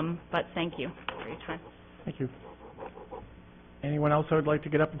 But thank you for your time. Thank you. Anyone else who would like to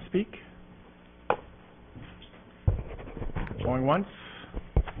get up and speak? Going once?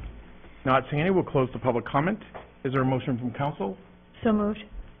 Not seeing any, we'll close the public comment. Is there a motion from council? So moved.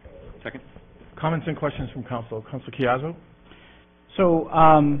 Second. Comments and questions from council. Councilor Chiazzo? So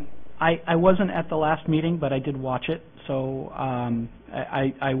I wasn't at the last meeting, but I did watch it. So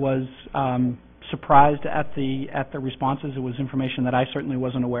I was surprised at the responses. It was information that I certainly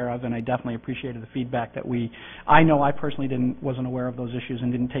wasn't aware of, and I definitely appreciated the feedback that I know I personally wasn't aware of those issues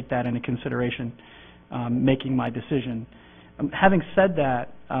and didn't take that into consideration making my decision. Having said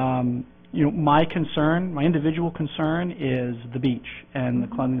that, my concern, my individual concern, is the beach and the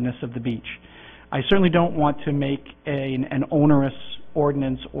cleanliness of the beach. I certainly don't want to make an onerous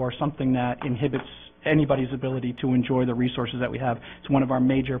ordinance or something that inhibits anybody's ability to enjoy the resources that we have. It's one of our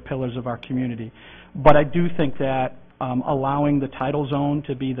major pillars of our community. But I do think that allowing the tidal zone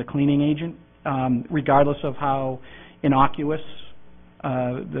to be the cleaning agent, regardless of how innocuous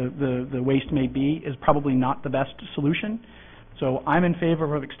the waste may be, is probably not the best solution. So I'm in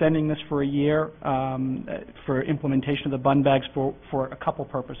favor of extending this for a year for implementation of the bun bags for a couple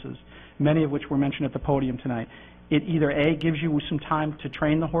purposes, many of which were mentioned at the podium tonight. It either A, gives you some time to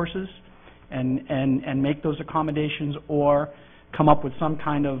train the horses and make those accommodations, or come up with some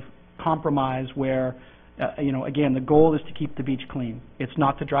kind of compromise where, again, the goal is to keep the beach clean. It's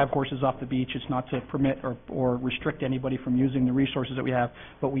not to drive horses off the beach. It's not to permit or restrict anybody from using the resources that we have,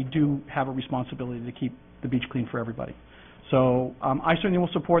 but we do have a responsibility to keep the beach clean for everybody. So I certainly will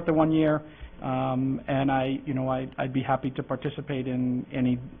support the 1 year, and I'd be happy to participate in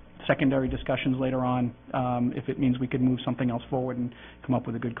any secondary discussions later on if it means we could move something else forward and come up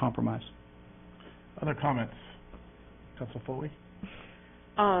with a good compromise. Other comments? Councilor Foley?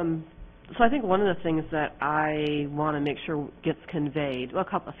 So I think one of the things that I want to make sure gets conveyed, well,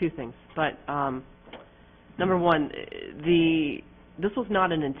 a few things, but number one, this was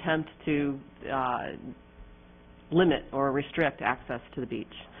not an attempt to limit or restrict access to the beach.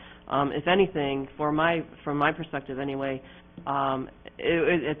 If anything, from my perspective anyway,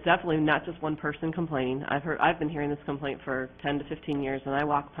 it's definitely not just one person complaining. I've been hearing this complaint for 10 to 15 years, and I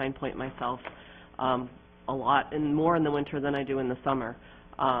walk Pine Point myself a lot, and more in the winter than I do in the summer.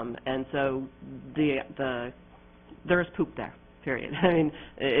 And so there's poop there, period. I mean,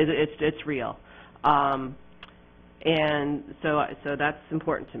 it's real. And so that's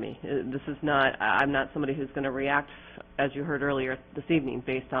important to me. I'm not somebody who's going to react, as you heard earlier this evening,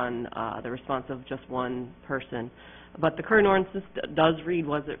 based on the response of just one person. But the current ordinance does read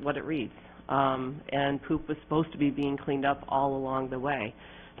what it reads. And poop was supposed to be being cleaned up all along the way.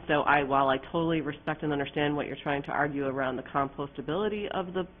 So while I totally respect and understand what you're trying to argue around the compostability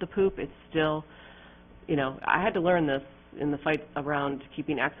of the poop, it's still, I had to learn this in the fight around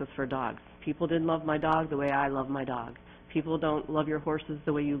keeping access for dogs. People didn't love my dog the way I love my dog. People don't love your horses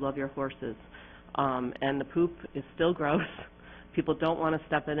the way you love your horses. And the poop is still gross. People don't want to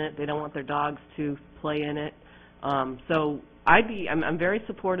step in it. They don't want their dogs to play in it. So I'm very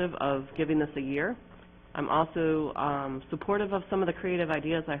supportive of giving this a year. I'm also supportive of some of the creative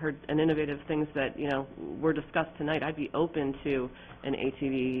ideas I heard and innovative things that were discussed tonight. I'd be open to an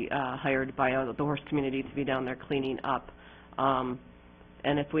ATV hired by the horse community to be down there cleaning up.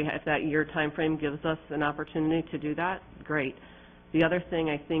 And if that year time frame gives us an opportunity to do that, great. The other thing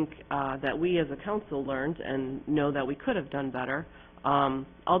I think that we as a council learned and know that we could have done better,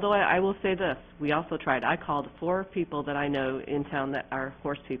 although I will say this, we also tried. I called 4 people that I know in town that are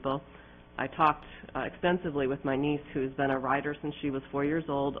horse people. I talked extensively with my niece, who's been a rider since she was 4 years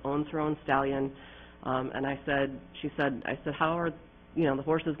old, owns her own stallion, and I said, how are the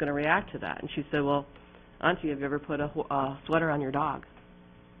horses going to react to that? And she said, well, Auntie, have you ever put a sweater on your dog?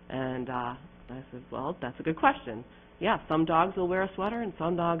 And I said, well, that's a good question. Yeah, some dogs will wear a sweater and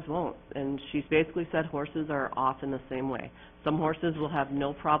some dogs won't. And she's basically said horses are off in the same way. Some horses will have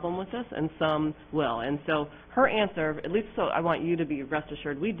no problem with this and some will. And so her answer, at least so I want you to be rest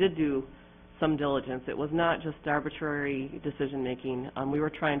assured, we did do some diligence. It was not just arbitrary decision making. We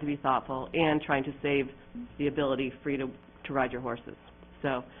were trying to be thoughtful and trying to save the ability for you to ride your horses.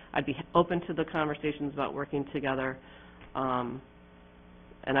 So I'd be open to the conversations about working together.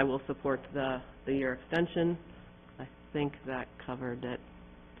 And I will support the year extension. I think that covered it.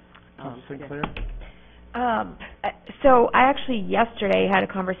 Sinclair? So I actually yesterday had a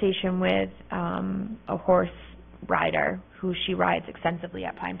conversation with a horse rider who she rides extensively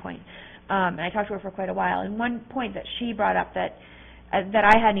at Pine Point. And I talked to her for quite a while. And one point that she brought up that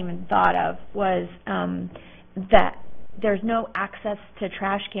I hadn't even thought of was that there's no access to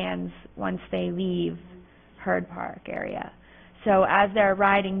trash cans once they leave Herd Park area. So as they're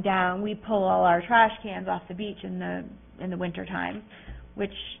riding down, we pull all our trash cans off the beach in the winter time,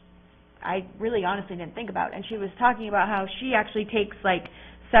 which I really honestly didn't think about. And she was talking about how she actually takes like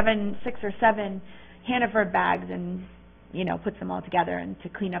 6 or 7 Hannaford bags and puts them all together and to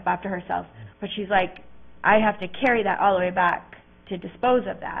clean up after herself. But she's like, I have to carry that all the way back to dispose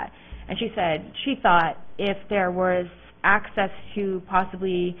of that. And she said she thought if there was access to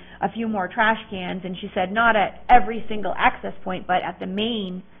possibly a few more trash cans, and she said not at every single access point, but at the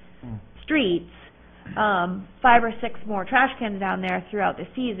main streets, 5 or 6 more trash cans down there throughout the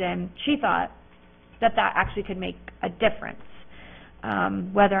season, she thought that actually could make a difference.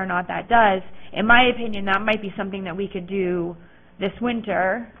 Whether or not that does, in my opinion, that might be something that we could do this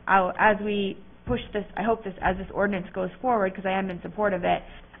winter as we push this. I hope as this ordinance goes forward, because I am in support of it,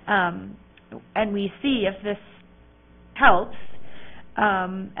 and we see if this helps,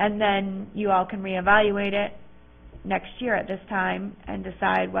 and then you all can reevaluate it next year at this time and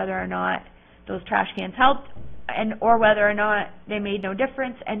decide whether or not those trash cans helped or whether or not they made no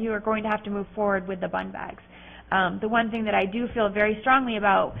difference and you are going to have to move forward with the bun bags. The one thing that I do feel very strongly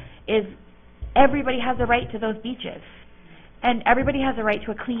about is everybody has a right to those beaches, and everybody has a right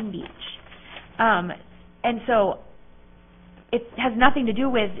to a clean beach. And so it has nothing to do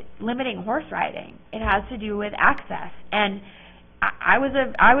with limiting horse riding. It has to do with access. And I was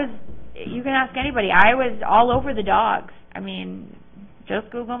you can ask anybody, I was all over the dogs. I mean, just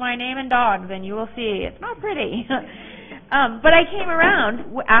Google my name and dogs and you will see it's not pretty. But I came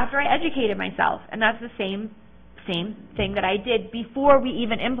around after I educated myself, and that's the same thing that I did before we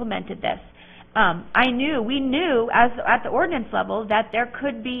even implemented this. We knew at the ordinance level that there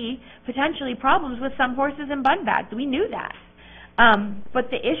could be potentially problems with some horses and bun bags. We knew that. But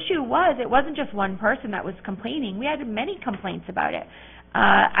the issue was, it wasn't just one person that was complaining. We had many complaints about it.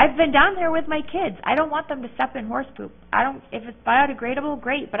 I've been down there with my kids. I don't want them to step in horse poop. If it's biodegradable,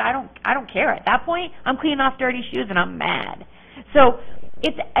 great, but I don't care. At that point, I'm cleaning off dirty shoes and I'm mad. So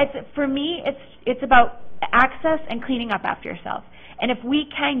it's for me, it's about access and cleaning up after yourself. And if we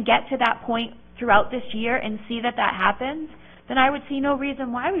can get to that point throughout this year and see that happens, then I would see no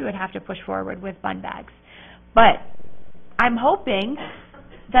reason why we would have to push forward with bun bags. But I'm hoping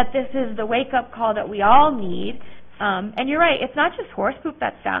that this is the wake-up call that we all need. And you're right, it's not just horse poop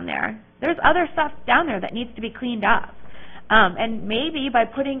that's down there. There's other stuff down there that needs to be cleaned up. And maybe by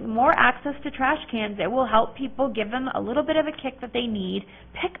putting more access to trash cans, it will help people, give them a little bit of a kick that they need.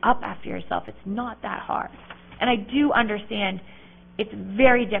 Pick up after yourself. It's not that hard. And I do understand it's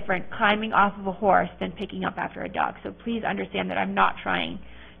very different climbing off of a horse than picking up after a dog. So please understand that I'm not trying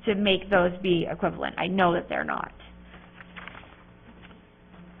to make those be equivalent. I know that they're not.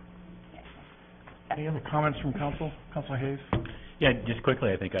 Any other comments from council? Councilor Hayes? Yeah, just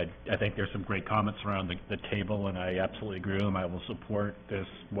quickly, I think there's some great comments around the table, and I absolutely agree with them. I will support this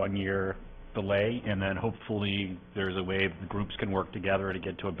 1-year delay, and then hopefully there's a way the groups can work together to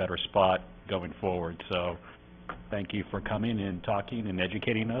get to a better spot going forward. So thank you for coming and talking and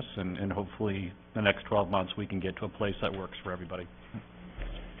educating us, and hopefully the next 12 months we can get to a place that works for everybody.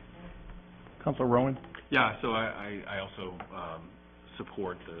 Councilor Rowan? Yeah, so I also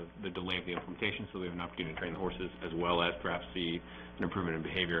support the delay of the implementation so we have an opportunity to train the horses as well as perhaps see an improvement in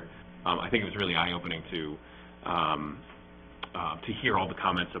behavior. I think it was really eye-opening to hear all the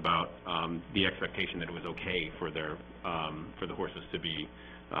comments about the expectation that it was okay for the horses to be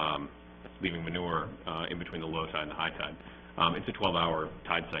leaving manure in between the low tide and the high tide. It's a 12-hour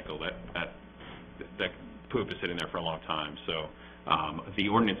tide cycle. That poop is sitting there for a long time. So the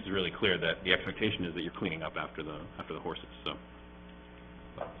ordinance is really clear that the expectation is that you're cleaning up after the horses. So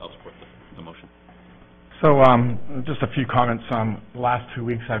I'll support the motion. So just a few comments. The last 2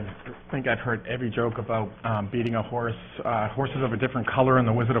 weeks, I think I've heard every joke about beating a horse, horses of a different color in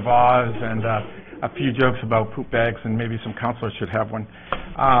The Wizard of Oz, and a few jokes about poop bags, and maybe some counselors should have one.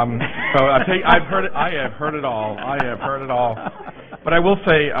 So I've heard it. I have heard it all. But I will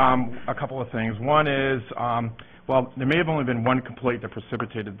say a couple of things. One is, well, there may have only been one complaint that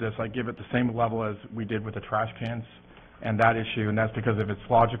precipitated this. I give it the same level as we did with the trash cans and that issue, and that's because if it's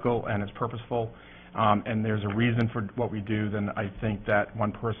logical and it's purposeful, and there's a reason for what we do, then I think that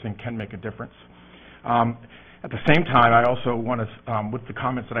one person can make a difference. At the same time, I also want to, with the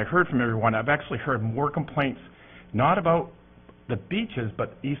comments that I heard from everyone, I've actually heard more complaints, not about the beaches,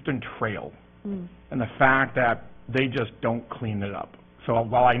 but Eastern Trail, and the fact that they just don't clean it up. So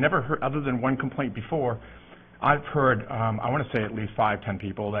while I never heard, other than one complaint before, I've heard, I want to say at least 5-10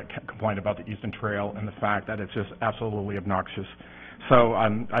 people that complained about the Eastern Trail and the fact that it's just absolutely obnoxious. So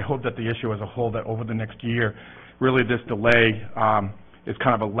I hope that the issue as a whole, that over the next year, really this delay is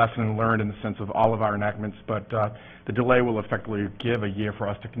kind of a lesson learned in the sense of all of our enactments, but the delay will effectively give a year for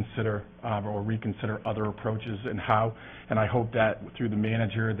us to consider or reconsider other approaches and how, and I hope that through the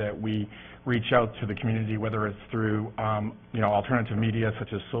manager that we reach out to the community, whether it's through alternative media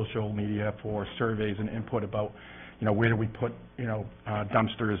such as social media for surveys and input about where do we put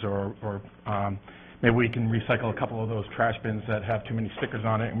dumpsters or maybe we can recycle a couple of those trash bins that have too many stickers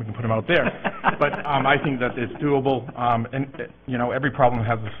on it and we can put them out there. But I think that it's doable, and every problem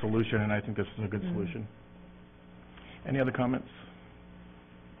has a solution, and I think this is a good solution. Any other comments?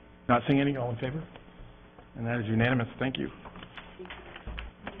 Not seeing any? All in favor? And that is unanimous. Thank you.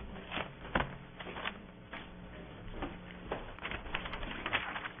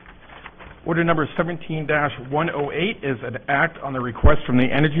 Order number 17-108 is an act on the request from the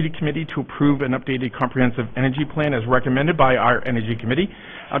Energy Committee to approve an updated comprehensive energy plan as recommended by our Energy Committee.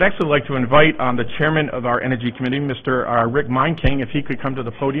 I'd actually like to invite the chairman of our Energy Committee, Mr. Rick Meinking, if he could come to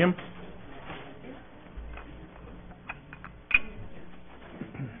the podium.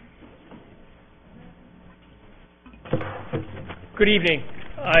 Good evening.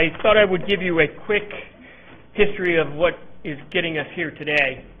 I thought I would give you a quick history of what is getting us here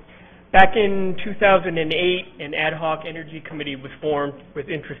today. Back in 2008, an ad hoc energy committee was formed with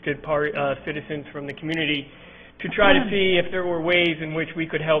interested citizens from the community to try to see if there were ways in which we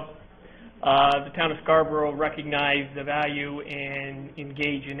could help the town of Scarborough recognize the value and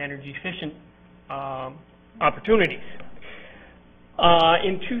engage in energy efficient opportunities.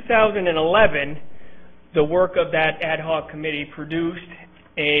 In 2011, the work of that ad hoc committee produced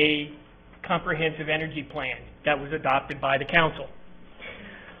a comprehensive energy plan that was adopted by the council.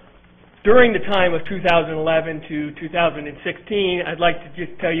 During the time of 2011 to 2016, I'd like to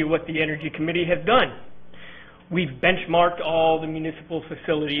just tell you what the Energy Committee has done. We've benchmarked all the municipal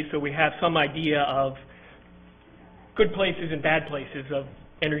facilities, so we have some idea of good places and bad places of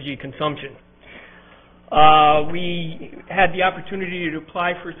energy consumption. We had the opportunity to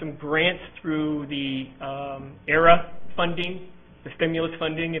apply for some grants through the ERA funding, the stimulus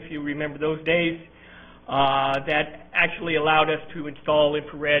funding, if you remember those days, that actually allowed us to install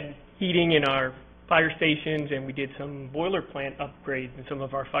infrared heating in our fire stations, and we did some boiler plant upgrades in some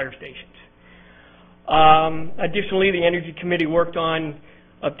of our fire stations. Additionally, the Energy Committee worked on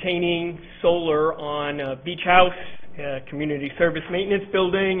obtaining solar on a beach house, a community service maintenance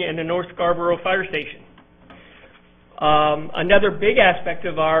building, and the North Scarborough Fire Station. Another big aspect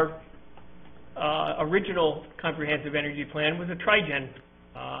of our original comprehensive energy plan was a trigen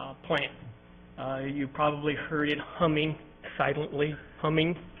plant. You probably heard it humming, silently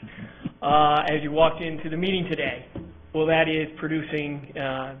humming, as you walked into the meeting today. Well, that is producing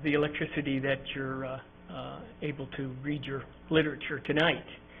the electricity that you're able to read your literature tonight.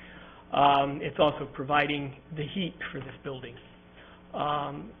 It's also providing the heat for this building.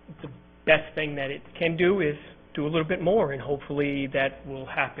 The best thing that it can do is do a little bit more, and hopefully that will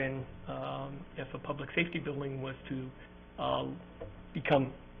happen if a public safety building was to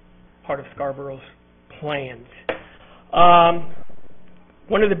become part of Scarborough's plans.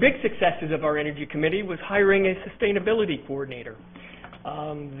 One of the big successes of our Energy Committee was hiring a sustainability coordinator.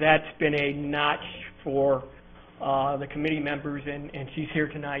 That's been a notch for the committee members, and she's here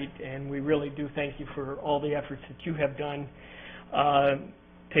tonight, and we really do thank you for all the efforts that you have done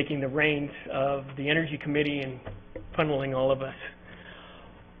taking the reins of the Energy Committee and funneling all of us.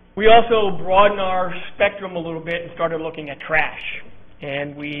 We also broadened our spectrum a little bit and started looking at trash,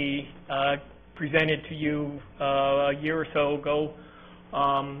 and we presented to you a year or so ago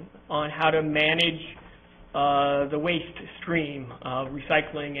on how to manage the waste stream,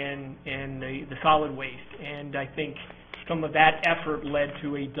 recycling and the solid waste. And I think some of that effort led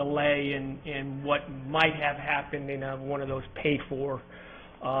to a delay in what might have happened in one of those pay-for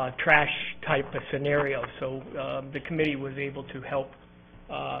trash type of scenarios. So the committee was able to help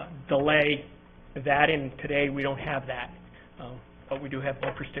delay that, and today we don't have that. But we do have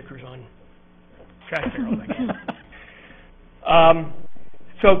bumper stickers on trash barrels, I guess.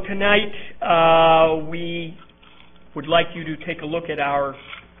 So tonight we would like you to take a look at our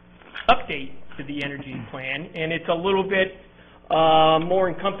update to the energy plan, and it's a little bit more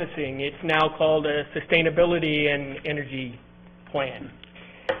encompassing. It's now called a sustainability and energy plan,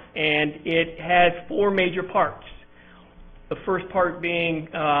 and it has 4 major parts. The first part being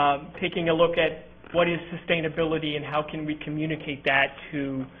taking a look at what is sustainability and how can we communicate that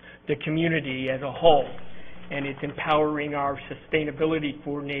to the community as a whole. And it's empowering our sustainability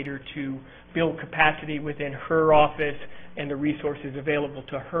coordinator to build capacity within her office and the resources available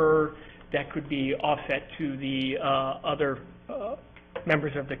to her that could be offset to the other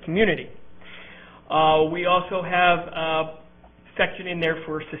members of the community. We also have a section in there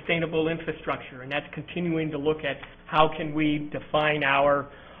for sustainable infrastructure, and that's continuing to look at how can we define our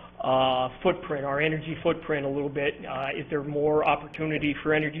footprint, our energy footprint a little bit. Is there more opportunity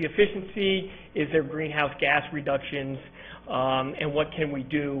for energy efficiency? Is there greenhouse gas reductions? And what can we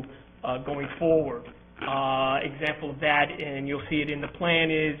do going forward? Example of that, and you'll see it in the plan,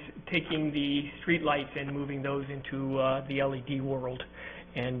 is taking the street lights and moving those into the LED world.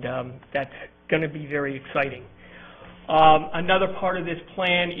 And that's going to be very exciting. Another part of this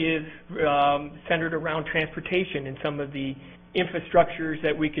plan is centered around transportation and some of the infrastructures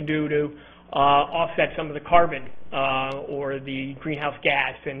that we can do to offset some of the carbon or the greenhouse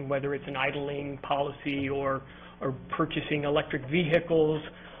gas, and whether it's an idling policy or purchasing electric vehicles,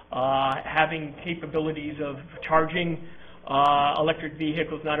 having capabilities of charging electric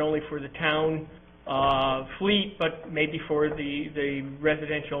vehicles not only for the town fleet, but maybe for the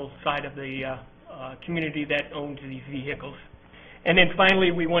residential side of the community that owns these vehicles. And then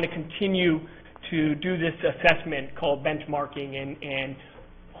finally, we want to continue to do this assessment called benchmarking and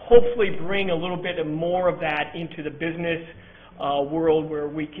hopefully bring a little bit more of that into the business world, where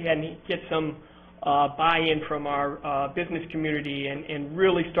we can get some buy-in from our business community and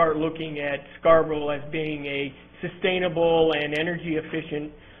really start looking at Scarborough as being a sustainable and energy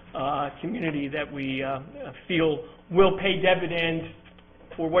efficient community that we feel will pay dividends.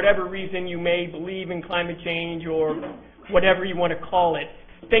 For whatever reason you may believe in climate change or whatever you want to call it,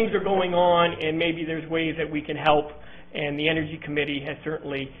 things are going on, and maybe there's ways that we can help, and the Energy Committee has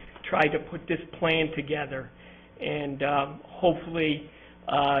certainly tried to put this plan together. And hopefully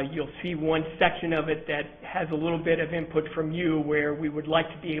you'll see one section of it that has a little bit of input from you, where we would like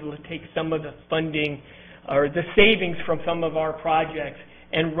to be able to take some of the funding or the savings from some of our projects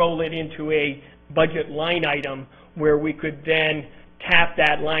and roll it into a budget line item where we could then tap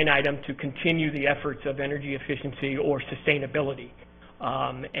that line item to continue the efforts of energy efficiency or sustainability.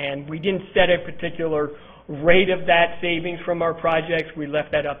 And we didn't set a particular rate of that savings from our projects. We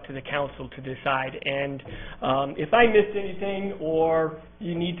left that up to the council to decide. And if I missed anything or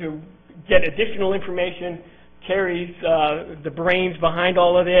you need to get additional information, Terry's the brains behind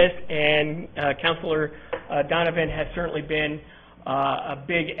all of this, and Councilor Donovan has certainly been a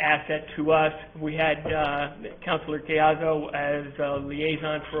big asset to us. We had Councilor Chiazzo as a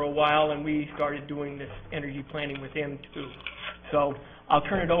liaison for a while, and we started doing this energy planning with him too. So I'll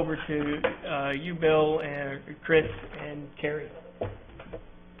turn it over to you, Bill, and Chris, and Terry.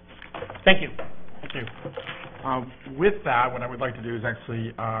 Thank you. Thank you. With that, what I would like to do is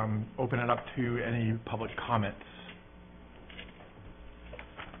actually open it up to any public comments.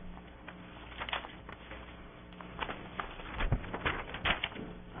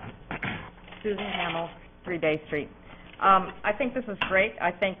 Susan Hamill, 3 Bay Street. I think this is great.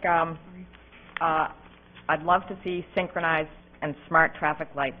 I think I'd love to see synchronized and smart traffic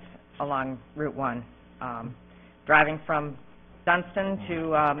lights along Route 1. Driving from Dunstan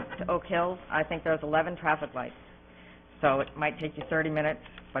to Oak Hills, I think there's 11 traffic lights. So it might take you 30 minutes,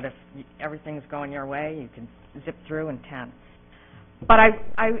 but if everything's going your way, you can zip through in 10. But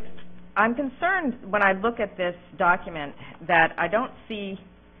I'm concerned when I look at this document that I don't see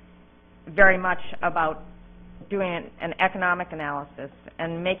very much about doing an economic analysis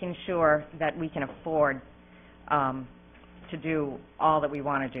and making sure that we can afford to do all that we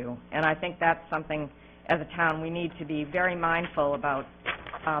want to do. And I think that's something, as a town, we need to be very mindful about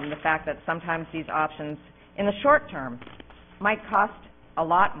the fact that sometimes these options, in the short term, might cost a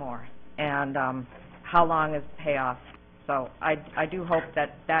lot more, and how long is the payoff. So I do hope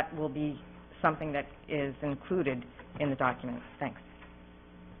that that will be something that is included in the document. Thanks.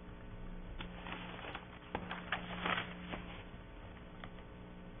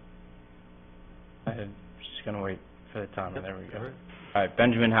 I'm just going to wait for the timer. There we go. All right,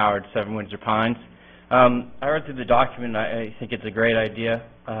 Benjamin Howard, 7 Windsor Pines. I read through the document. I think it's a great idea.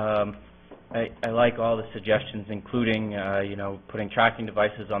 I like all the suggestions, including, putting tracking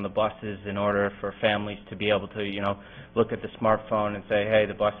devices on the buses in order for families to be able to, look at the smartphone and say, hey,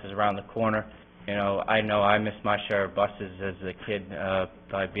 the bus is around the corner. I know I missed my share of buses as a kid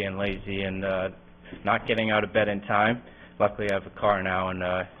by being lazy and not getting out of bed in time. Luckily, I have a car now, and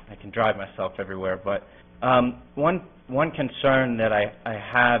I can drive myself everywhere. But one concern that I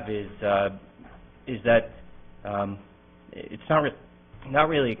have is that it's not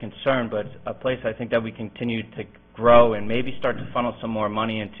really a concern, but a place I think that we continue to grow and maybe start to funnel some more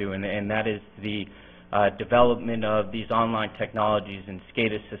money into, and that is the development of these online technologies and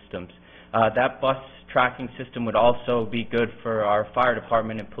SCADA systems. That bus tracking system would also be good for our fire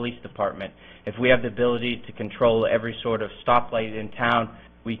department and police department. If we have the ability to control every sort of stoplight in town,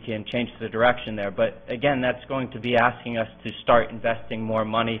 we can change the direction there. But again, that's going to be asking us to start investing more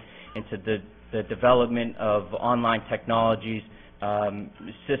money into the development of online technologies,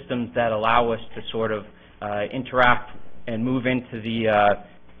 systems that allow us to sort of interact and move into the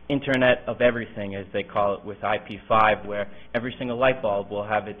Internet of Everything, as they call it, with IP5, where every single light bulb will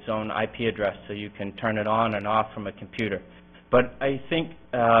have its own IP address, so you can turn it on and off from a computer. But I think,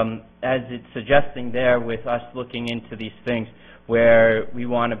 as it's suggesting there with us looking into these things, where we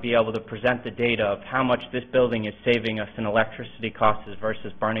want to be able to present the data of how much this building is saving us in electricity costs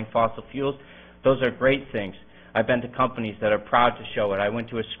versus burning fossil fuels, those are great things. I've been to companies that are proud to show it. I went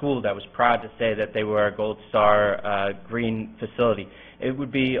to a school that was proud to say that they were a Gold Star green facility. It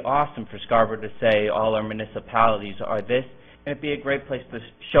would be awesome for Scarborough to say all our municipalities are this, and it'd be a great place to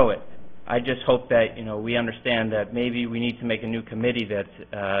show it. I just hope that we understand that maybe we need to make a new committee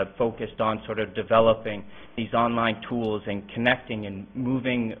that's focused on sort of developing these online tools and connecting and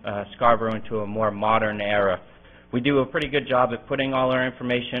moving Scarborough into a more modern era. We do a pretty good job at putting all our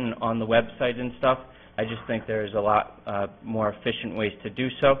information on the website and stuff. I just think there's a lot more efficient ways to do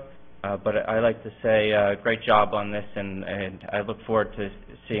so. But I like to say great job on this, and I look forward to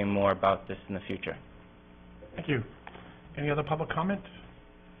seeing more about this in the future. Thank you. Any other public comment?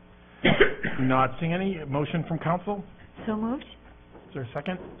 Not seeing any. Motion from council? So moved. Is there a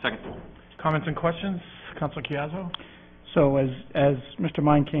second? Second. Comments and questions? Councilor Chiazzo? So as Mr.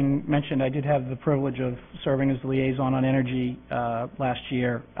 Meinking mentioned, I did have the privilege of serving as the liaison on energy last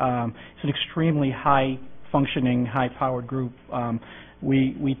year. It's an extremely high-functioning, high-powered group.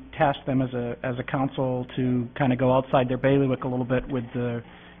 We tasked them as a council to kind of go outside their bailiwick a little bit with the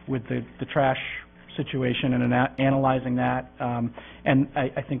trash situation and analyzing that. And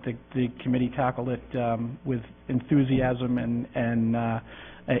I think the committee tackled it with enthusiasm and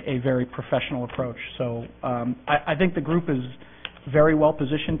a very professional approach. So I think the group is very well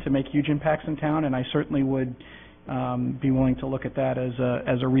positioned to make huge impacts in town, and I certainly would be willing to look at that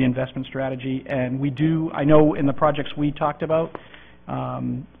as a reinvestment strategy. And I know in the projects we talked about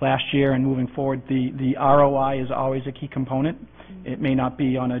last year and moving forward, the ROI is always a key component. It may not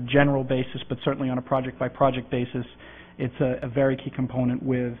be on a general basis, but certainly on a project-by-project basis, it's a very key component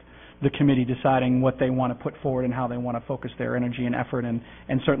with the committee deciding what they want to put forward and how they want to focus their energy and effort. And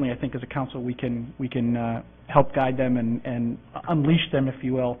certainly I think as a council we can help guide them and unleash them, if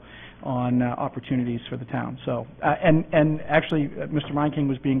you will, on opportunities for the town. So, and actually Mr. Meinking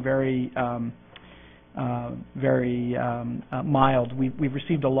was being very mild. We've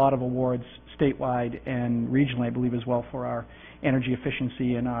received a lot of awards statewide and regionally, I believe, as well, for our energy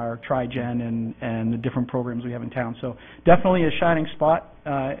efficiency and our Tri-Gen and the different programs we have in town. So definitely a shining spot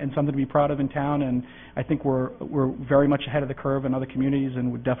and something to be proud of in town, and I think we're very much ahead of the curve in other communities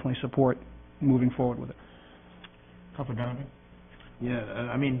and would definitely support moving forward with it. Councilor Donovan? Yeah,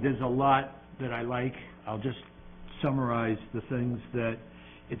 I mean, there's a lot that I like. I'll just summarize the things that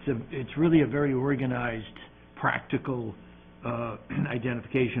it's really a very organized, practical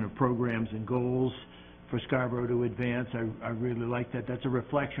identification of programs and goals for Scarborough to advance. I really like that. That's a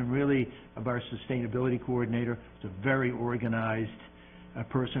reflection really of our sustainability coordinator. It's a very organized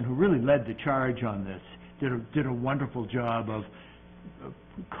person who really led the charge on this. Did a wonderful job of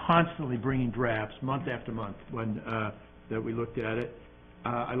constantly bringing drafts month after month when that we looked at it.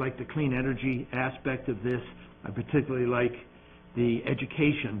 I like the clean energy aspect of this. I particularly like the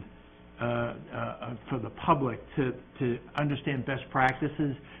education for the public to understand best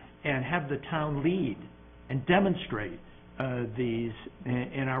practices and have the town lead and demonstrate these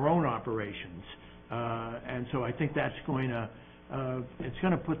in our own operations. And so I think that's going to it's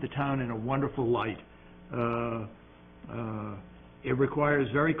going to put the town in a wonderful light. It requires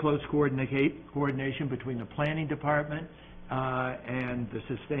very close coordination between the planning department and the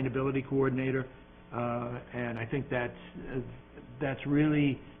sustainability coordinator, and I think that's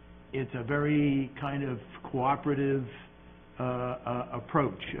really, it's a very kind of cooperative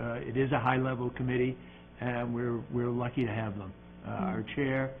approach. It is a high-level committee, and we're lucky to have them. Our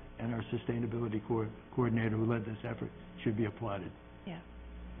chair and our sustainability coordinator who led this effort should be applauded. Yeah.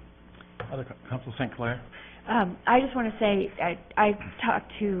 Councilor St. Clair? I just want to say I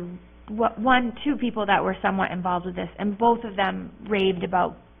talked to two people that were somewhat involved with this, and both of them raved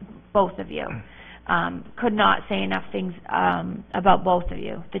about both of you. Could not say enough things about both of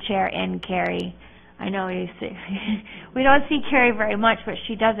you, the chair and Carrie. I know we don't see Carrie very much, but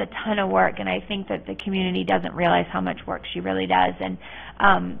she does a ton of work, and I think that the community doesn't realize how much work she really does.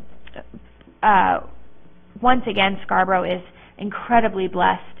 And once again, Scarborough is incredibly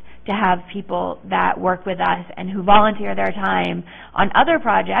blessed to have people that work with us and who volunteer their time on other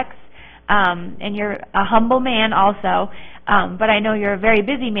projects. And you're a humble man also, but I know you're a very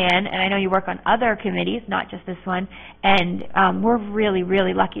busy man, and I know you work on other committees, not just this one, and we're really,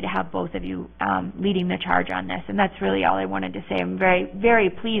 really lucky to have both of you leading the charge on this, and that's really all I wanted to say. I'm very, very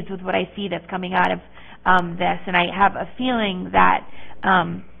pleased with what I see that's coming out of this, and I have a feeling that,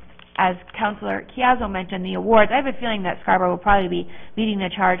 as Councillor Chiazzo mentioned, the awards, I have a feeling that Scarborough will probably be leading the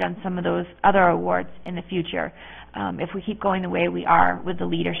charge on some of those other awards in the future, if we keep going the way we are with the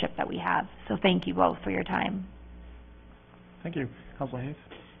leadership that we have. So thank you both for your time. Thank you. Councilor Hayes?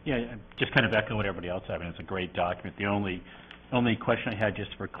 Yeah, just kind of echo what everybody else said. I mean, it's a great document. The only question I had,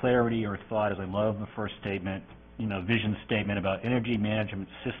 just for clarity or thought, is I love the first statement, vision statement about energy management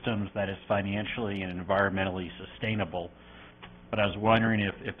systems that is financially and environmentally sustainable. But I was wondering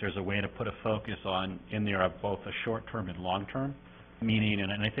if there's a way to put a focus on in there of both a short-term and long-term, meaning,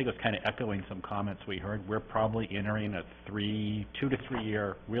 and I think it was kind of echoing some comments we heard, we're probably entering a 2 to 3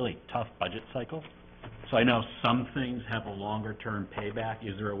 year really tough budget cycle. So I know some things have a longer-term payback.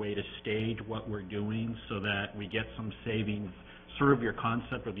 Is there a way to stage what we're doing so that we get some savings, sort of your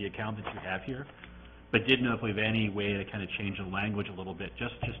concept of the account that you have here? But didn't know if we have any way to kind of change the language a little bit,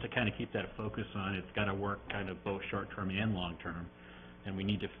 just to kind of keep that focus on it's got to work kind of both short-term and long-term, and we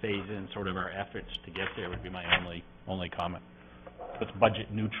need to phase in sort of our efforts to get there would be my only comment. It's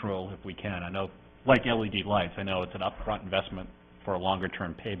budget neutral if we can. I know, like LED lights, I know it's an upfront investment for a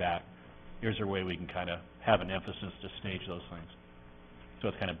longer-term payback. Here's a way we can kind of have an emphasis to stage those things. So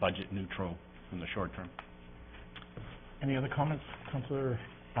it's kind of budget neutral in the short term. Any other comments, Councilor?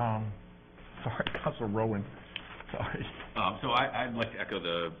 Councilor Rowan. Sorry. So I'd like to echo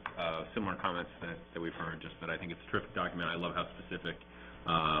the similar comments that we've heard, just that I think it's a terrific document. I love how specific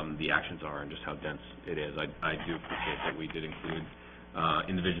the actions are and just how dense it is. I do appreciate that we did include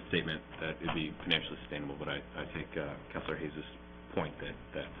in the vision statement that it'd be financially sustainable, but I take Councilor Hayes' point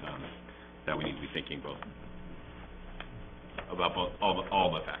that we need to be thinking both about both,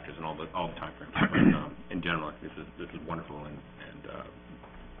 all the factors and all the timeframes. But in general, this is wonderful, and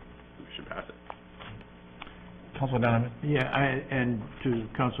we should pass it. Councilor Donovan? Yeah, and to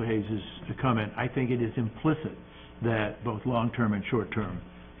Councilor Hayes' comment, I think it is implicit that both long-term and short-term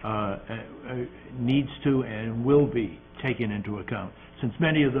needs to and will be taken into account, since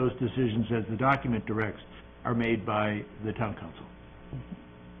many of those decisions, as the document directs, are made by the town council.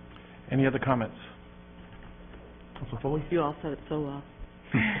 Any other comments? Councilor Foley? You all said it so well.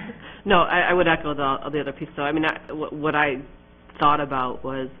 No, I would echo the other piece. So, I mean, what I thought about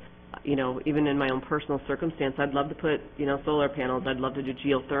was, you know, even in my own personal circumstance, I'd love to put, you know, solar panels. I'd love to do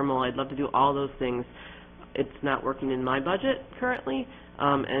geothermal. I'd love to do all those things. It's not working in my budget currently.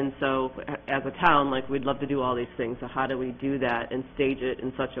 And so as a town, like, we'd love to do all these things. So how do we do that and stage it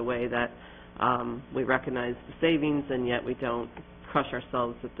in such a way that we recognize the savings and yet we don't crush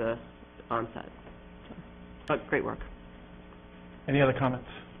ourselves at the onset? So, but great work. Any other comments?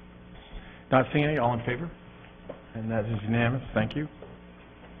 Not seeing any, all in favor? And that is unanimous, thank you.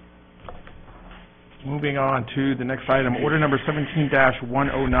 Moving on to the next item, order number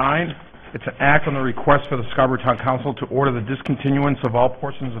 17-109. It's an act on the request for the Scarborough Town Council to order the discontinuance of all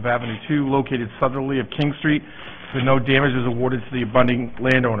portions of Avenue 2 located southerly of King Street with no damages awarded to the abutting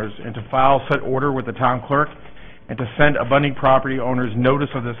landowners, and to file said order with the town clerk, and to send abutting property owners notice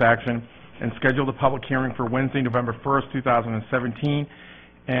of this action, and schedule the public hearing for Wednesday, November 1st, 2017,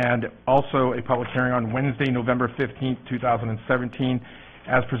 and also a public hearing on Wednesday, November 15th, 2017,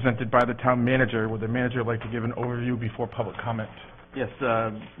 as presented by the town manager. Would the manager like to give an overview before public comment? Yes,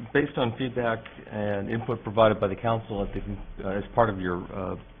 based on feedback and input provided by the council at the, as part of your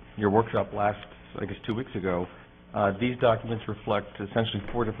workshop last, I guess, 2 weeks ago, these documents reflect essentially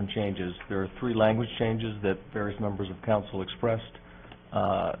 4 different changes. There are 3 language changes that various members of council expressed.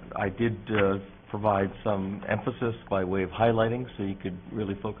 I did provide some emphasis by way of highlighting, so you could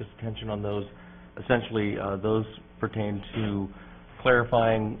really focus attention on those. Essentially, those pertain to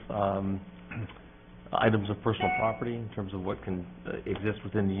clarifying items of personal property in terms of what can exist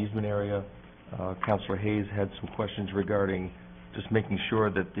within the easement area. Councilor Hayes had some questions regarding just making sure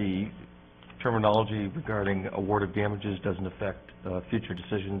that the terminology regarding award of damages doesn't affect future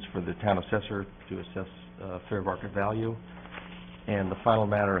decisions for the town assessor to assess fair market value. And the final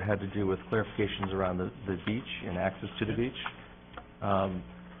matter had to do with clarifications around the beach and access to the beach.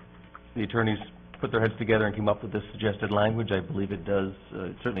 The attorneys put their heads together and came up with this suggested language. I believe it does,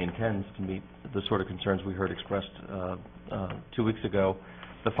 it certainly intends to meet the sort of concerns we heard expressed 2 weeks ago.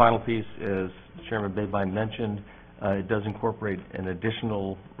 The final piece, as Chairman Babine mentioned, it does incorporate an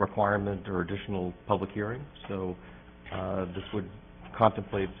additional requirement or additional public hearing. So this would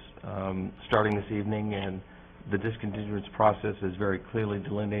contemplate starting this evening, and the discontinuance process is very clearly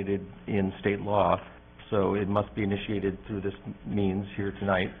delineated in state law, so it must be initiated through this means here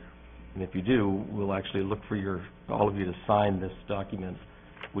tonight. And if you do, we'll actually look for all of you to sign this document,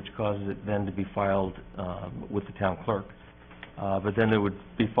 which causes it then to be filed with the town clerk. But then it would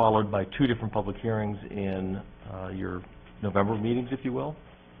be followed by 2 different public hearings in your November meetings, if you will.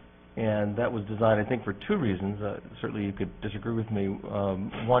 And that was designed, I think, for 2 reasons. Certainly you could disagree with me.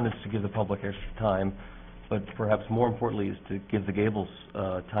 One is to give the public extra time, but perhaps more importantly is to give the Gables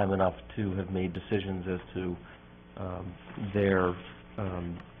time enough to have made decisions as to their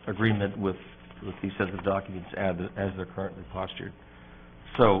agreement with these sets of documents as they're currently postured.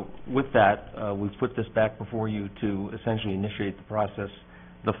 So with that, we've put this back before you to essentially initiate the process.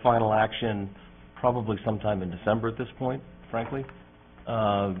 The final action, probably sometime in December at this point, frankly,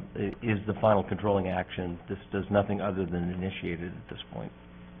 is the final controlling action. This does nothing other than initiate it at this point.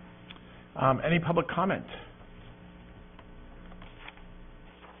 Any public comment?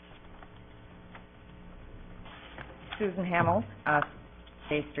 Susan Hamill,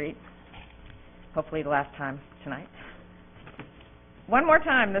 Bay Street. Hopefully the last time tonight. One more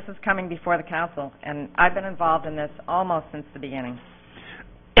time, this is coming before the council, and I've been involved in this almost since the beginning.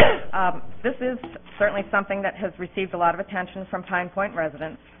 This is certainly something that has received a lot of attention from Pine Point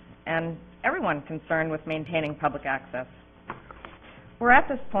residents and everyone concerned with maintaining public access. We're at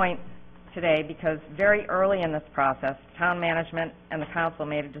this point today because very early in this process, town management and the council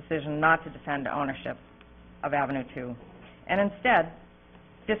made a decision not to defend ownership of Avenue 2, and instead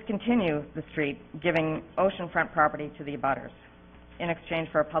discontinue the street, giving oceanfront property to the abutters in exchange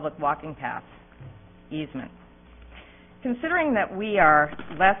for a public walking path easement. Considering that we are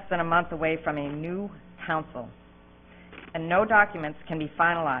less than a month away from a new council and no documents can be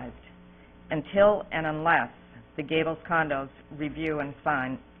finalized until and unless the Gables condos review and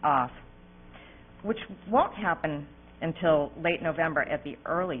sign off, which won't happen until late November at the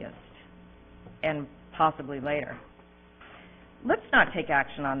earliest and possibly later, let's not take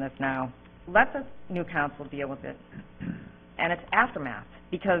action on this now. Let the new council deal with it and its aftermath,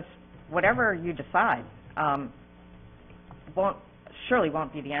 because whatever you decide surely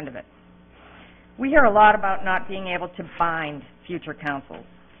won't be the end of it. We hear a lot about not being able to bind future councils.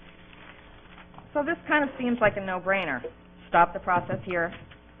 So this kind of seems like a no-brainer. Stop the process here.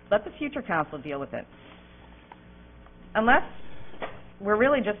 Let the future council deal with it. Unless we're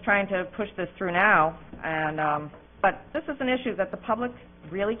really just trying to push this through now, and but this is an issue that the public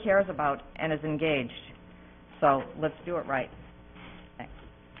really cares about and is engaged. So let's do it right. Thanks.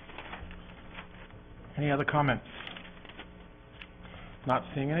 Any other comments? Not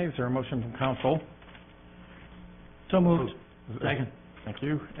seeing any. Is there a motion from council? So moved. Second. Thank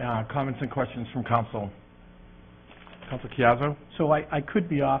you. Comments and questions from council? Council Chiazzo? So I could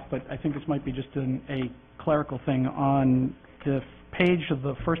be off, but I think this might be just a clerical thing. On the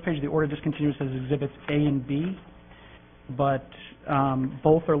first page of the order discontinued says Exhibits A and B, but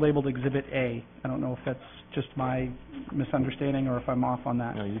both are labeled Exhibit A. I don't know if that's just my misunderstanding or if I'm off on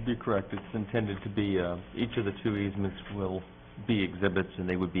that. No, you'd be correct. It's intended to be, each of the two easements will be exhibits, and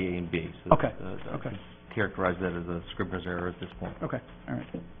they would be A and B. So Okay. okay. Characterize that as a Scribner's error at this point. Okay, all right.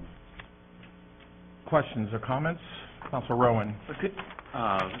 Questions or comments? Council Rowan?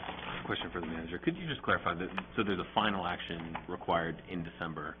 Question for the manager. Could you just clarify that, so there's a final action required in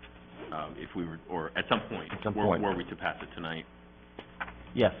December, if we were, or at some point, were we to pass it tonight?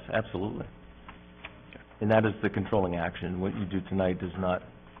 Yes, absolutely. Okay. And that is the controlling action. What you do tonight does not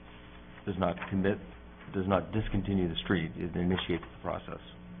discontinue the street. It initiates the process.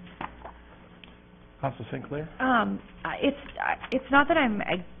 Council Sinclair? It's not that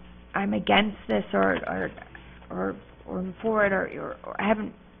I'm against this or for it or I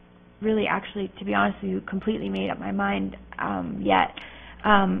haven't really actually, to be honest with you, completely made up my mind yet.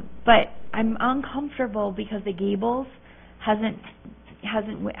 But I'm uncomfortable because the Gables hasn't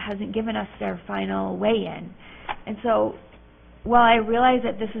given us their final weigh-in, and so while I realize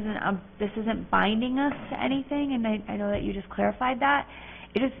that this isn't binding us to anything, and I know that you just clarified that,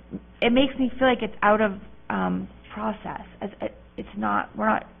 it makes me feel like it's out of process. We're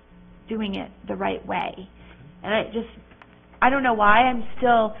not doing it the right way, and I don't know why I'm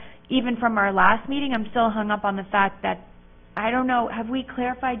still, even from our last meeting, I'm still hung up on the fact that I don't know. Have we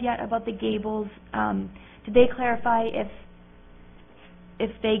clarified yet about the Gables? Did they clarify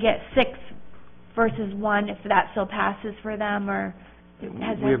if they get 6 versus 1, if that still passes for them, or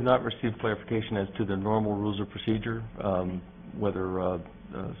we have not received clarification as to the normal rules of procedure, whether a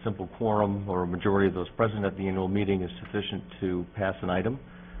simple quorum or a majority of those present at the annual meeting is sufficient to pass an item.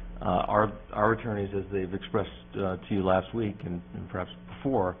 Our attorneys, as they've expressed to you last week and perhaps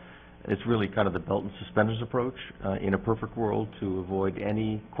before, it's really kind of the belt and suspenders approach. In a perfect world, to avoid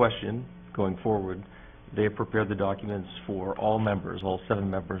any question going forward, they have prepared the documents for all members, all 7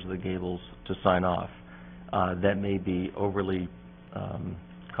 members of the Gables, to sign off. That may be overly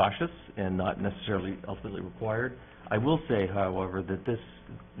cautious and not necessarily ultimately required. I will say, however, that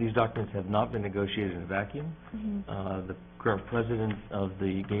these documents have not been negotiated in a vacuum. Mm-hmm. The current president of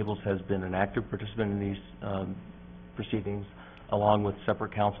the Gables has been an active participant in these proceedings, along with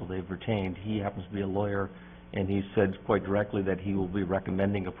separate counsel they've retained. He happens to be a lawyer, and he said quite directly that he will be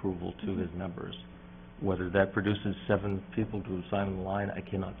recommending approval to his members. Whether that produces 7 people to sign on the line, I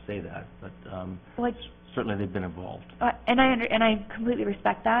cannot say that, but certainly they've been involved. And I completely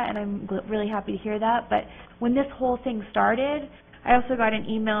respect that, and I'm really happy to hear that. But when this whole thing started, I also got an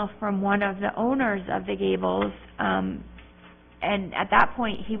email from one of the owners of the Gables, and at that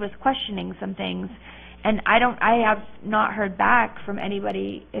point he was questioning some things, and I have not heard back from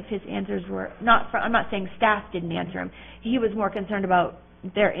anybody if his answers were I'm not saying staff didn't answer him. He was more concerned about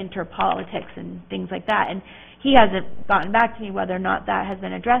their interpolitics and things like that, and he hasn't gotten back to me whether or not that has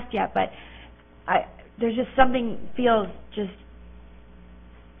been addressed yet. But there's just something feels just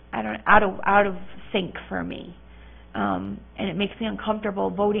out of sync for me, and it makes me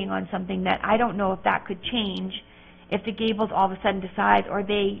uncomfortable voting on something that I don't know if that could change if the Gables all of a sudden decide or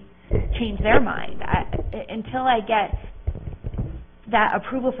they change their mind. Until I get that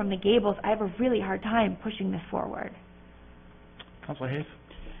approval from the Gables, I have a really hard time pushing this forward. Councilor Hayes?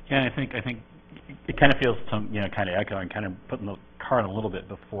 Yeah, I think it kind of feels kind of echoing, kind of putting the cart a little bit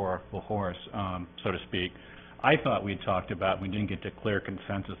before the horse, so to speak. I thought we talked about, we didn't get to clear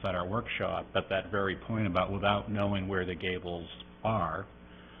consensus at our workshop, but that very point about without knowing where the Gables are,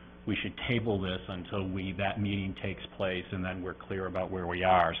 we should table this until that meeting takes place and then we're clear about where we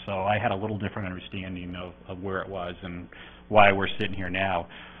are. So I had a little different understanding of where it was and why we're sitting here now.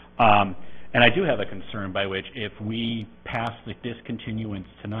 And I do have a concern by which if we pass the discontinuance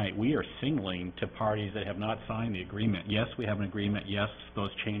tonight, we are signaling to parties that have not signed the agreement, yes, we have an agreement, yes, those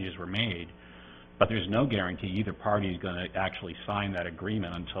changes were made, but there's no guarantee either party is going to actually sign that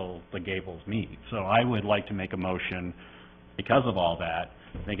agreement until the Gables meet. So I would like to make a motion, because of all that,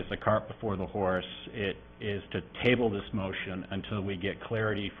 I think it's the cart before the horse, it is to table this motion until we get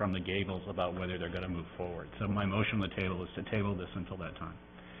clarity from the Gables about whether they're going to move forward. So my motion on the table is to table this until that time.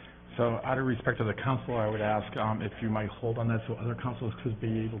 So out of respect to the council, I would ask if you might hold on that so other councilors could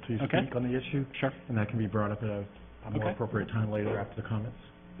be able to speak on the issue. Sure. And that can be brought up at a more Okay. appropriate time later after the comments.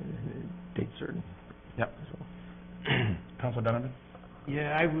 Date certain. Yep. Councilor Donovan?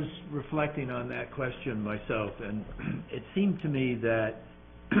 Yeah, I was reflecting on that question myself, and it seemed to me that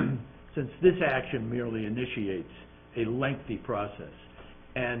since this action merely initiates a lengthy process,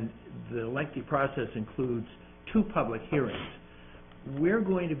 and the lengthy process includes 2 public hearings, we're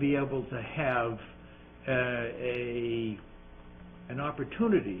going to be able to have an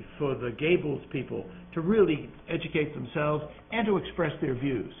opportunity for the Gables people to really educate themselves and to express their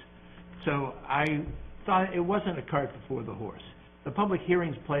views. So I thought it wasn't a cart before the horse. The public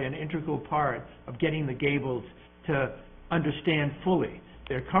hearings play an integral part of getting the Gables to understand fully.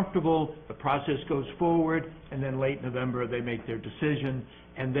 They're comfortable, the process goes forward, and then late November they make their decision,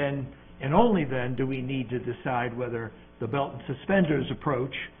 and then, and only then, do we need to decide whether the belt and suspenders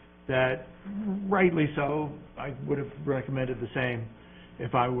approach that, rightly so, I would have recommended the same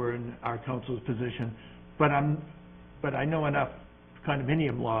if I were in our council's position, but I know enough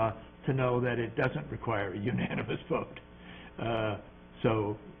condominium law to know that it doesn't require a unanimous vote.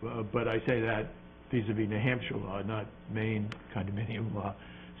 But I say that vis-a-vis New Hampshire law, not Maine condominium law.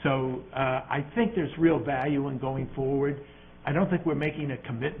 So I think there's real value in going forward. I don't think we're making a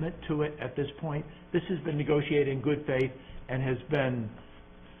commitment to it at this point. This has been negotiated in good faith and has been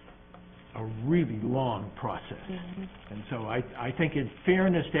a really long process. And so I think in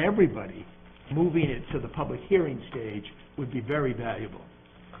fairness to everybody, moving it to the public hearing stage would be very valuable.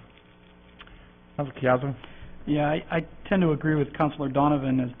 Councilor Chiazzo? Yeah, I tend to agree with Councilor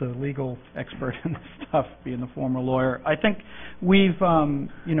Donovan as the legal expert in this stuff, being the former lawyer. I think we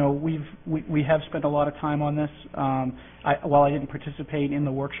have spent a lot of time on this. While I didn't participate in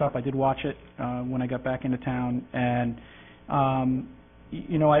the workshop, I did watch it when I got back into town, and I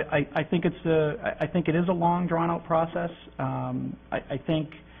think it is a long, drawn-out process. I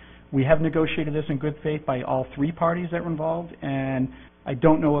think we have negotiated this in good faith by all 3 parties that were involved, and I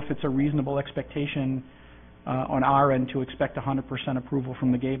don't know if it's a reasonable expectation on our end to expect 100% approval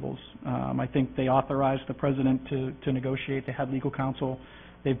from the Gables. I think they authorized the president to negotiate. They had legal counsel.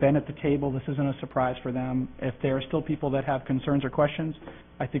 They've been at the table. This isn't a surprise for them. If there are still people that have concerns or questions,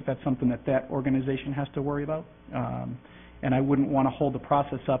 I think that's something that organization has to worry about. And I wouldn't want to hold the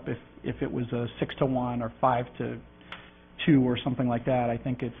process up if it was a 6-1 or 5-2 or something like that. I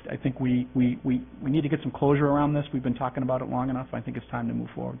think we need to get some closure around this. We've been talking about it long enough. I think it's time to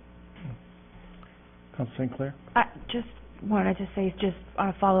move forward. Councilor St. Clair? I just wanted to say, just on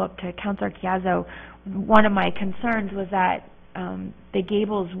a follow-up to Councilor Chiazzo, one of my concerns was that the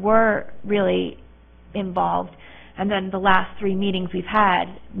Gables were really involved, and then the last 3 meetings we've had,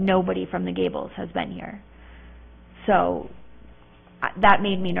 nobody from the Gables has been here. So that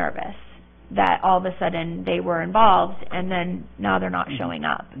made me nervous, that all of a sudden they were involved, and then now they're not showing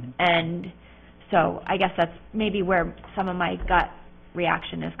up. And so I guess that's maybe where some of my gut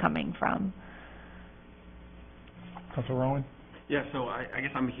reaction is coming from. Councilor Rowan? Yeah, so I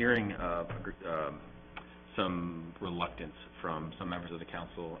guess I'm hearing some reluctance from some members of the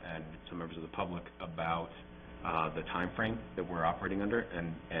council and some members of the public about the time frame that we're operating under,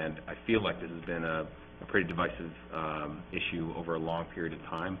 and I feel like this has been a pretty divisive issue over a long period of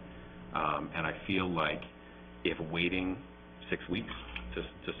time, and I feel like if waiting 6 weeks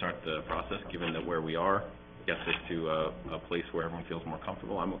to start the process, given that where we are, gets us to a place where everyone feels more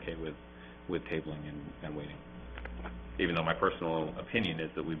comfortable, I'm okay with tabling and waiting. Even though my personal opinion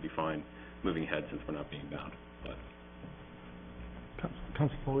is that we'd be fine moving ahead since we're not being bound. But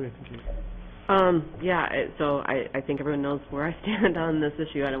Councilor Foley, I think you... So I think everyone knows where I stand on this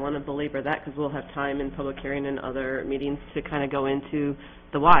issue. I don't want to belabor that because we'll have time in public hearing and other meetings to kind of go into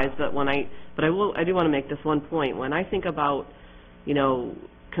the whys. But I do want to make this one point. When I think about,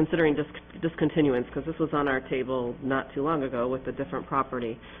 considering discontinuance, because this was on our table not too long ago with a different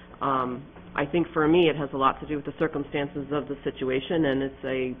property, I think for me it has a lot to do with the circumstances of the situation, and it's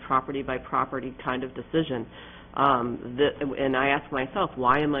a property by property kind of decision. And I ask myself,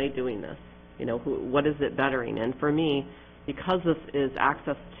 why am I doing this? What is it bettering? And for me, because this is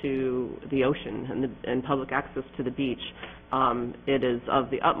access to the ocean and public access to the beach, it is of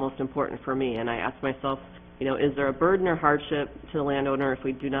the utmost importance for me. And I ask myself, is there a burden or hardship to the landowner if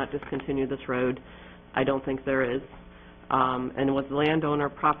we do not discontinue this road? I don't think there is. And was the landowner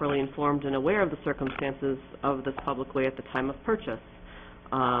properly informed and aware of the circumstances of this public way at the time of purchase?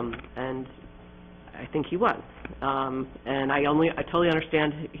 And I think he was. And I totally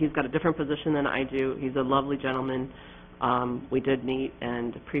understand he's got a different position than I do. He's a lovely gentleman. We did meet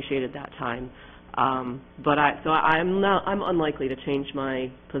and appreciated that time. I'm unlikely to change my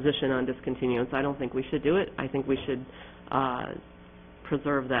position on discontinuance. I don't think we should do it. I think we should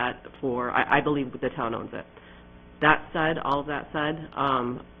preserve that I believe the town owns it. That said, all of that said,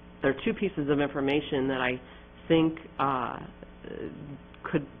 there are two pieces of information that I think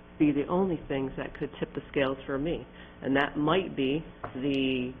could be the only things that could tip the scales for me, and that might be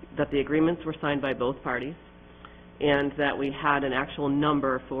that the agreements were signed by both parties, and that we had an actual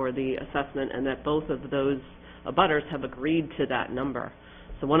number for the assessment, and that both of those abutters have agreed to that number.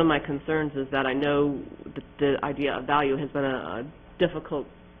 So one of my concerns is that I know that the idea of value has been a difficult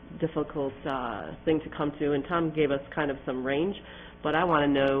thing to come to, and Tom gave us kind of some range, but I want to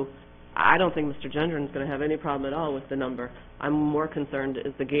know, I don't think Mr. Gendron's going to have any problem at all with the number. I'm more concerned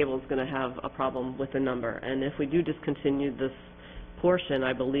is the Gable's going to have a problem with the number, and if we do discontinue this portion,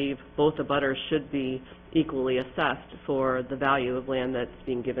 I believe both abutters should be equally assessed for the value of land that's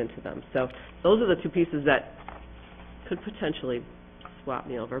being given to them. So those are the two pieces that could potentially swap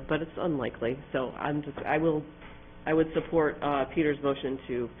me over, but it's unlikely. So I would support Peter's motion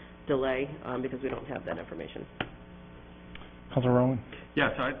to delay because we don't have that information. Councilor Rowan? Yeah,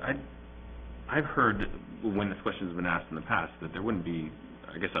 so I've heard when this question has been asked in the past that there wouldn't be,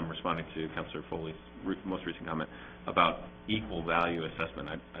 I guess I'm responding to Councilor Foley's most recent comment about equal value assessment.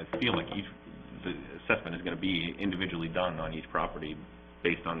 I feel like the assessment is going to be individually done on each property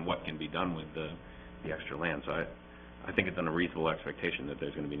based on what can be done with the extra land. So I think it's an unreasonable expectation that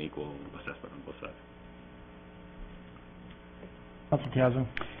there's going to be an equal assessment on both sides. Councilor Piazza?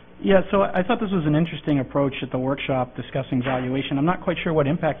 Yeah, so I thought this was an interesting approach at the workshop discussing valuation. I'm not quite sure what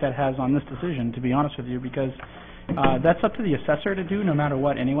impact that has on this decision, to be honest with you, because that's up to the assessor to do no matter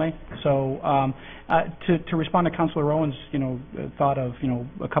what anyway. So to respond to Councilor Rowan's, thought of,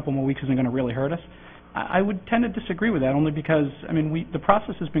 a couple more weeks isn't going to really hurt us, I would tend to disagree with that only because, the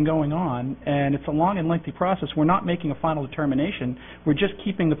process has been going on and it's a long and lengthy process. We're not making a final determination. We're just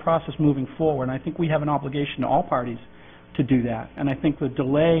keeping the process moving forward, and I think we have an obligation to all parties to do that. And I think the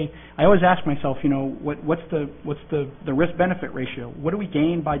delay, I always ask myself, what's the risk-benefit ratio? What do we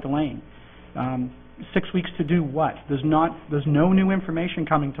gain by delaying? 6 weeks to do what? There's no new information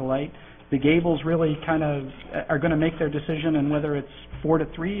coming to light. The Gables really kind of are going to make their decision, and whether it's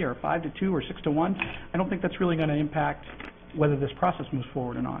 4-3 or 5-2 or 6-1, I don't think that's really going to impact whether this process moves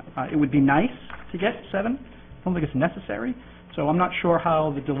forward or not. It would be nice to get 7. I don't think it's necessary. So I'm not sure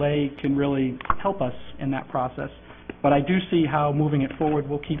how the delay can really help us in that process. But I do see how moving it forward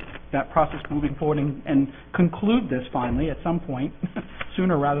will keep that process moving forward and conclude this finally at some point,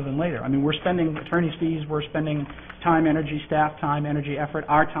 sooner rather than later. We're spending attorney's fees, we're spending time, energy, staff time, energy, effort,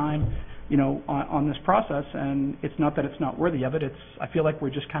 our time, on this process, and it's not that it's not worthy of it. I feel like we're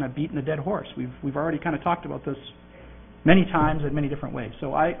just kind of beating a dead horse. We've already kind of talked about this many times in many different ways.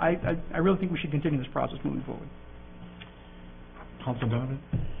 So I really think we should continue this process moving forward. Councilor Donovan?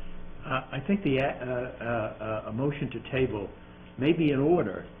 I think a motion to table may be in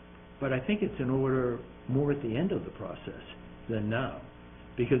order, but I think it's in order more at the end of the process than now,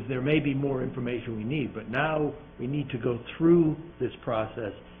 because there may be more information we need, but now we need to go through this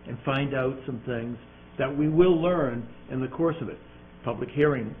process and find out some things that we will learn in the course of it. Public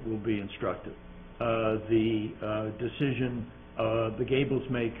hearing will be instructive. The decision the Gables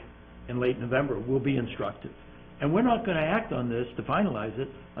make in late November will be instructive. And we're not going to act on this to finalize it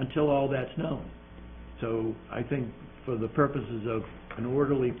until all that's known. So I think for the purposes of an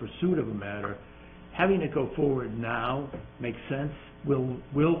orderly pursuit of a matter, having it go forward now makes sense.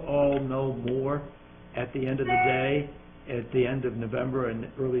 We'll all know more at the end of the day, at the end of November and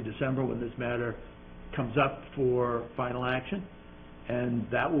early December when this matter comes up for final action. And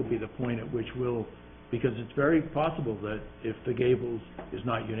that will be the point at which because it's very possible that if the Gables is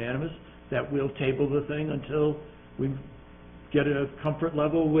not unanimous, that we'll table the thing until we get a comfort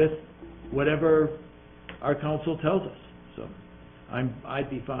level with whatever our council tells us. So I'd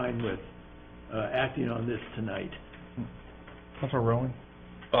be fine with acting on this tonight. Councilor Rowan?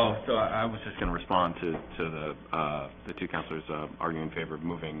 Oh, so I was just going to respond to the two councilors arguing in favor of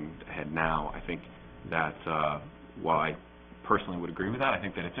moving ahead now. I think that while I personally would agree with that, I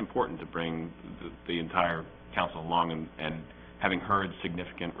think that it's important to bring the entire council along, and having heard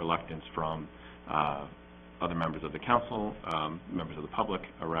significant reluctance from other members of the council, members of the public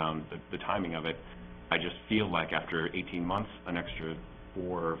around the timing of it. I just feel like after 18 months, an extra 4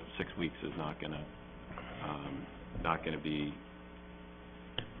 or 6 weeks is not going to be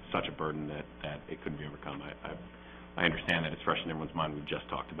such a burden that it couldn't be overcome. I understand that it's fresh in everyone's mind. We've just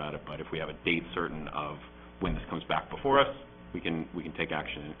talked about it, but if we have a date certain of when this comes back before us, we can take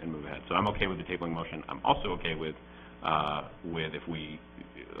action and move ahead. So I'm okay with the tabling motion. I'm also okay with if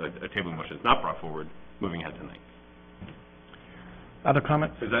a tabling motion is not brought forward, moving ahead tonight. Other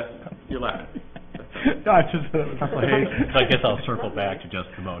comments? Is that you're laughing? No, it's just Councilor Hayes. So I guess I'll circle back to just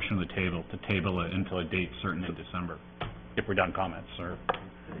the motion of the table to table it until a date certain in December, if we're done comments, or.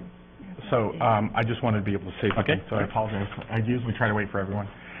 So I just wanted to be able to say something, Okay. so I apologize. I usually try to wait for everyone.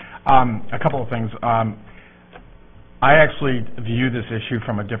 A couple of things. I actually view this issue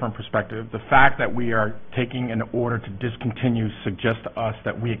from a different perspective. The fact that we are taking an order to discontinue suggests to us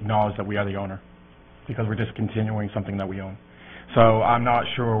that we acknowledge that we are the owner, because we're discontinuing something that we own. So I'm not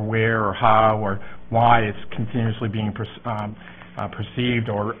sure where or how or why it's continuously being perceived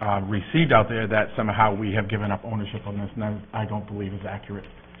or received out there that somehow we have given up ownership on this, and I don't believe is accurate.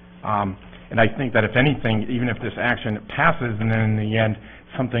 And I think that if anything, even if this action passes and then in the end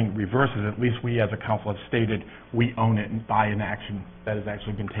something reverses, at least we as a council have stated we own it by an action that has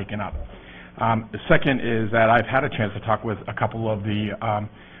actually been taken up. The second is that I've had a chance to talk with a couple of the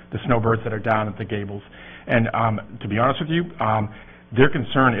snowbirds that are down at the Gables. And to be honest with you, their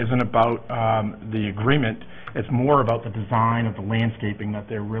concern isn't about the agreement. It's more about the design of the landscaping that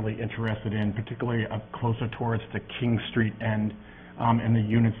they're really interested in, particularly closer towards the King Street end and the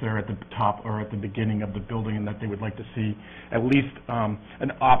units there at the top or at the beginning of the building, and that they would like to see at least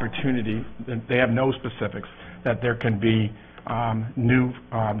an opportunity. They have no specifics, that there can be new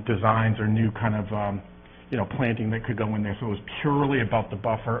designs or new kind of planting that could go in there. So it was purely about the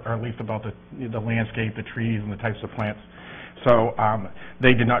buffer, or at least about the landscape, the trees, and the types of plants. So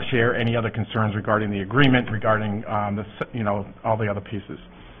they did not share any other concerns regarding the agreement, regarding all the other pieces.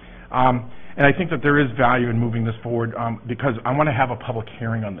 And I think that there is value in moving this forward because I want to have a public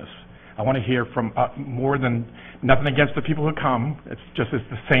hearing on this. I want to hear from more than, nothing against the people who come, it's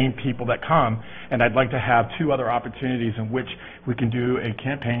the same people that come, and I'd like to have 2 other opportunities in which we can do a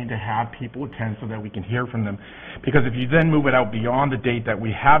campaign to have people attend so that we can hear from them. Because if you then move it out beyond the date that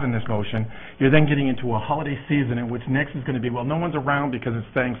we have in this motion, you're then getting into a holiday season in which next is going to be, well, no one's around because it's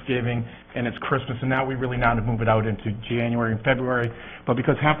Thanksgiving and it's Christmas, and now we really now to move it out into January and February. But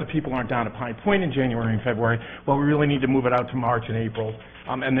because half the people aren't down at Pine Point in January and February, well, we really need to move it out to March and April.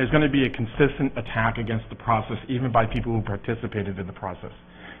 And there's going to be a consistent attack against the process, even by people who participated in the process.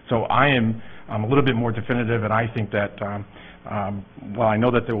 So I am a little bit more definitive, and I think that, while I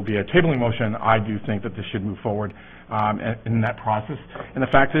know that there will be a tabling motion, I do think that this should move forward in that process. And the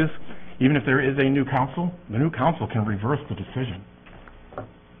fact is, even if there is a new council, the new council can reverse the decision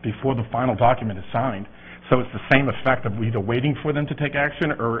before the final document is signed. So it's the same effect of either waiting for them to take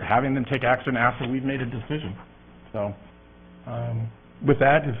action or having them take action after we've made a decision. So with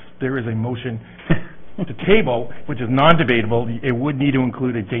that, if there is a motion to table, which is non-debatable, it would need to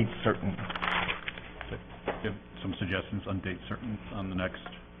include a date certain. Give some suggestions on date certain on the next.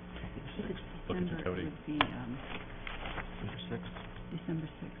 Look at Cody. December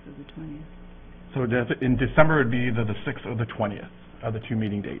 6th or the 20th. So in December, it would be either the 6th or the 20th are the 2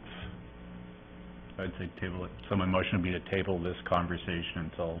 meeting dates. I'd say table it. So my motion would be to table this conversation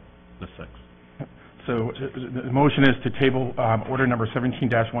until the 6th. So the motion is to table order number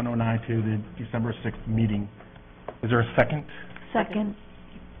 17-109 to the December 6th meeting. Is there a second? Second.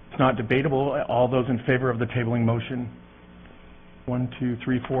 It's not debatable. All those in favor of the tabling motion? 1, 2,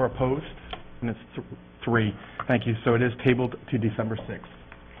 3, 4 opposed? And it's 3. Thank you. So it is tabled to December 6th.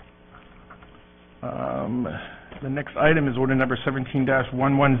 The next item is order number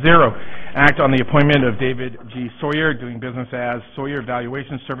 17-110. Act on the appointment of David G. Sawyer, doing business as Sawyer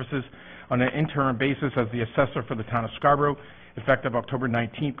Valuation Services, on an interim basis as the assessor for the town of Scarborough, effective October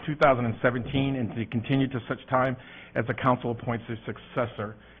 19th, 2017, and to continue to such time as the council appoints his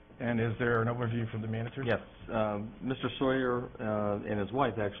successor. And is there an overview from the manager? Yes. Mr. Sawyer and his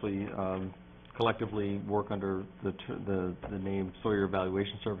wife actually collectively work under the name Sawyer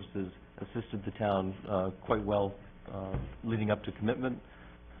Valuation Services, assisted the town quite well leading up to commitment.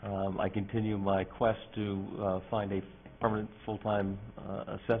 I continue my quest to find a permanent full-time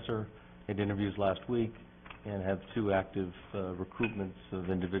assessor. I had interviews last week and have 2 active recruitments of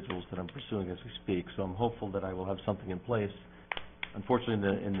individuals that I'm pursuing as we speak. So I'm hopeful that I will have something in place.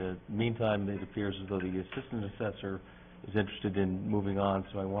 Unfortunately, in the meantime, it appears as though the assistant assessor is interested in moving on,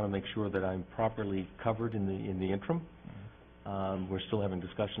 so I want to make sure that I'm properly covered in the interim. We're still having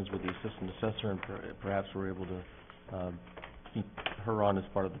discussions with the assistant assessor, and perhaps we're able to keep her on as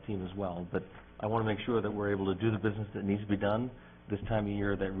part of the team as well. But I want to make sure that we're able to do the business that needs to be done this time of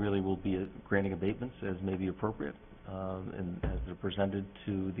year. That really will be granting abatements as may be appropriate, and as they're presented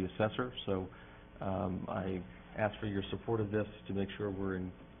to the assessor. So I ask for your support of this to make sure we're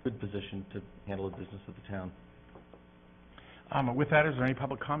in good position to handle the business of the town. With that, is there any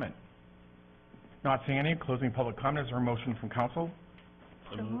public comment? Not seeing any. Closing public comment. Is there a motion from council?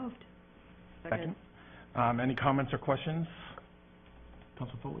 So moved. Second. Any comments or questions?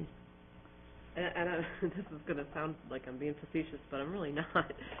 Council Foley? And this is going to sound like I'm being facetious, but I'm really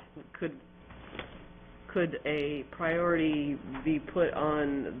not. Could a priority be put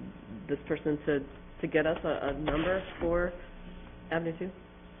on this person to get us a number for Avenue 2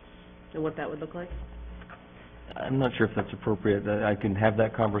 and what that would look like? I'm not sure if that's appropriate. I can have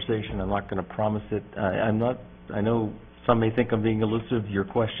that conversation. I'm not going to promise it. I'm not. I know some may think I'm being elusive. Your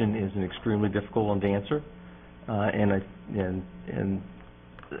question is an extremely difficult one to answer, and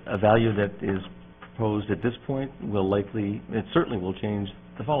a value that is proposed at this point will likely, it certainly will change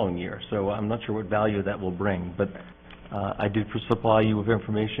the following year. So I'm not sure what value that will bring. But I did supply you with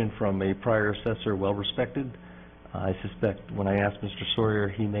information from a prior assessor, well respected. I suspect when I ask Mr. Sawyer,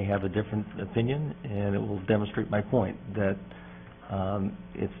 he may have a different opinion, and it will demonstrate my point that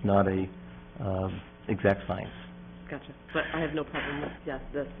it's not a exact science. Gotcha. But I have no problem with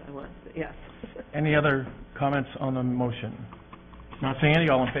this. I want yes. Any other comments on the motion? Not seeing any.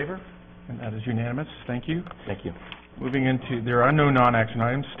 All in favor? And that is unanimous. Thank you. Thank you. Moving into, there are no non-action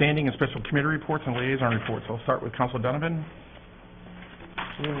items. Standing and special committee reports and liaison reports. I'll start with Councilor Donovan.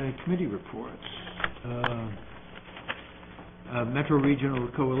 Committee reports. Metro Regional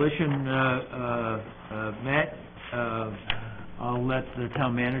Coalition met. I'll let the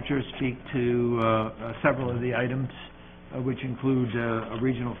town manager speak to several of the items, which include a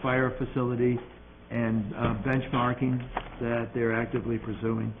regional fire facility and benchmarking that they're actively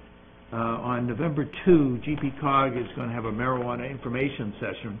pursuing. On November 2, GPCOG is going to have a marijuana information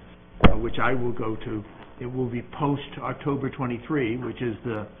session, which I will go to. It will be post-October 23, which is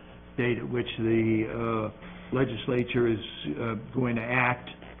the date at which the legislature is going to act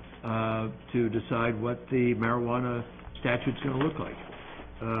to decide what the marijuana statute's going to look like.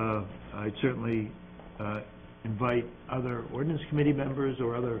 I'd certainly invite other ordinance committee members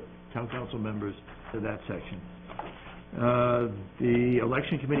or other town council members to that section. The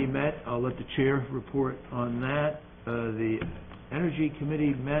election committee met. I'll let the chair report on that. The energy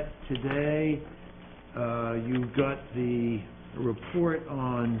committee met today. You got the report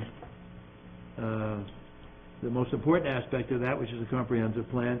on the most important aspect of that, which is a comprehensive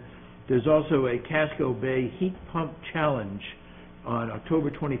plan. There's also a Casco Bay heat pump challenge on October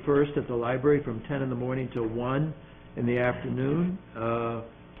 21st at the library from 10 in the morning till 1 in the afternoon.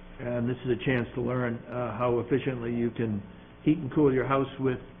 And this is a chance to learn how efficiently you can heat and cool your house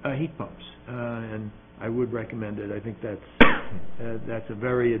with heat pumps. And I would recommend it. I think that's a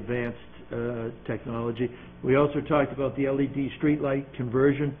very advanced technology. We also talked about the LED streetlight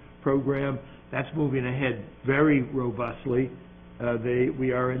conversion program. That's moving ahead very robustly.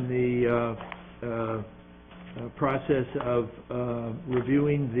 We are in the process of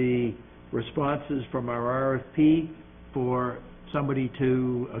reviewing the responses from our RFP for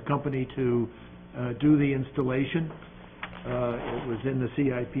a company to do the installation. It was in the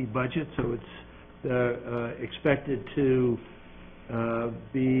CIP budget, so it's expected to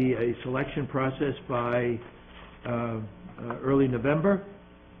be a selection process by early November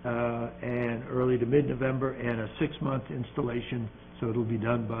and early to mid-November, and a 6-month installation, so it'll be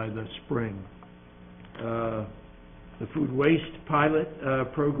done by the spring. The food waste pilot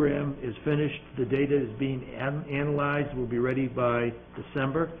program is finished. The data is being analyzed. Will be ready by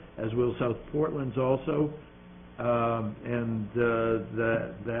December, as will South Portland's also. And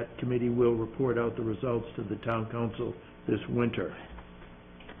that committee will report out the results to the town council this winter.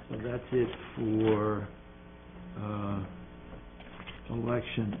 So that's it for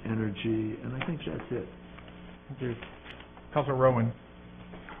election, energy, and I think that's it. Thank you. Councilor Rowan.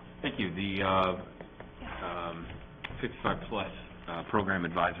 Thank you. The 55 Plus Program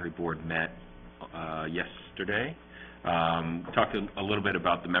Advisory Board met yesterday. Talked a little bit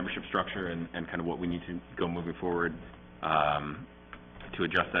about the membership structure and kind of what we need to go moving forward to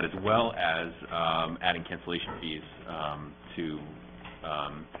adjust that, as well as adding cancellation fees to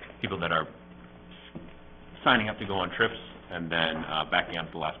people that are signing up to go on trips and then backing out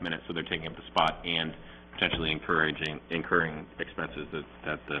at the last minute, so they're taking up the spot and potentially incurring expenses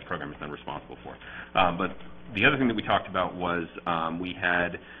that the program is then responsible for. But the other thing that we talked about was we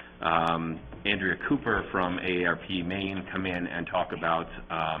had Andrea Cooper from AARP Maine come in and talk about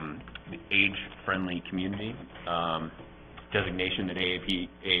the age-friendly community designation that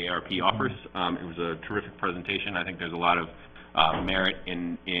AARP offers. It was a terrific presentation. I think there's a lot of merit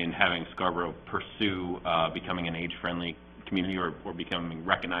in having Scarborough pursue becoming an age-friendly community or becoming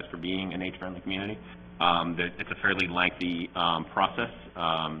recognized for being an age-friendly community. It's a fairly lengthy process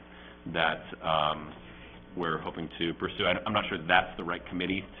that we're hoping to pursue. I'm not sure that's the right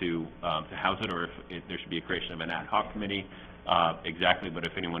committee to house it, or if there should be a creation of an ad hoc committee exactly, but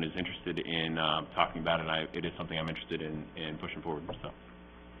if anyone is interested in talking about it, it is something I'm interested in pushing forward. So.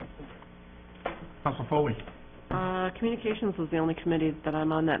 Council Foley. Communications was the only committee that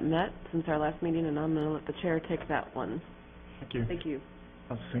I'm on that met since our last meeting, and I'm going to let the chair take that one. Thank you. Thank you.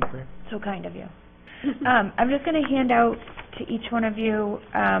 Council Sinclair. So kind of you. I'm just going to hand out to each one of you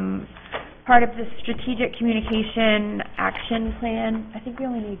part of the Strategic Communication Action Plan. I think we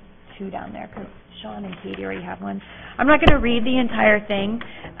only need 2 down there because Sean and Katie already have one. I'm not going to read the entire thing,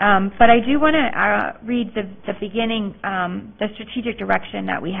 but I do want to read the beginning, the strategic direction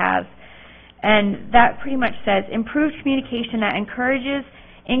that we have. And that pretty much says, improved communication that encourages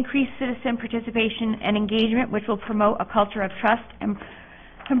increased citizen participation and engagement, which will promote a culture of trust and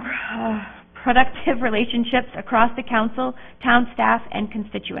productive relationships across the council, town staff, and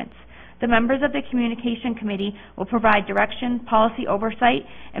constituents. The members of the Communication Committee will provide direction, policy oversight,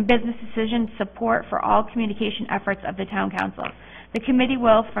 and business decision support for all communication efforts of the Town Council. The committee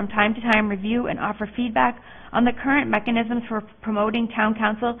will, from time to time, review and offer feedback on the current mechanisms for promoting Town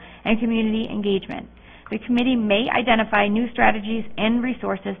Council and community engagement. The committee may identify new strategies and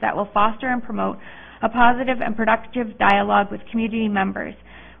resources that will foster and promote a positive and productive dialogue with community members,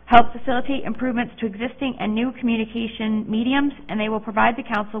 help facilitate improvements to existing and new communication mediums, and they will provide the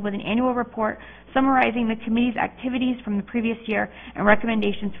Council with an annual report summarizing the committee's activities from the previous year and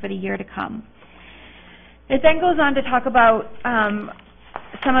recommendations for the year to come. It then goes on to talk about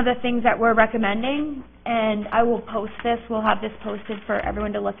some of the things that we're recommending, and I will post this. We'll have this posted for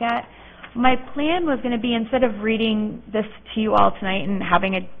everyone to look at. My plan was going to be, instead of reading this to you all tonight and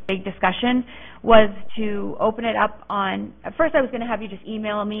having a big discussion, was to open it up on, at first I was going to have you just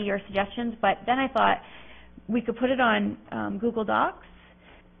email me your suggestions, but then I thought we could put it on Google Docs,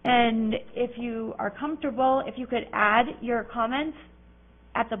 and if you are comfortable, if you could add your comments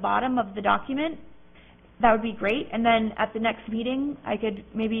at the bottom of the document, that would be great, and then at the next meeting I could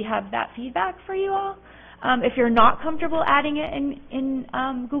maybe have that feedback for you all. If you're not comfortable adding it in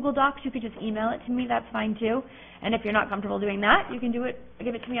Google Docs, you could just email it to me, that's fine too. And if you're not comfortable doing that, you can give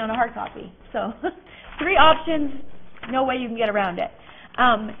it to me on a hard copy. So 3 options, no way you can get around it.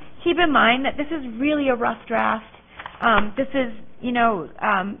 Keep in mind that this is really a rough draft. This is,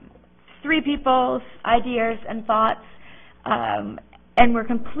 3 people's ideas and thoughts, and we're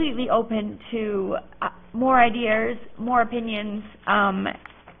completely open to more ideas, more opinions.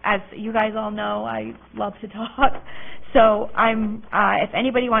 As you guys all know, I love to talk. So if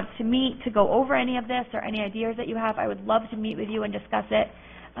anybody wants to meet to go over any of this or any ideas that you have, I would love to meet with you and discuss it.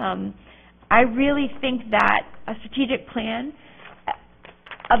 I really think that a strategic plan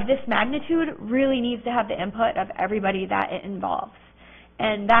of this magnitude really needs to have the input of everybody that it involves.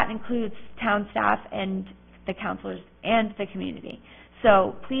 And that includes town staff and the councilors and the community.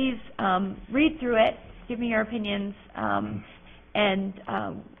 So please read through it, give me your opinions, and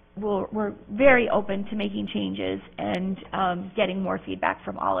we're very open to making changes and getting more feedback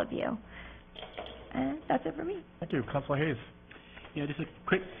from all of you. And that's it for me. Thank you. Councilor Hayes. Yeah, just a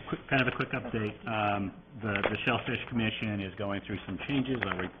quick update. The Shellfish Commission is going through some changes.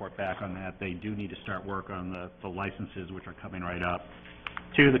 I'll report back on that. They do need to start work on the licenses, which are coming right up.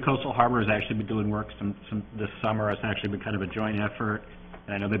 2, the Coastal Harbor has actually been doing work this summer. It's actually been kind of a joint effort,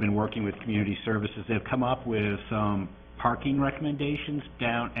 and I know they've been working with community services. They've come up with some parking recommendations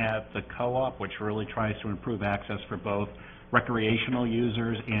down at the co-op, which really tries to improve access for both recreational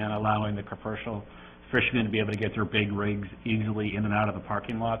users and allowing the commercial fishermen to be able to get their big rigs easily in and out of the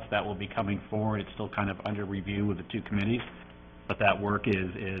parking lots. That will be coming forward. It's still kind of under review with the 2 committees, but that work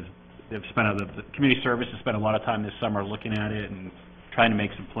the community services spent a lot of time this summer looking at it and trying to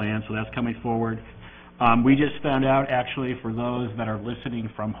make some plans, so that's coming forward. We just found out, actually, for those that are listening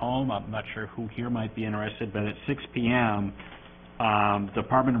from home, I'm not sure who here might be interested, but at 6 p.m.,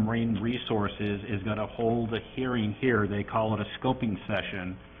 Department of Marine Resources is going to hold a hearing here. They call it a scoping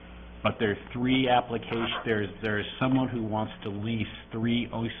session, but there's 3 applications. There's someone who wants to lease 3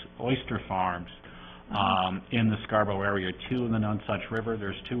 oyster farms in the Scarborough area, 2 in the Nonsuch River.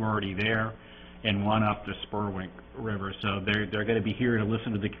 There's 2 already there, and one up the Spurwink River. So they're going to be here to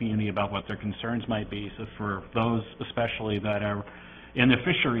listen to the community about what their concerns might be. So for those especially that are in the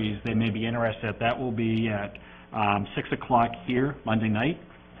fisheries, they may be interested. That will be at 6 o'clock here, Monday night.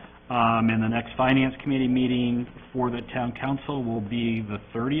 And the next Finance Committee meeting for the Town Council will be the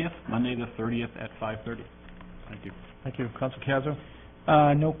 30th, Monday the 30th at 5:30. Thank you. Thank you. Council Cazzo?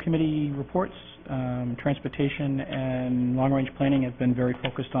 No committee reports. Transportation and long-range planning have been very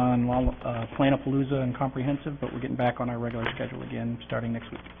focused on Plan-A-Palooza and comprehensive, but we're getting back on our regular schedule again starting next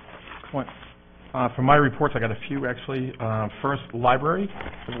week. Excellent. For my reports, I got a few actually. First, library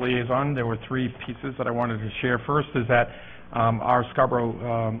liaison. There were 3 pieces that I wanted to share. First is that our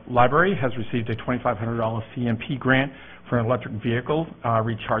Scarborough Library has received a $2,500 CMP grant for an electric vehicle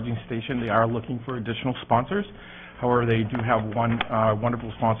recharging station. They are looking for additional sponsors. However, they do have one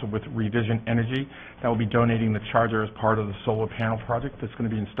wonderful sponsor with Revision Energy that will be donating the charger as part of the solar panel project that's going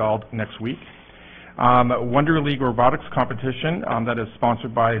to be installed next week. Wonder League Robotics Competition that is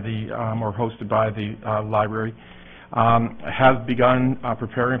sponsored by the, or hosted by the library has begun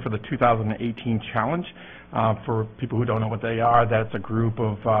preparing for the 2018 challenge. For people who don't know what they are, that's a group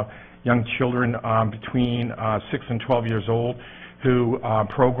of young children between 6 and 12 years old who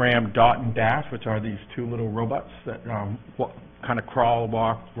program Dot and Dash, which are these 2 little robots that kind of crawl,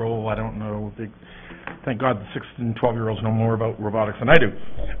 walk, roll. I don't know. Thank God the 6 and 12-year-olds know more about robotics than I do.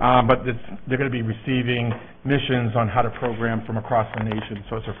 But they're going to be receiving missions on how to program from across the nation,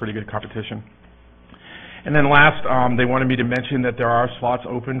 so it's a pretty good competition. And then last, they wanted me to mention that there are slots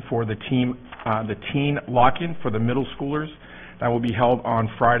open for the teen lock-in for the middle schoolers. That will be held on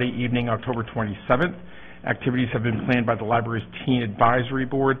Friday evening, October 27th. Activities have been planned by the library's Teen Advisory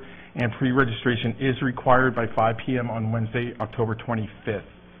Board, and pre-registration is required by 5 p.m. on Wednesday, October 25th.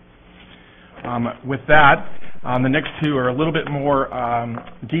 With that, the next 2 are a little bit more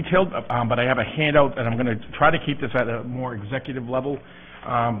detailed, but I have a handout, and I'm going to try to keep this at a more executive level.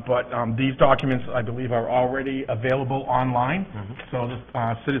 But these documents, I believe, are already available online, so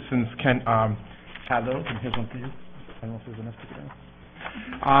the citizens can have those. And here's one for you. I don't know if there's enough to get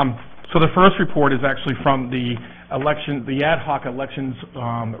in. So the first report is actually from the ad hoc elections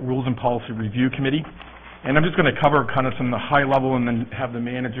rules and policy review committee, and I'm just going to cover kind of some of the high level, and then have the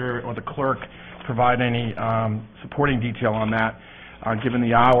manager or the clerk provide any supporting detail on that, given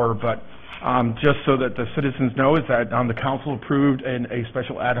the hour. But just so that the citizens know, is that the council approved a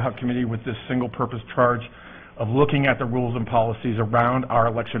special ad hoc committee with this single purpose charge of looking at the rules and policies around our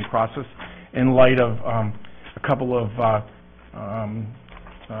election process in light of a couple of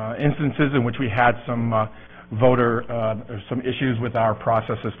instances in which we had some some issues with our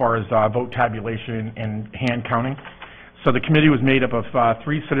process as far as vote tabulation and hand counting. So the committee was made up of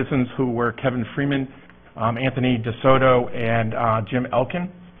 3 citizens who were Kevin Freeman, Anthony DeSoto, and Jim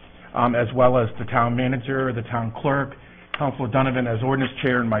Elkin, as well as the town manager, the town clerk, Councilor Donovan as ordinance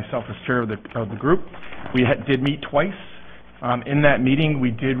chair, and myself as chair of the group. We did meet twice. In that meeting,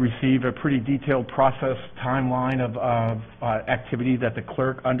 we did receive a pretty detailed process timeline of activity that the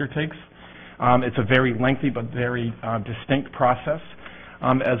clerk undertakes. It's a very lengthy but very distinct process,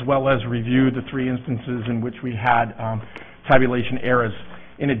 as well as review the 3 instances in which we had tabulation errors.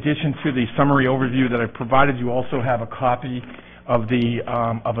 In addition to the summary overview that I've provided, you also have a copy of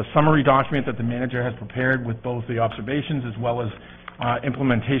a summary document that the manager has prepared with both the observations as well as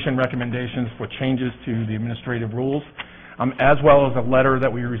implementation recommendations for changes to the administrative rules, as well as a letter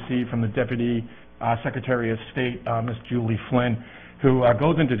that we received from the Deputy Secretary of State, Ms. Julie Flynn, who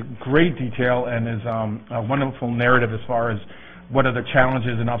goes into great detail and is a wonderful narrative as far as what are the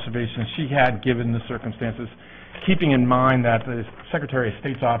challenges and observations she had given the circumstances, keeping in mind that the Secretary of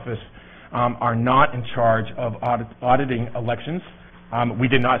State's office are not in charge of auditing elections. We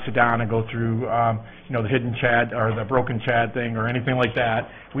did not sit down and go through, the hidden Chad or the broken Chad thing or anything like that.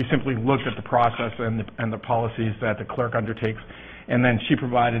 We simply looked at the process and the policies that the clerk undertakes, and then she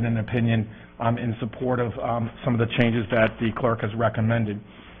provided an opinion in support of some of the changes that the clerk has recommended.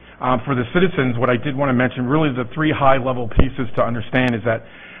 For the citizens, what I did want to mention, really the 3 high-level pieces to understand is that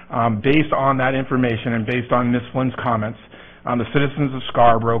based on that information and based on Ms. Flynn's comments, the citizens of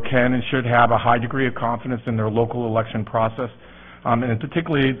Scarborough can and should have a high degree of confidence in their local election process, and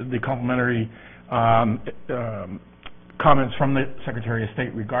particularly the complimentary comments from the Secretary of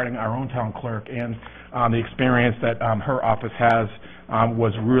State regarding our own town clerk and the experience that her office has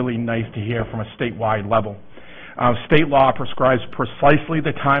was really nice to hear from a statewide level. State law prescribes precisely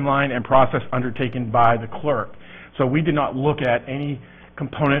the timeline and process undertaken by the clerk. So we did not look at any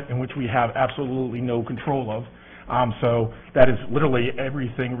component in which we have absolutely no control of. So that is literally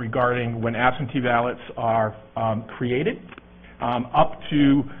everything regarding when absentee ballots are created, up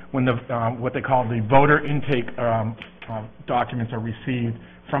to when the, what they call the voter intake documents are received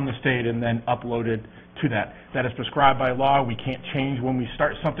from the state and then uploaded to that. That is prescribed by law. We can't change when we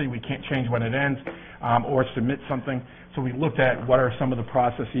start something. We can't change when it ends, or submit something. So we looked at what are some of the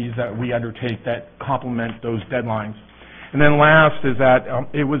processes that we undertake that complement those deadlines. And then last is that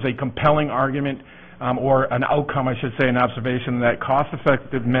it was a compelling argument, or an outcome, I should say, an observation that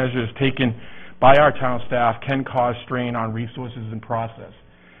cost-effective measures taken by our town staff can cause strain on resources and process.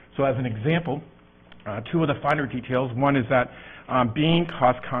 So as an example, two of the finer details. One is that being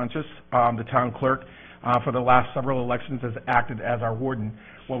cost-conscious, the town clerk for the last several elections has acted as our warden.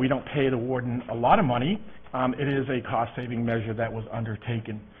 While we don't pay the warden a lot of money, it is a cost-saving measure that was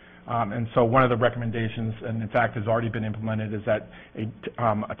undertaken. And so one of the recommendations, and in fact has already been implemented, is that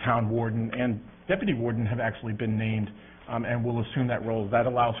a town warden and deputy warden have actually been named and will assume that role. That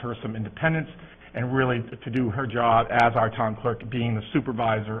allows her some independence and really to do her job as our town clerk, being the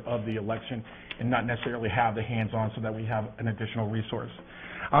supervisor of the election and not necessarily have the hands-on, so that we have an additional resource.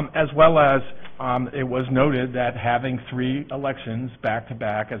 As well as it was noted that having 3 elections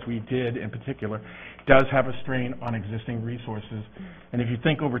back-to-back, as we did in particular, does have a strain on existing resources. And if you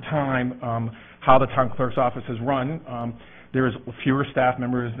think over time how the town clerk's office is run, there's fewer staff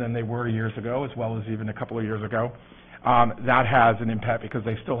members than they were years ago, as well as even a couple of years ago. That has an impact because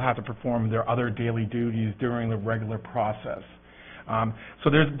they still have to perform their other daily duties during the regular process. So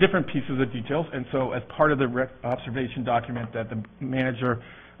there's different pieces of details, and so as part of the observation document that the manager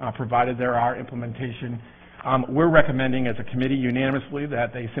provided there, our implementation, we're recommending as a committee unanimously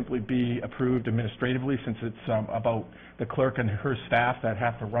that they simply be approved administratively, since it's about the clerk and her staff that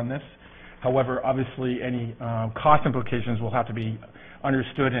have to run this. However, obviously any cost implications will have to be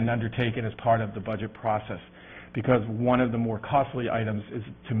understood and undertaken as part of the budget process, because one of the more costly items is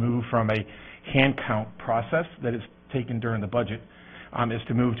to move from a hand count process that is taken during the budget, is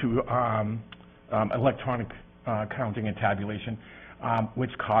to move to electronic counting and tabulation,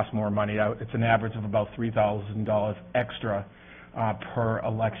 which costs more money. It's an average of about $3,000 extra per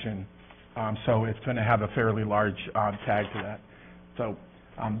election. So it's going to have a fairly large tag to that. So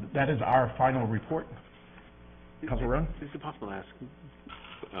that is our final report. Councilor Rowan? Is it possible to ask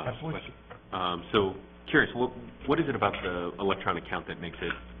Absolutely. a question? So curious, what is it about the electronic count that makes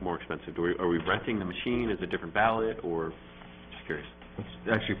it more expensive? Are we renting the machine? Is it a different ballot, or just curious?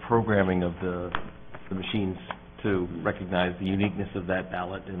 It's actually programming of the machines to recognize the uniqueness of that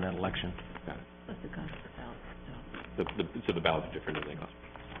ballot in that election. Got it. What's the cost of the ballot? So the ballots are different than they cost.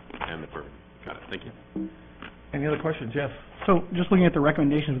 And the program. Got it. Thank you. Any other questions? Jeff? So just looking at the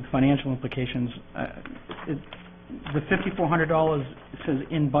recommendations with financial implications, the $5,400 it says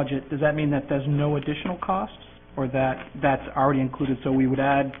in budget, does that mean that there's no additional costs, or that's already included? So we would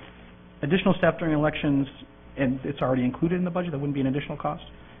add additional staff during elections and it's already included in the budget? That wouldn't be an additional cost?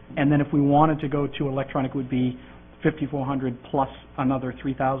 And then if we wanted to go to electronic, it would be $5,400 plus another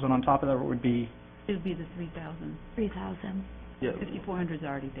 $3,000 on top of that, or it would be? It would be the 3,000. 3,000. Yeah. 5,400 is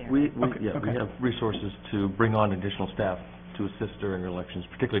already there. We have resources to bring on additional staff to assist during elections,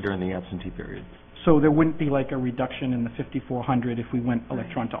 particularly during the absentee period. So there wouldn't be like a reduction in the 5,400 if we went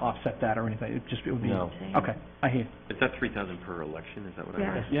electronic to offset that or anything? It would be? No. Okay, I hear you. Is that $3,000 per election? Is that what I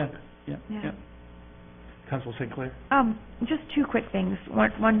heard? Yeah. Councilor St. Clair? Just 2 quick things.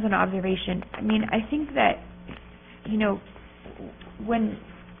 One's an observation. I mean, I think that, when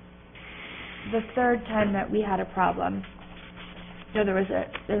the third time that we had a problem, there was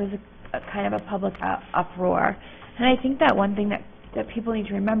a kind of a public uproar. And I think that one thing that people need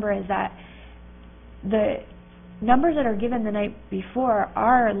to remember is that the numbers that are given the night before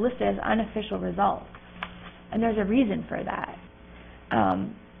are listed as unofficial results. And there's a reason for that.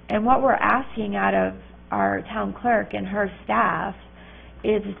 And what we're asking out of our town clerk and her staff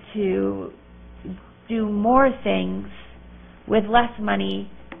is to do more things with less money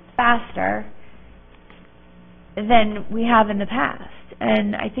faster than we have in the past.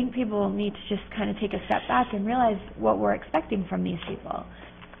 And I think people need to just kind of take a step back and realize what we're expecting from these people.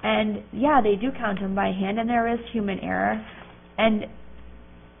 And yeah, they do count them by hand, and there is human error. And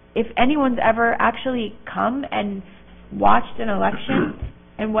if anyone's ever actually come and watched an election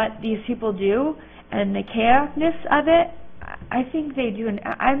and what these people do and the chaoticness of it, I think they do. And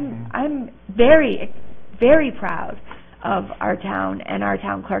I'm very, very proud of our town and our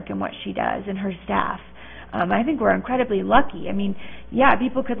town clerk and what she does and her staff. I think we're incredibly lucky. I mean, yeah,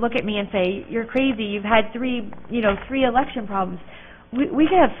 people could look at me and say, "You're crazy. You've had 3 election problems." We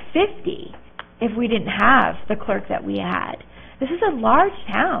could have 50 if we didn't have the clerk that we had. This is a large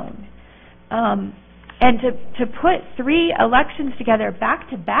town. And to put 3 elections together back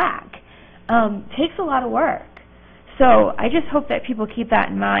to back takes a lot of work. So I just hope that people keep that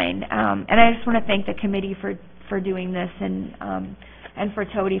in mind. And I just want to thank the committee for doing this, and for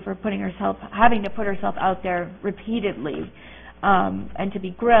Tody for having to put herself out there repeatedly, and to be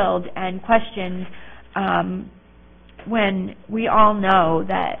grilled and questioned, when we all know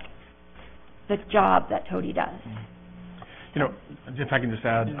that the job that Tody does. You know, if I can just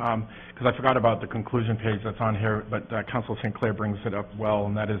add, because I forgot about the conclusion page that's on here, but Councilor St. Clair brings it up well,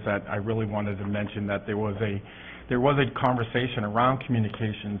 and that is that I really wanted to mention that there was a conversation around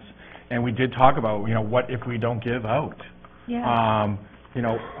communications, and we did talk about, you know, what if we don't give out? Yeah. You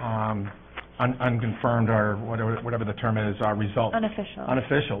know, unconfirmed or whatever the term is, result. Unofficial.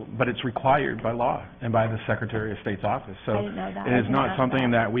 Unofficial, but it's required by law and by the Secretary of State's office. So I didn't know that. it is not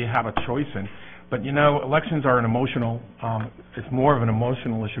something that we have a choice in. But you know, elections are an emotional, it's more of an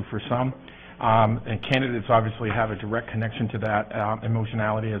emotional issue for some, and candidates obviously have a direct connection to that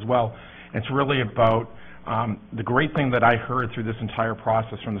emotionality as well. It's really about, the great thing that I heard through this entire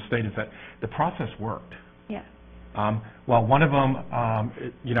process from the state is that the process worked. Yeah. Well, one of them,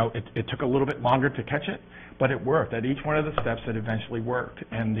 it took a little bit longer to catch it, but it worked. At each one of the steps, it eventually worked,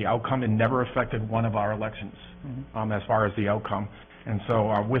 and the outcome, it never affected one of our elections, as far as the outcome. And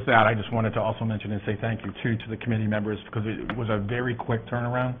so with that, I just wanted to also mention and say thank you, too, to the committee members, because it was a very quick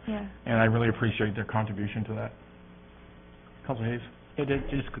turnaround, and I really appreciate their contribution to that. Councilor Hayes? Yeah,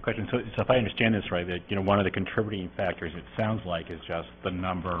 just a quick question. So if I understand this right, that, you know, one of the contributing factors, it sounds like, is just the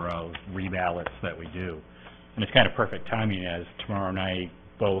number of reballots that we do. And it's kind of perfect timing, as tomorrow night,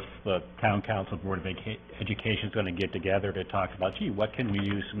 both the Town Council Board of Education is going to get together to talk about, gee, what can we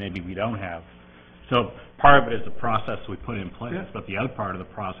use maybe we don't have? So part of it is the process we put in place, but the other part of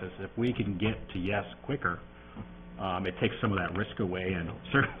the process, if we can get to yes quicker, it takes some of that risk away and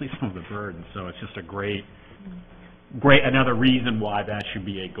certainly some of the burden. So it's just a great, another reason why that should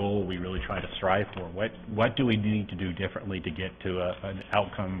be a goal we really try to strive for. What do we need to do differently to get to an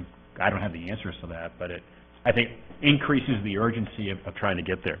outcome? I don't have the answers to that, but it, I think, increases the urgency of trying to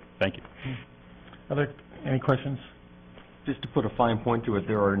get there. Thank you. Any questions? Just to put a fine point to it,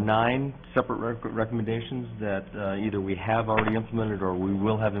 there are 9 separate recommendations that either we have already implemented or we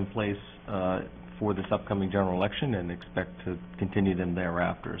will have in place for this upcoming general election, and expect to continue them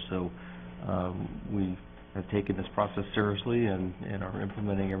thereafter. So we have taken this process seriously and are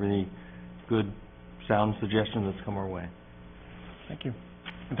implementing every good, sound suggestion that's come our way. Thank you.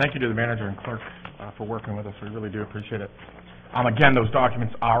 And thank you to the manager and clerk for working with us. We really do appreciate it. Again, those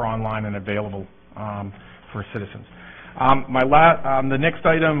documents are online and available for citizens. The next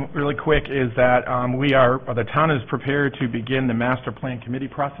item, really quick, is that the town is prepared to begin the master plan committee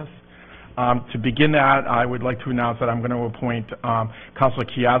process. To begin that, I would like to announce that I'm going to appoint Councilor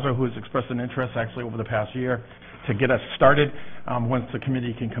Chiazza, who has expressed an interest actually over the past year, to get us started. Once the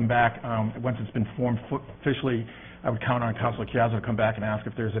committee can come back, once it's been formed officially, I would count on Councilor Chiazza to come back and ask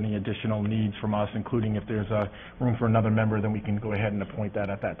if there's any additional needs from us, including if there's room for another member, then we can go ahead and appoint that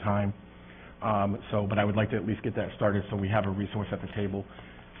at that time. But I would like to at least get that started so we have a resource at the table.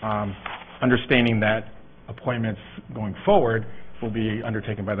 Understanding that appointments going forward will be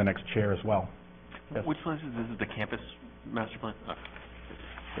undertaken by the next chair as well. Yes. Which one is this? Is the campus master plan?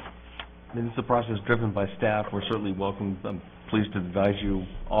 I mean, this is a process driven by staff. We're certainly welcome. I'm pleased to advise you,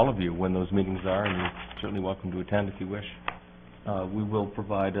 all of you, when those meetings are, and you're certainly welcome to attend if you wish. We will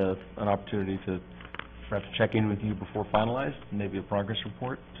provide an opportunity to perhaps check in with you before finalized, maybe a progress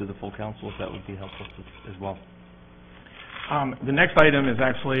report to the full council, if that would be helpful as well. The next item is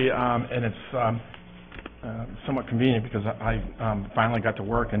actually, and it's somewhat convenient because I finally got to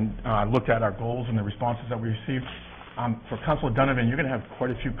work and looked at our goals and the responses that we received. For Councilor Donovan, you're going to have quite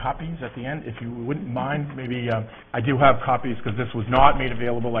a few copies at the end. If you wouldn't mind, maybe I do have copies because this was not made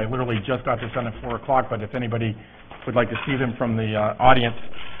available. I literally just got this done at 4 o'clock, but if anybody would like to see them from the audience.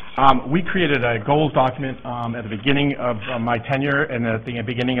 We created a goals document at the beginning of my tenure and at the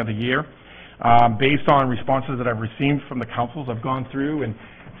beginning of the year. Based on responses that I've received from the councils, I've gone through and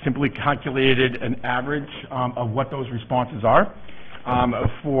simply calculated an average of what those responses are.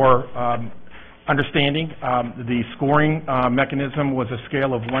 For understanding, the scoring mechanism was a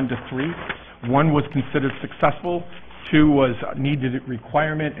scale of 1 to 3. 1 was considered successful, 2 was needed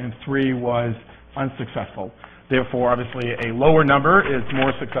requirement, and 3 was unsuccessful. Therefore, obviously, a lower number is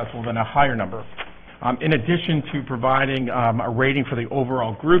more successful than a higher number. In addition to providing a rating for the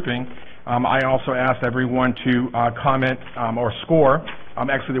overall grouping, I also asked everyone to comment or score.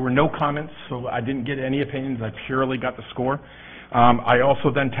 Actually, there were no comments, so I didn't get any opinions. I purely got the score. I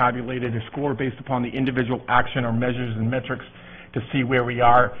also then tabulated a score based upon the individual action or measures and metrics to see where we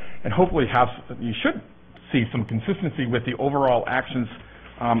are, and hopefully you should see some consistency with the overall actions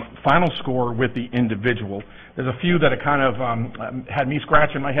final score with the individual. There's a few that kind of had me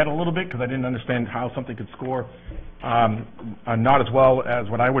scratching my head a little bit because I didn't understand how something could score not as well as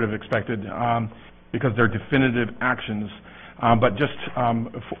what I would have expected because they're definitive actions. But just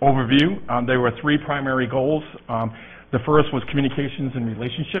for overview, there were 3 primary goals. The first was communications and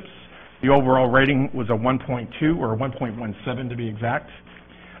relationships. The overall rating was a 1.2 or a 1.17 to be exact.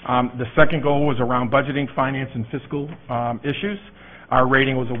 The second goal was around budgeting, finance, and fiscal issues. Our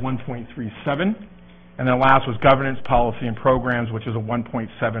rating was a 1.37. And then last was governance, policy, and programs, which is a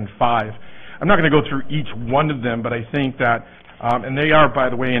 1.75. I'm not going to go through each one of them, but I think that, and they are, by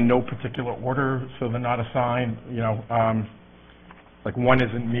the way, in no particular order, so they're not assigned, like one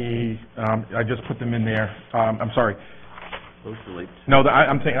isn't me. I just put them in there. I'm sorry. Those relate. No,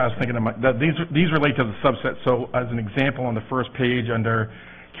 I was thinking of these relate to the subset. So as an example, on the first page under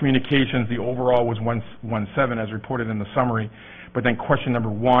communications, the overall was 1.17 as reported in the summary. But then question number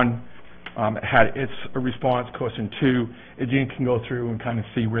 1 had its response. Question 2, Jean can go through and kind of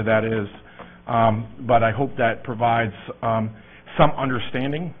see where that is. But I hope that provides some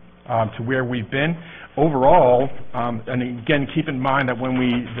understanding to where we've been. Overall, and again, keep in mind that when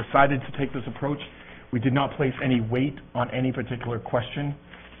we decided to take this approach, we did not place any weight on any particular question,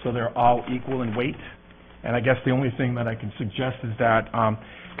 so they're all equal in weight. And I guess the only thing that I can suggest is that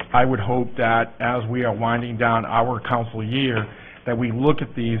I would hope that as we are winding down our council year, that we look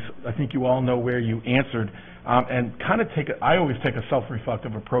at these. I think you all know where you answered, and kind of I always take a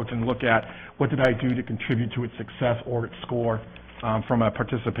self-reflective approach and look at what did I do to contribute to its success or its score from a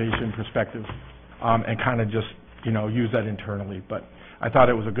participation perspective, and kind of just, use that internally. But I thought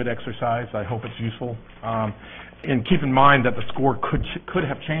it was a good exercise. I hope it's useful. And keep in mind that the score could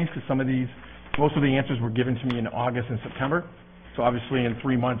have changed because most of the answers were given to me in August and September. So obviously in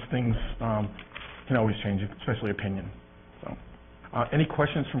 3 months things can always change, especially opinion. So, any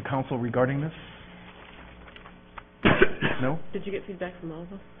questions from council regarding this? No? Did you get feedback from all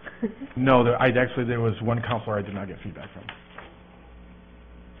of us? No, there was one counselor I did not get feedback from.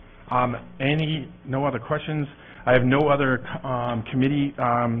 No other questions? I have no other committee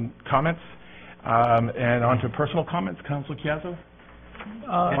comments. And on to personal comments, Councilor Chiazzo?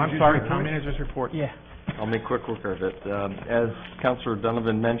 I'm sorry, Town Manager's report. Yeah. I'll make quick work of it. As Councilor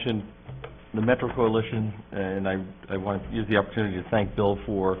Donovan mentioned, the Metro Coalition, and I want to use the opportunity to thank Bill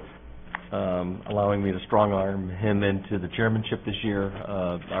for allowing me to strong-arm him into the chairmanship this year.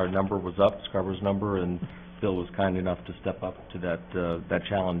 Our number was up, Scarborough's number, and Bill was kind enough to step up to that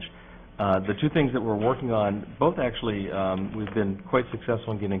challenge. The 2 things that we're working on, both actually, we've been quite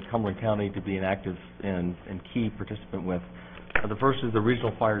successful in getting Cumberland County to be an active and key participant with. The first is the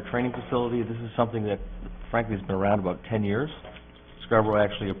Regional Fire Training Facility. This is something that, frankly, has been around about 10 years. Scarborough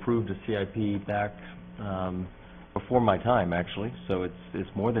actually approved a CIP back before my time, actually, so it's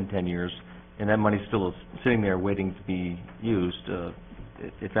more than 10 years, and that money still is sitting there waiting to be used,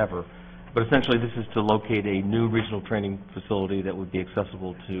 if ever. But essentially, this is to locate a new regional training facility that would be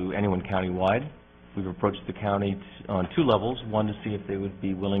accessible to anyone countywide. We've approached the county on 2 levels. One, to see if they would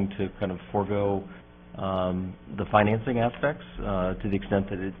be willing to kind of forego the financing aspects to the extent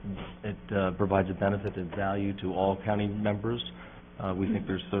that it provides a benefit and value to all county members. We think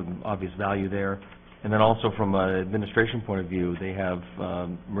there's some obvious value there. And then also from an administration point of view, they have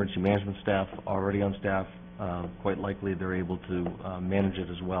emergency management staff already on staff. Quite likely they're able to manage it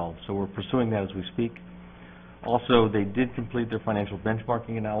as well. So we're pursuing that as we speak. Also, they did complete their financial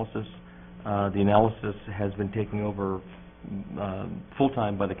benchmarking analysis. The analysis has been taken over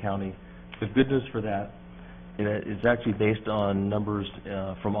full-time by the county. The good news for that is actually based on numbers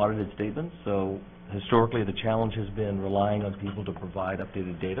from audited statements. So historically, the challenge has been relying on people to provide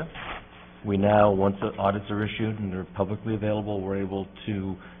updated data. We now, once the audits are issued and they're publicly available, we're able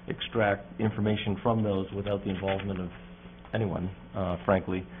to extract information from those without the involvement of anyone,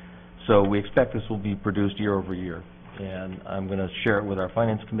 frankly. So we expect this will be produced year over year. And I'm going to share it with our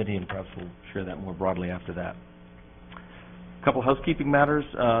Finance Committee, and perhaps we'll share that more broadly after that. A couple housekeeping matters.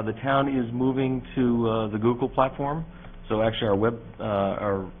 The town is moving to the Google platform. So actually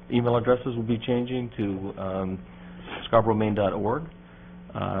our email addresses will be changing to scarboroughmaine.org.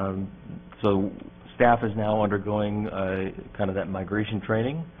 So staff is now undergoing kind of that migration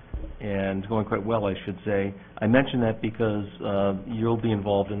training, and it's going quite well, I should say. I mention that because you'll be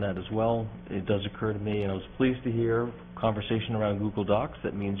involved in that as well. It does occur to me, and I was pleased to hear conversation around Google Docs.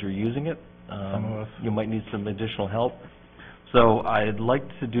 That means you're using it. You might need some additional help. So I'd like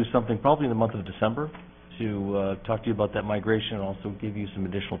to do something probably in the month of December to talk to you about that migration and also give you some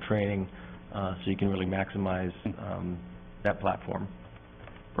additional training so you can really maximize that platform.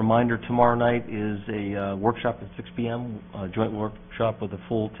 Reminder, tomorrow night is a workshop at 6 p.m., a joint workshop with the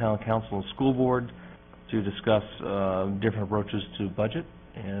full town council and school board to discuss different approaches to budget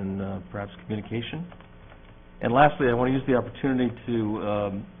and perhaps communication. And lastly, I want to use the opportunity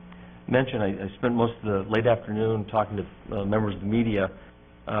to mention, I spent most of the late afternoon talking to members of the media.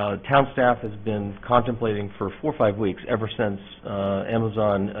 Town staff has been contemplating for 4 or 5 weeks, ever since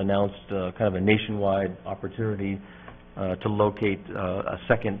Amazon announced kind of a nationwide opportunity to locate a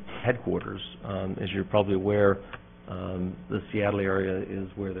second headquarters. As you're probably aware, the Seattle area is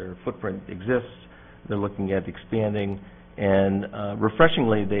where their footprint exists. They're looking at expanding, and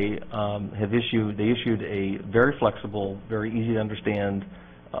refreshingly, they issued a very flexible, very easy to understand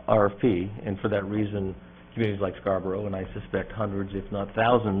RFP, and for that reason, communities like Scarborough, and I suspect hundreds, if not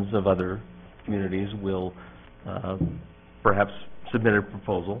thousands, of other communities will perhaps submit a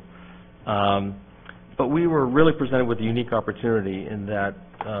proposal. But we were really presented with a unique opportunity in that,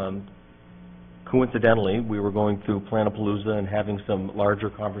 coincidentally, we were going through Planapalooza and having some larger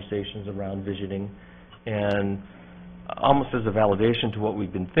conversations around visioning, and almost as a validation to what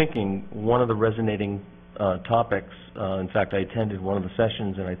we've been thinking, one of the resonating topics, in fact, I attended one of the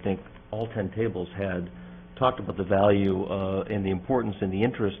sessions, and I think all 10 tables had talked about the value and the importance and the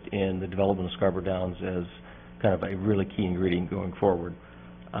interest in the development of Scarborough Downs as kind of a really key ingredient going forward.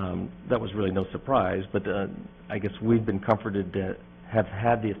 That was really no surprise, but I guess we've been comforted to have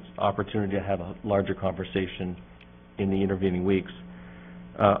had the opportunity to have a larger conversation in the intervening weeks.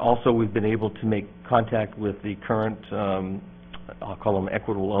 Also, we've been able to make contact with the current, I'll call them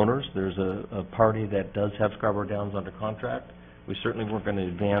equitable owners. There's a party that does have Scarborough Downs under contract. We certainly weren't going to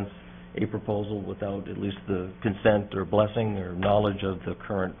advance a proposal without at least the consent or blessing or knowledge of the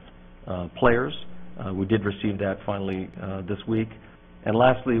current players. We did receive that finally this week. And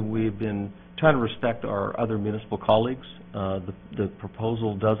lastly, we've been trying to respect our other municipal colleagues. The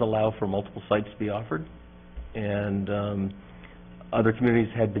proposal does allow for multiple sites to be offered, and other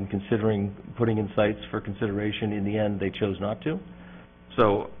communities had been considering putting in sites for consideration. In the end, they chose not to.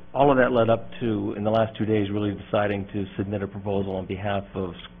 So all of that led up to, in the last 2 days, really deciding to submit a proposal on behalf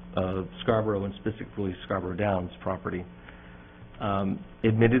of Scarborough, and specifically Scarborough Downs property.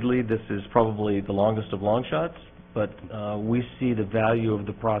 Admittedly, this is probably the longest of long shots, but we see the value of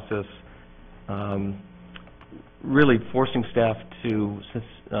the process really forcing staff to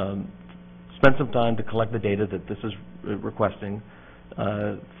spend some time to collect the data that this is requesting,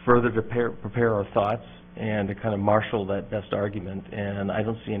 further to prepare our thoughts, and to kind of marshal that best argument. And I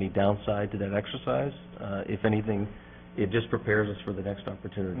don't see any downside to that exercise. If anything, it just prepares us for the next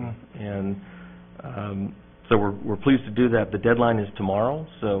opportunity. And so we're pleased to do that. The deadline is tomorrow,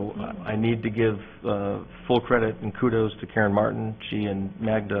 so I need to give full credit and kudos to Karen Martin. She and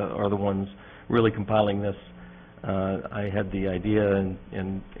Magda are the ones really compiling this. I had the idea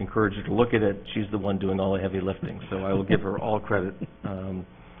and encouraged her to look at it. She's the one doing all the heavy lifting, so I will give her all credit.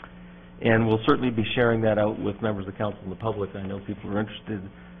 And we'll certainly be sharing that out with members of the council and the public. I know people are interested.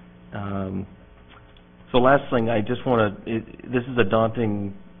 So last thing, I just want to, this is a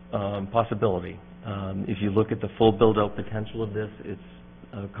daunting possibility. If you look at the full build-out potential of this, it's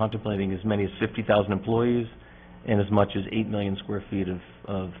contemplating as many as 50,000 employees and as much as 8 million square feet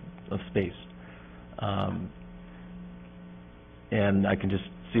of space. And I can just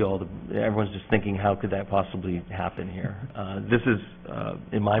see everyone's just thinking, how could that possibly happen here? This is,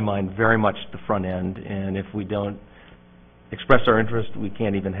 in my mind, very much the front end, and if we don't express our interest, we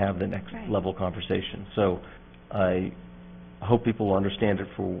can't even have the next level conversation. So I hope people will understand it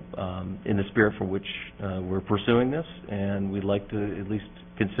in the spirit for which we're pursuing this, and we'd like to at least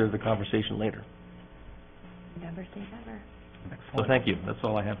consider the conversation later. Never say never. So thank you. That's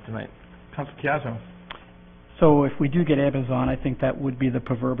all I have tonight. Councilor Piazza. So if we do get Amazon, I think that would be the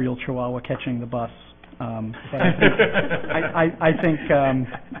proverbial Chihuahua catching the bus. But I think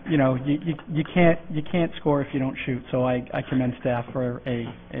you know, you can't score if you don't shoot. So I commend staff for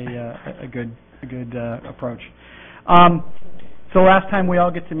a good approach. So last time we all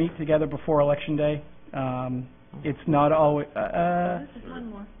get to meet together before Election Day. It's not always. There's one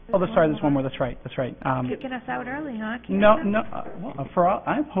more. There's one more. That's right. Kicking us out early, huh? Well,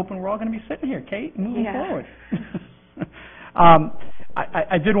 I'm hoping we're all going to be sitting here, Kate, moving forward.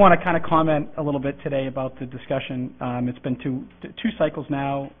 I did want to kind of comment a little bit today about the discussion. It's been two cycles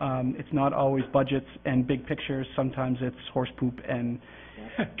now. It's not always budgets and big pictures. Sometimes it's horse poop and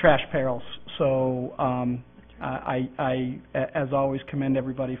trash pails. So I, as always, commend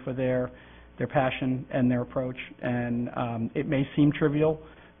everybody for their passion and their approach. And it may seem trivial,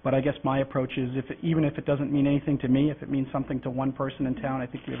 but I guess my approach is, even if it doesn't mean anything to me, if it means something to one person in town, I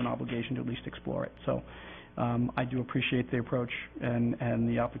think we have an obligation to at least explore it. So I do appreciate the approach and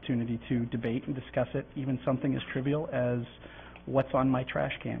the opportunity to debate and discuss it, even something as trivial as what's on my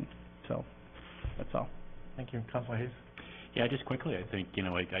trash can. So, that's all. Thank you. Councilor Hayes? Yeah, just quickly, I think,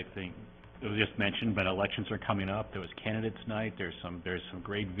 I think it was just mentioned, but elections are coming up. There was candidates night. There's some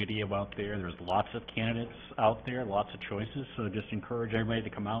great video out there. There's lots of candidates out there, lots of choices. So just encourage everybody to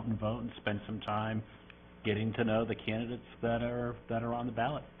come out and vote and spend some time getting to know the candidates that are on the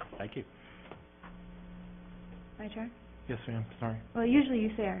ballot. Thank you. My turn? Yes, ma'am. Sorry. Well, usually you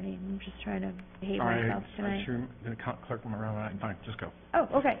say our name. I'm just trying to behave myself tonight. The clerk went around. Fine, just go. Oh,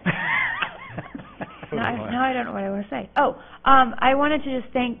 okay. Now I don't know what I want to say. I wanted to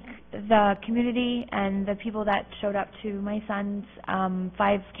just thank the community and the people that showed up to my son's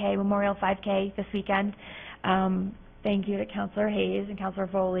 5K, Memorial 5K this weekend. Thank you to Councilor Hayes and Councilor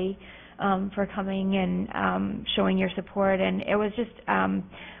Foley for coming and showing your support. And it was just,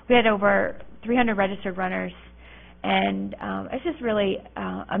 we had over 300 registered runners, and it's just really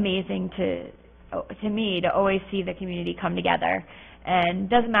amazing to me to always see the community come together. And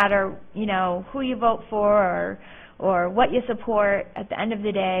doesn't matter, who you vote for or what you support. At the end of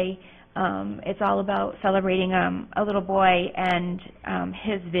the day, it's all about celebrating a little boy and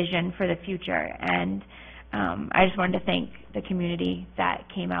his vision for the future. And I just wanted to thank the community that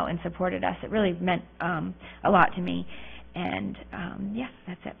came out and supported us. It really meant a lot to me. And yeah,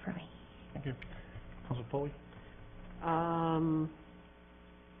 that's it for me. Thank you. Councilor Foley? I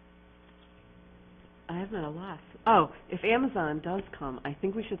have not a lot. Oh, if Amazon does come, I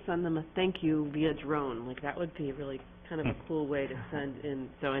think we should send them a thank you via drone. Like, that would be really kind of a cool way to send in.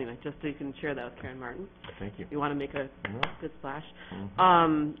 So anyway, just so you can share that with Karen Martin. Thank you. You want to make a good splash.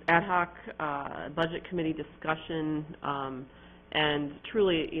 Ad hoc budget committee discussion, and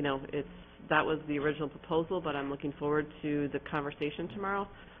truly, that was the original proposal, but I'm looking forward to the conversation tomorrow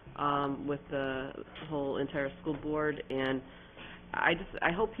with the whole entire school board. And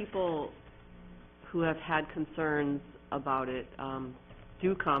I hope people who have had concerns about it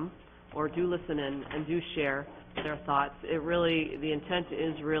do come or do listen in and do share their thoughts. The intent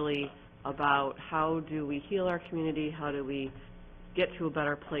is really about how do we heal our community, how do we get to a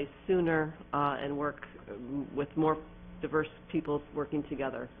better place sooner, and work with more diverse people working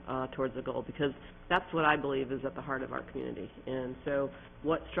together towards a goal, because that's what I believe is at the heart of our community. And so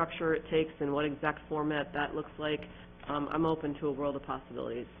what structure it takes and what exact format that looks like, I'm open to a world of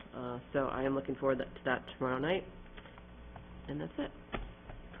possibilities. So I am looking forward to that tomorrow night. And that's it.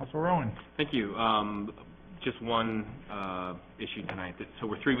 Councilor Rowan? Thank you. Just one issue tonight. So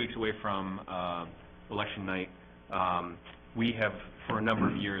we're 3 weeks away from election night. We have, for a number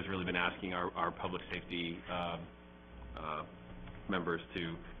of years, really been asking our public safety members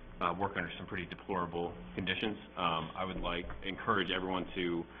to work under some pretty deplorable conditions. I would encourage everyone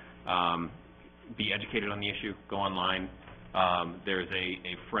to be educated on the issue, go online. There's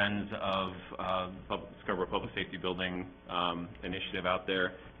a Friends of Scarborough Public Safety Building initiative out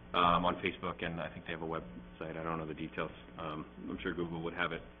there on Facebook, and I think they have a website. I don't know the details. I'm sure Google would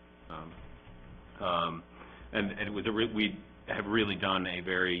have it. And it was we have really done a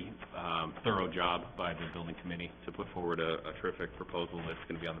very thorough job by the building committee to put forward a terrific proposal that's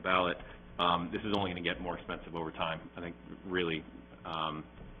going to be on the ballot. This is only going to get more expensive over time. I think really I'm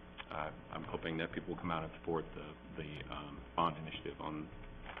hoping that people will come out and support the bond initiative on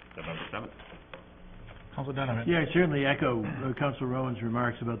November 7th. Councilor Donovan? Yeah, I certainly echo Councilor Rowan's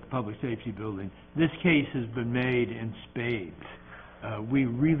remarks about the public safety building. This case has been made in spades. We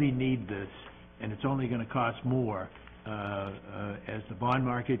really need this, and it's only going to cost more as the bond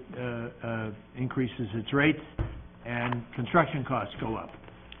market increases its rates and construction costs go up.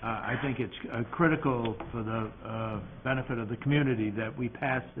 I think it's critical for the benefit of the community that we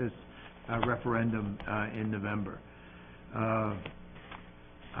pass this referendum in November.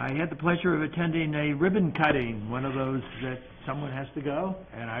 I had the pleasure of attending a ribbon cutting, one of those that someone has to go,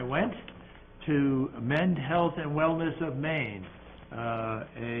 and I went to Men's Health and Wellness of Maine, a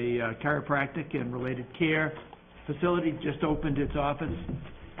chiropractic and related care facility. Just opened its office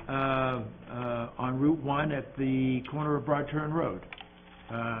on Route 1 at the corner of Broad Turn Road.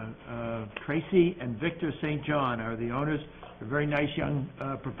 Tracy and Victor St. John are the owners. They're very nice young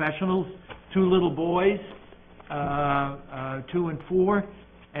professionals, 2 little boys, 2 and 4,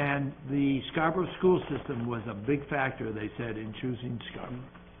 and the Scarborough school system was a big factor, they said, in choosing Scarborough.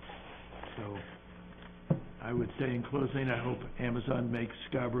 So I would say in closing, I hope Amazon makes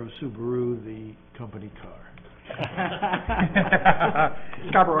Scarborough Subaru the company car.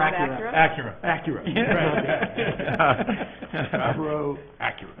 Scarborough Acura. Scarborough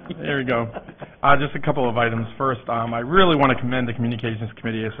Acura. There you go. Just a couple of items. First, I really want to commend the Communications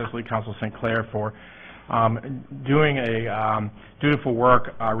Committee, especially Council St. Clair, for doing a dutiful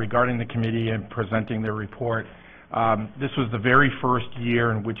work regarding the committee and presenting their report. This was the very first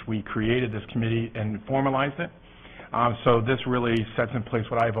year in which we created this committee and formalized it. So this really sets in place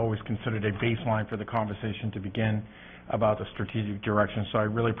what I've always considered a baseline for the conversation to begin about the strategic direction. So I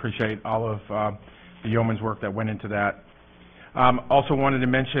really appreciate all of the yeoman's work that went into that. Also wanted to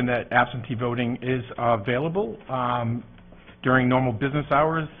mention that absentee voting is available during normal business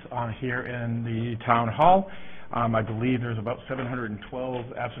hours here in the town hall. I believe there's about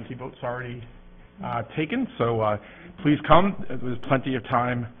 712 absentee votes already taken, so please come. There's plenty of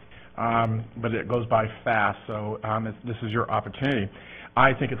time, but it goes by fast, so this is your opportunity.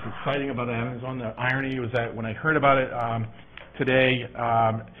 I think it's exciting about Amazon. The irony was that when I heard about it today,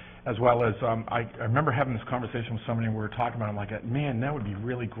 as well as I remember having this conversation with somebody and we were talking about it, I'm like, man, that would be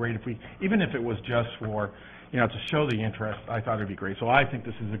really great if we, even if it was just for, to show the interest, I thought it would be great. So I think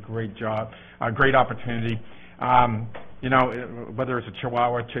this is a great job, a great opportunity. Whether it's a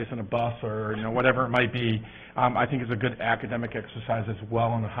chihuahua chasing a bus or, whatever it might be, I think it's a good academic exercise as well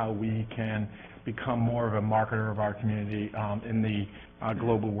on how we can become more of a marketer of our community in the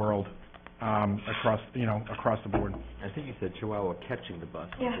global world across the board. I think you said chihuahua catching the bus.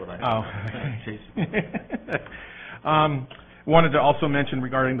 Yeah. Is what I chasing. Wanted to also mention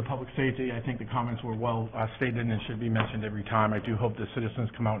regarding the public safety, I think the comments were well stated and should be mentioned every time. I do hope the citizens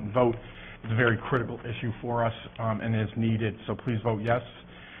come out and vote. It's a very critical issue for us and is needed, so please vote yes.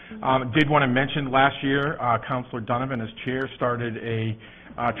 Did want to mention last year, Councilor Donovan, as chair, started a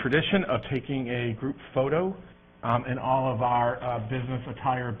tradition of taking a group photo in all of our business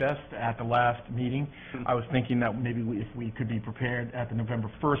attire best at the last meeting. I was thinking that maybe if we could be prepared at the November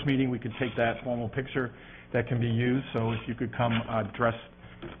 1st meeting, we could take that formal picture that can be used. So if you could come dressed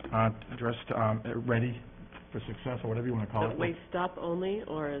ready for success, or whatever you want to call it. Waist up only,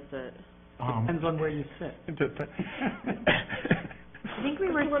 or is it? Depends on where you sit. I think we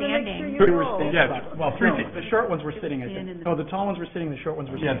were standing. We were standing. Yeah, well, three people. The short ones were sitting, I think. No, the tall ones were sitting, the short ones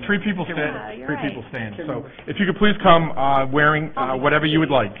were sitting. Yeah, three people stand. you're Three right. people stand. So if you could please come wearing whatever you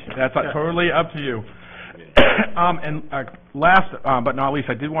would like. That's totally up to you. And last but not least,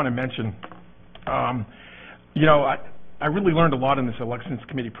 I did want to mention, I really learned a lot in this elections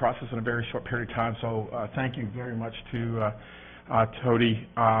committee process in a very short period of time. So thank you very much to Tody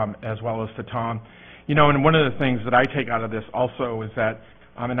as well as to Tom. And one of the things that I take out of this also is that,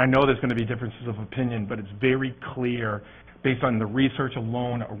 and I know there's going to be differences of opinion, but it's very clear based on the research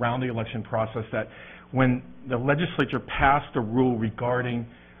alone around the election process that when the legislature passed a rule regarding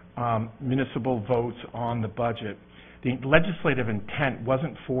municipal votes on the budget, the legislative intent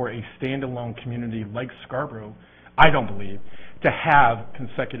wasn't for a standalone community like Scarborough, I don't believe, to have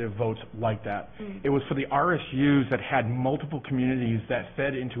consecutive votes like that. It was for the RSUs that had multiple communities that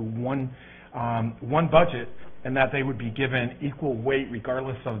fed into one budget, and that they would be given equal weight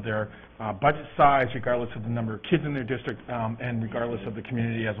regardless of their budget size, regardless of the number of kids in their district, and regardless of the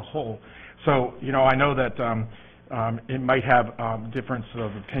community as a whole. So, I know that it might have difference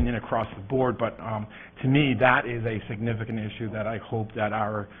of opinion across the board, but to me, that is a significant issue that I hope that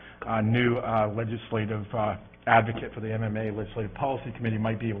our new legislative advocate for the MMA Legislative Policy Committee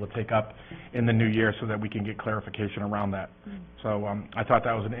might be able to take up in the new year so that we can get clarification around that. So I thought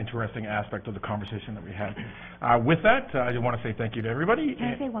that was an interesting aspect of the conversation that we had. With that, I just want to say thank you to everybody.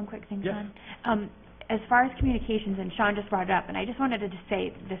 Can I say one quick thing, Yes. Sean? As far as communications, and Sean just brought it up, and I just wanted to just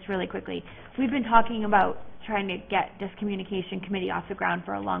say this really quickly. We've been talking about trying to get this communication committee off the ground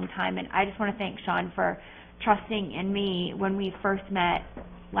for a long time, and I just want to thank Sean for trusting in me when we first met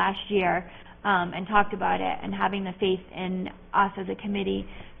last year and talked about it, and having the faith in us as a committee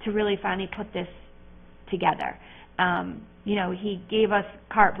to really finally put this together. He gave us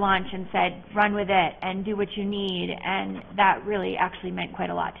carte blanche and said, run with it and do what you need, and that really actually meant quite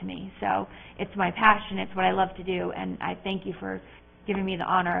a lot to me. So it's my passion, it's what I love to do, and I thank you for giving me the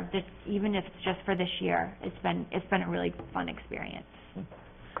honor of this, even if it's just for this year. It's been a really fun experience.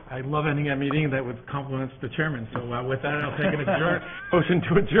 I love ending a meeting that with compliments to the chairman. So with that, I'll take an motion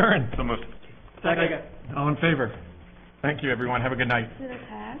to adjourn. So moved. Second. All in favor? Thank you, everyone. Have a good night. Is it a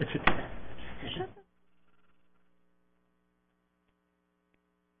pass?